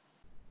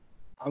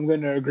 I'm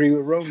going to agree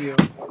with Romeo.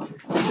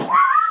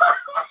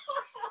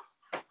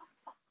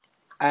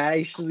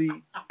 I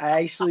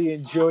actually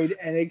enjoyed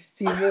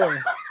NXT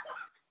more.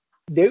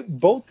 They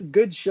both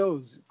good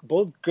shows,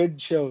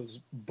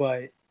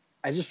 but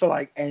I just feel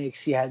like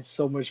NXT had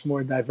so much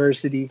more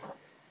diversity.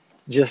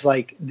 Just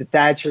like the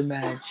Thatcher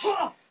match,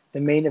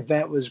 the main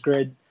event was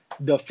good.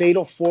 The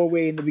fatal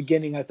 4-way in the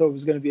beginning, I thought it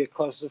was going to be a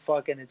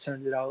clusterfuck, and it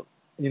turned out,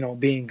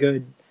 being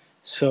good.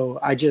 So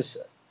it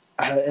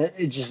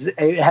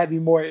had me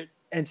more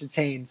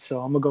entertained. So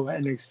I'm gonna go with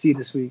NXT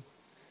this week.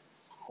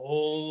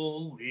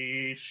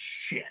 Holy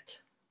shit.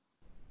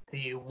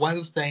 The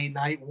Wednesday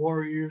Night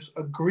Warriors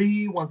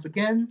agree once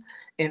again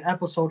in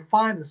episode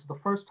 5. This is the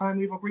first time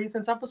we've agreed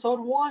since episode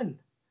 1.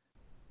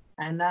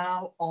 And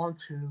now on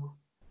to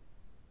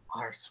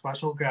our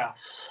special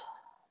guest.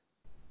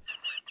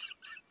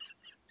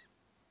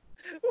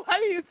 Why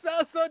do you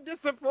sound so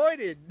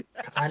disappointed?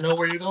 Because I know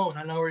where you're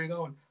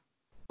going.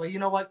 But you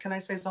know what? Can I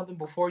say something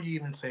before you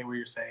even say what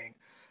you're saying?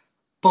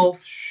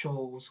 Both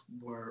shows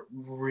were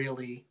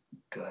really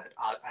good.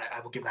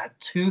 I will give that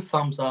 2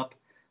 thumbs up,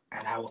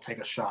 and I will take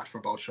a shot for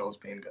both shows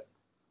being good.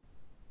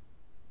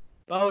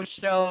 Both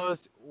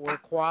shows were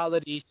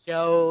quality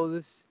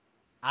shows.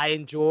 I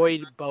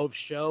enjoyed both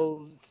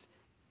shows.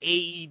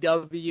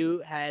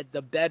 AEW had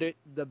the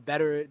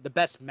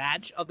best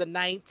match of the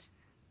night.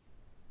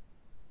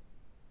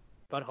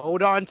 But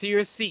hold on to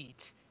your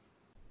seat.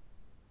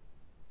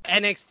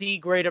 NXT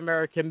Great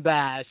American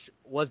Bash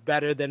was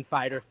better than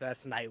Fyter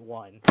Fest Night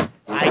 1.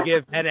 I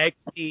give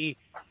NXT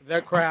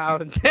the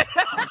crown.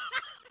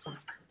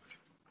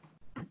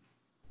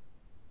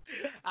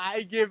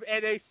 I give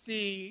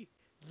NXT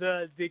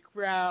the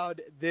crown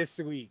this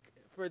week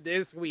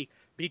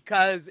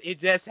because it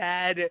just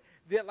had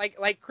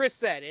like Chris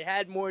said, it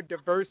had more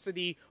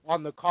diversity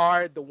on the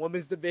card. The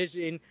women's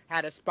division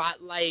had a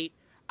spotlight.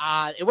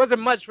 It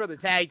wasn't much for the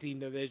tag team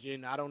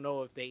division. I don't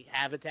know if they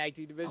have a tag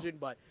team division,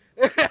 but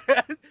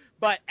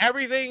but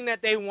everything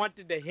that they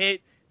wanted to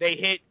hit, they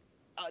hit.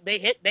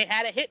 They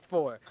had a hit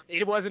for.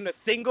 It wasn't a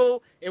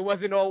single. It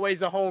wasn't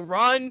always a home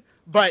run,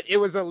 but it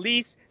was at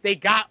least they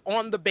got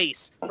on the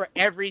base for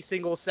every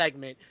single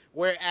segment.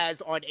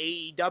 Whereas on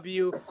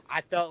AEW, I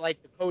felt like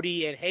the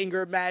Cody and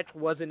Hanger match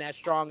wasn't as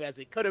strong as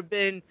it could have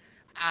been.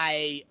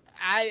 I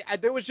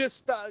there was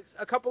just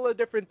a couple of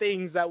different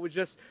things that was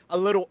just a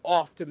little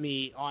off to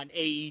me on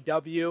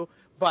AEW,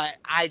 but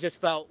I just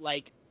felt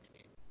like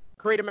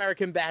Great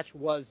American Bash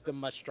was the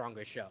much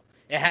stronger show.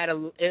 It had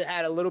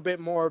a little bit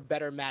more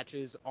better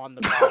matches on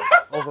the card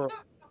overall.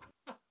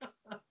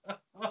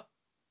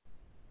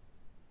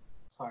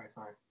 Sorry.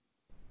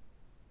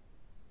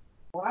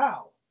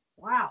 Wow.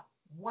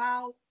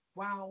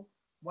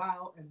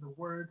 In the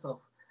words of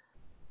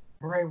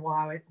Bray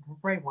Wyatt,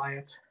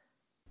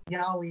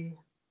 Yowie,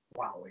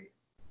 Wowie.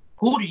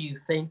 Who do you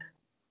think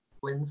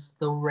wins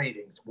the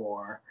ratings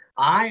war?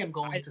 I am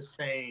going to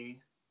say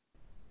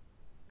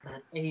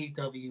that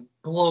AEW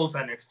blows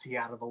NXT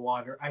out of the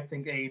water. I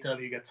think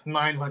AEW gets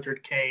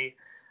 900K.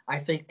 I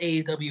think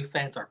AEW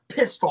fans are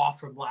pissed off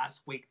from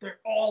last week. They're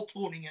all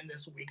tuning in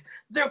this week.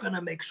 They're going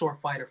to make sure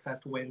Fyter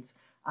Fest wins.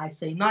 I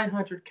say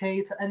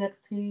 900K to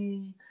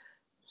NXT,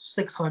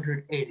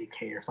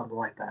 680K or something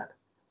like that.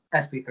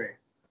 SB3.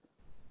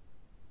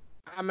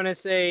 I'm going to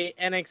say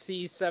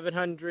NXT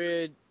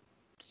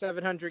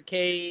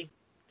 700K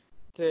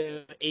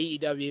to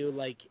AEW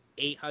like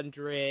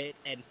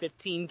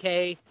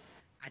 815K.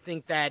 I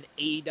think that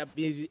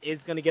AEW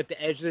is going to get the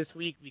edge this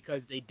week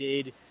because they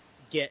did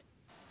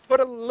put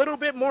a little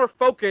bit more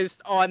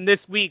focused on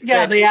this week.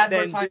 Yeah, they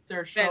advertised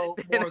their show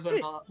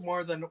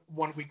more than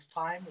 1 week's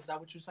time. Is that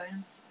what you're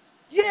saying?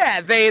 Yeah,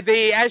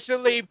 they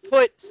actually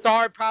put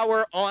star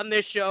power on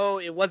this show.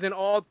 It wasn't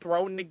all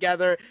thrown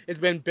together. It's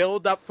been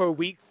built up for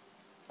weeks.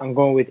 I'm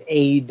going with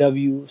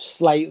AEW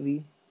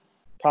slightly,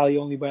 probably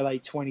only by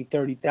like 20,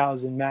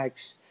 30,000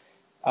 max.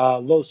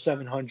 Low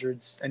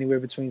 700s, anywhere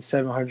between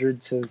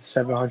 700 to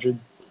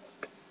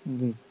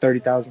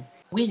 730,000.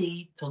 We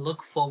need to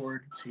look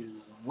forward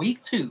to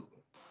week 2,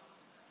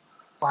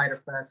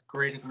 Fyter Fest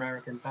Great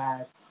American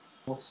Bash.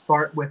 We'll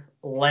start with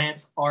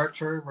Lance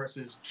Archer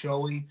versus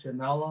Joey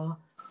Janela.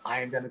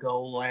 I am going to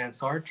go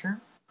Lance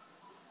Archer.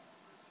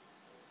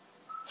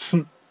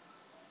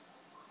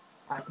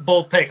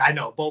 Bold pick, I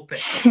know, bold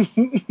pick.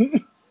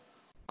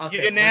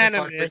 Okay,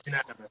 Unanimous.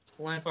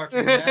 Lance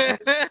Archer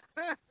unanimous.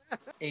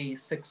 A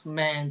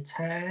 6-man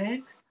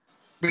tag.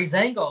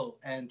 Breezango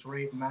and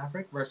Drake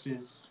Maverick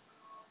versus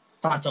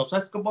Santos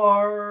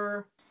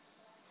Escobar,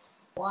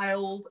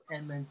 Wild,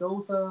 and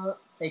Mendoza,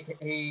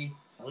 a.k.a.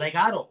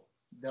 Legado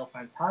del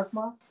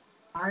Fantasma.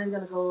 I'm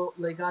going to go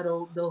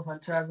Legado del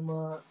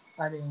Fantasma.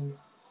 I mean,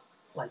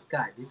 like,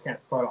 guys, you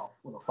can't start off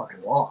with a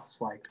fucking loss.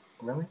 Like,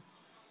 really?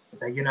 Is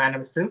that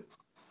unanimous too?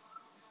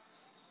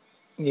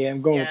 Yeah,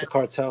 I'm going with the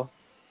cartel.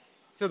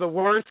 To the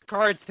worst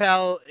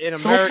cartel in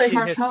American history. Don't say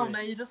cartel, history.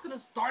 man. You're just going to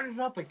start it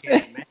up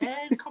again,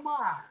 man. Come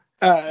on.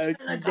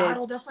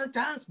 Legado del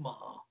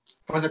Fantasma.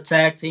 For the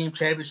tag team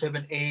championship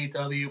in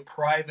AEW,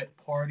 Private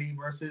Party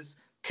versus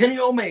Kenny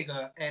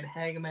Omega and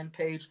Hangman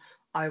Page.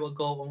 I will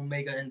go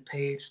Omega and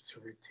Page to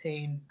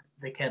retain.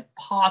 They can't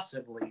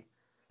possibly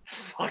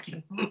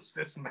fucking lose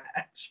this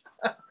match.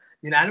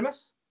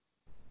 Unanimous?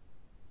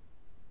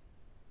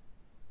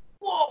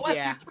 Whoa,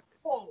 Yeah.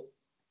 Whoa.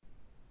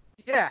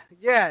 Yeah.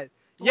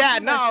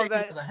 Don't No,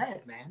 that to the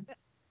head, man.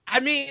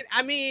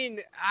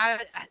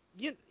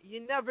 You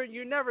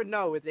never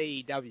know with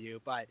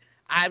AEW, but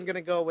I'm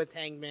gonna go with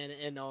Hangman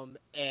and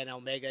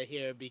Omega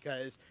here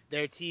because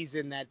they're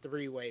teasing that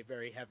 3-way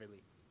very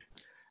heavily.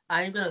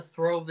 I'm gonna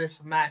throw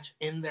this match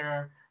in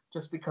there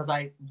just because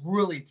I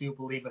really do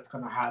believe it's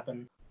gonna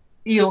happen.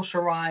 Io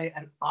Shirai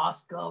and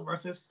Asuka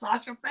versus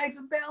Sasha Banks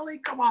and Bayley.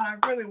 Come on, I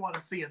really want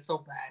to see it so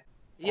bad.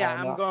 Yeah,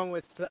 I'm going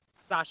with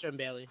Sasha and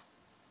Bayley.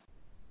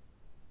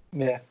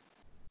 Yeah.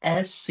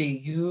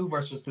 SCU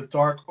versus the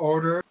Dark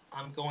Order.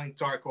 I'm going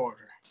Dark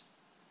Order.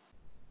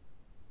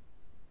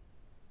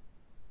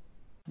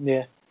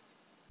 Yeah.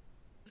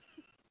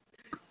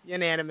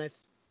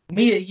 Unanimous.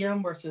 Mia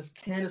Yim versus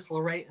Candice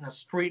LeRae in a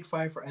street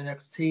fight for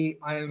NXT.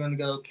 I am going to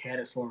go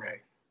Candice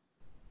LeRae.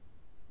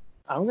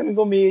 I'm going to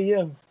go Mia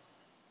Yim.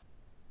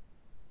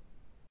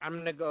 I'm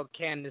going to go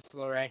Candice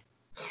LeRae.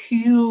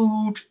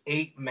 huge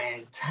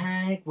 8-man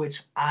tag,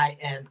 which I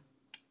am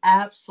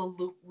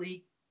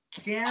absolutely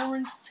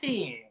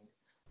guaranteeing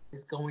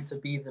is going to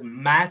be the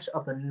match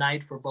of the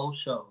night for both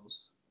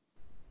shows.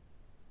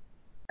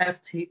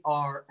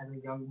 FTR and the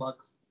Young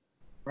Bucks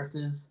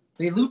versus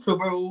the Lucha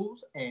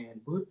Bros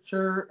and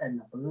Butcher and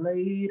the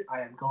Blade.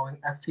 I am going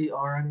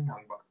FTR and the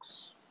Young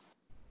Bucks.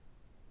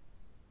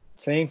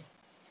 Same.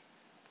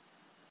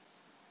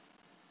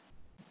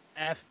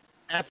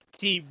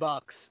 FT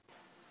Bucks.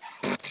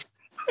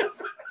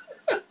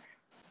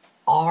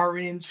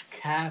 Orange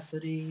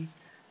Cassidy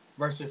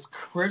versus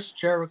Chris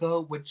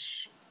Jericho,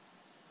 which...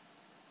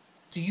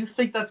 Do you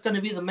think that's going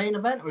to be the main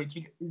event, or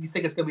do you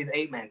think it's going to be the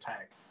 8-man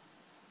tag?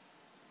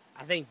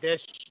 I think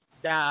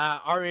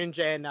Orange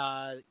and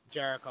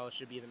Jericho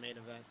should be the main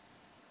event.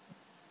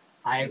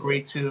 I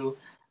agree too,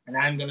 and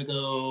I'm going to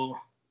go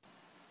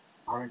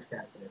Orange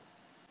Cassidy.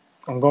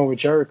 I'm going with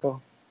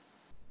Jericho.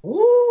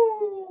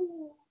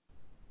 Woo!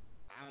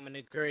 I'm going to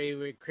agree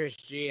with Chris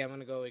G. I'm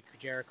going to go with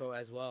Jericho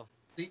as well.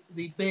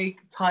 The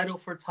big title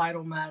for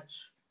title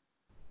match,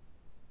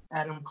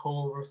 Adam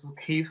Cole versus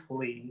Keith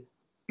Lee.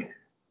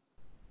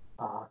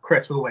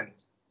 Chris, who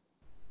wins?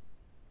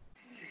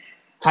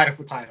 Title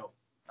for title.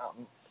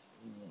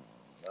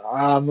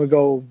 I'm going to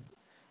go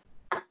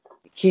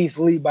Keith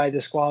Lee by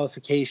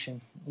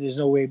disqualification. There's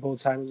no way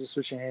both titles are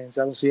switching hands.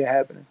 I don't see it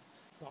happening.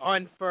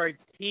 On for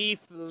Keith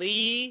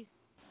Lee.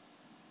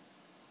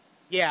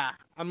 Yeah,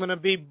 I'm going to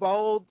be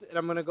bold, and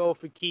I'm going to go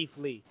for Keith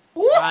Lee.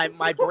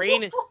 My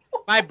brain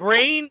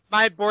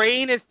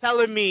is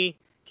telling me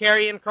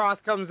Karrion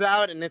Kross comes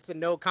out and it's a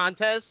no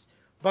contest,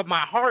 but my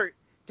heart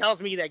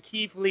tells me that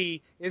Keith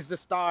Lee is the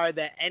star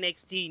that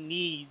NXT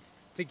needs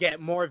to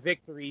get more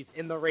victories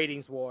in the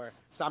ratings war.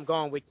 So I'm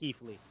going with Keith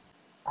Lee.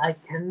 I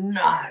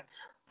cannot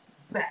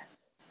bet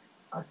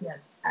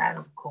against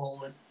Adam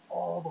Cole in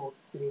all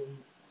those things.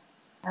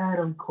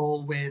 Adam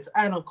Cole wins.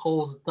 Adam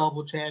Cole's a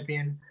double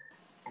champion,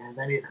 and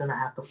then he's going to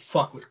have to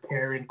fuck with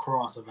Karrion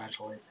Kross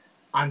eventually.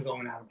 I'm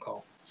going Adam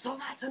Cole. So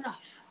that's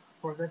enough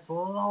for this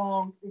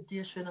long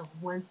edition of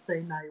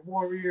Wednesday Night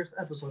Warriors,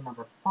 episode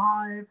number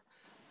 5.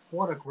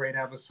 What a great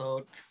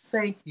episode.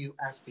 Thank you,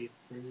 SB3,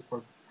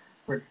 for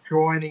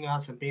joining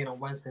us and being a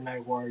Wednesday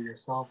Night Warrior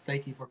yourself.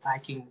 Thank you for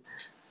packing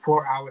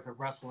 4 hours of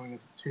wrestling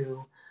into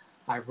 2.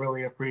 I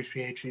really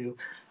appreciate you.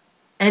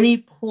 Any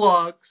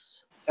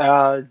plugs?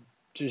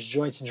 Just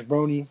Joints and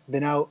Jabroni.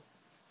 Been out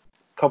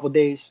a couple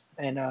days.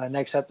 And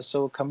next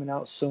episode coming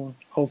out soon.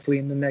 Hopefully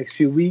in the next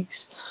few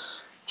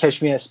weeks.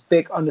 Catch me at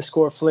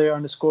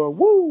Spick_Flair_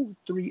 woo!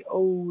 3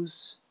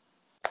 O's.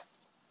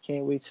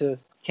 Can't wait to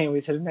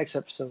the next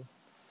episode.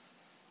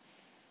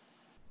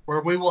 Where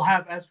we will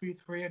have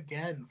SB3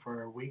 again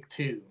for week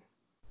 2.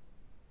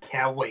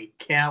 Can't wait.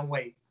 Can't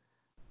wait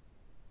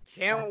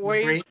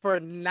for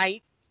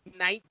night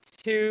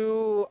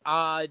 2.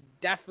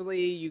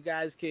 Definitely you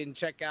guys can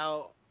check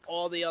out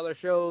all the other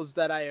shows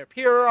that I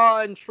appear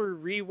on True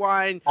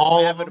Rewind.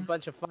 We're having a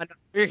bunch of fun.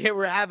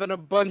 We're having a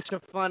bunch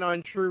of fun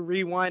on True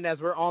Rewind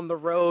as we're on the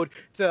road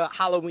to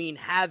Halloween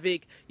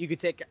Havoc. You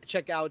can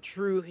check out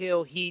True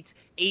Hill Heat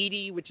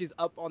 80, which is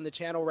up on the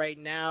channel right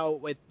now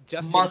with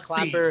Justin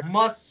Clapper.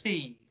 Must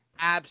see.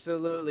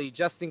 Absolutely.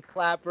 Justin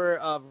Clapper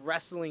of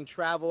Wrestling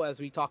Travel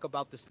as we talk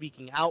about the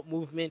Speaking Out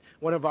movement,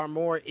 one of our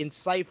more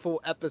insightful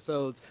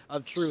episodes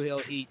of True Hill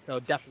Heat. So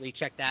definitely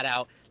check that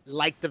out.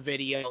 Like the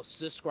video,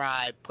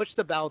 subscribe, push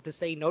the bell to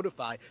stay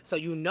notified so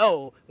you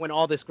know when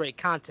all this great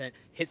content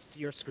hits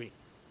your screen.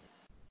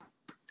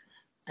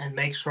 And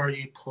make sure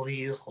you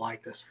please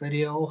like this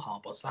video.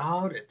 Help us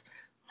out. It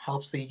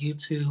helps the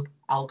YouTube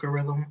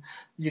algorithm.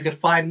 You can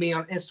find me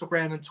on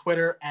Instagram and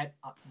Twitter at,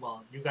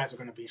 well, you guys are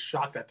going to be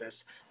shocked at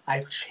this.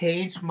 I've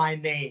changed my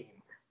name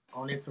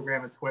on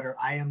Instagram and Twitter.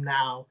 I am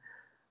now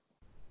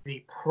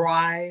the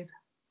Pride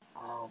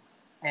of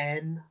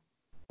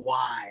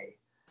NY.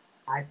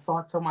 I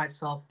thought to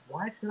myself,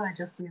 why should I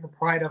just be the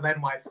Pride of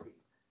NYC?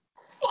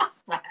 Fuck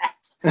that.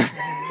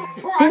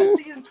 Pride of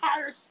the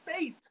entire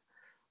state.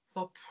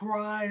 The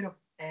Pride of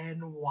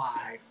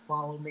NY.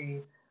 Follow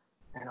me.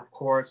 And of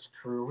course,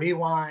 True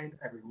Rewind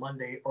every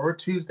Monday or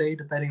Tuesday,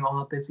 depending on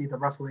how busy the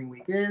wrestling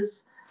week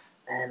is.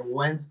 And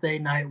Wednesday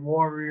Night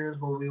Warriors,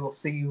 where we will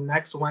see you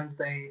next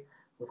Wednesday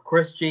with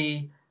Chris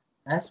G,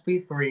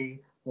 SB3.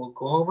 We'll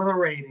go over the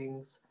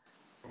ratings,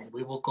 and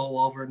we will go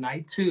over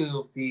night 2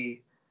 of the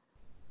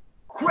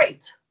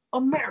Great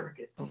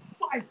American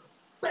Fyter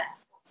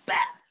Bash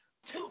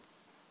 2.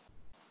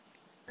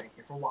 Thank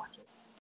you for watching.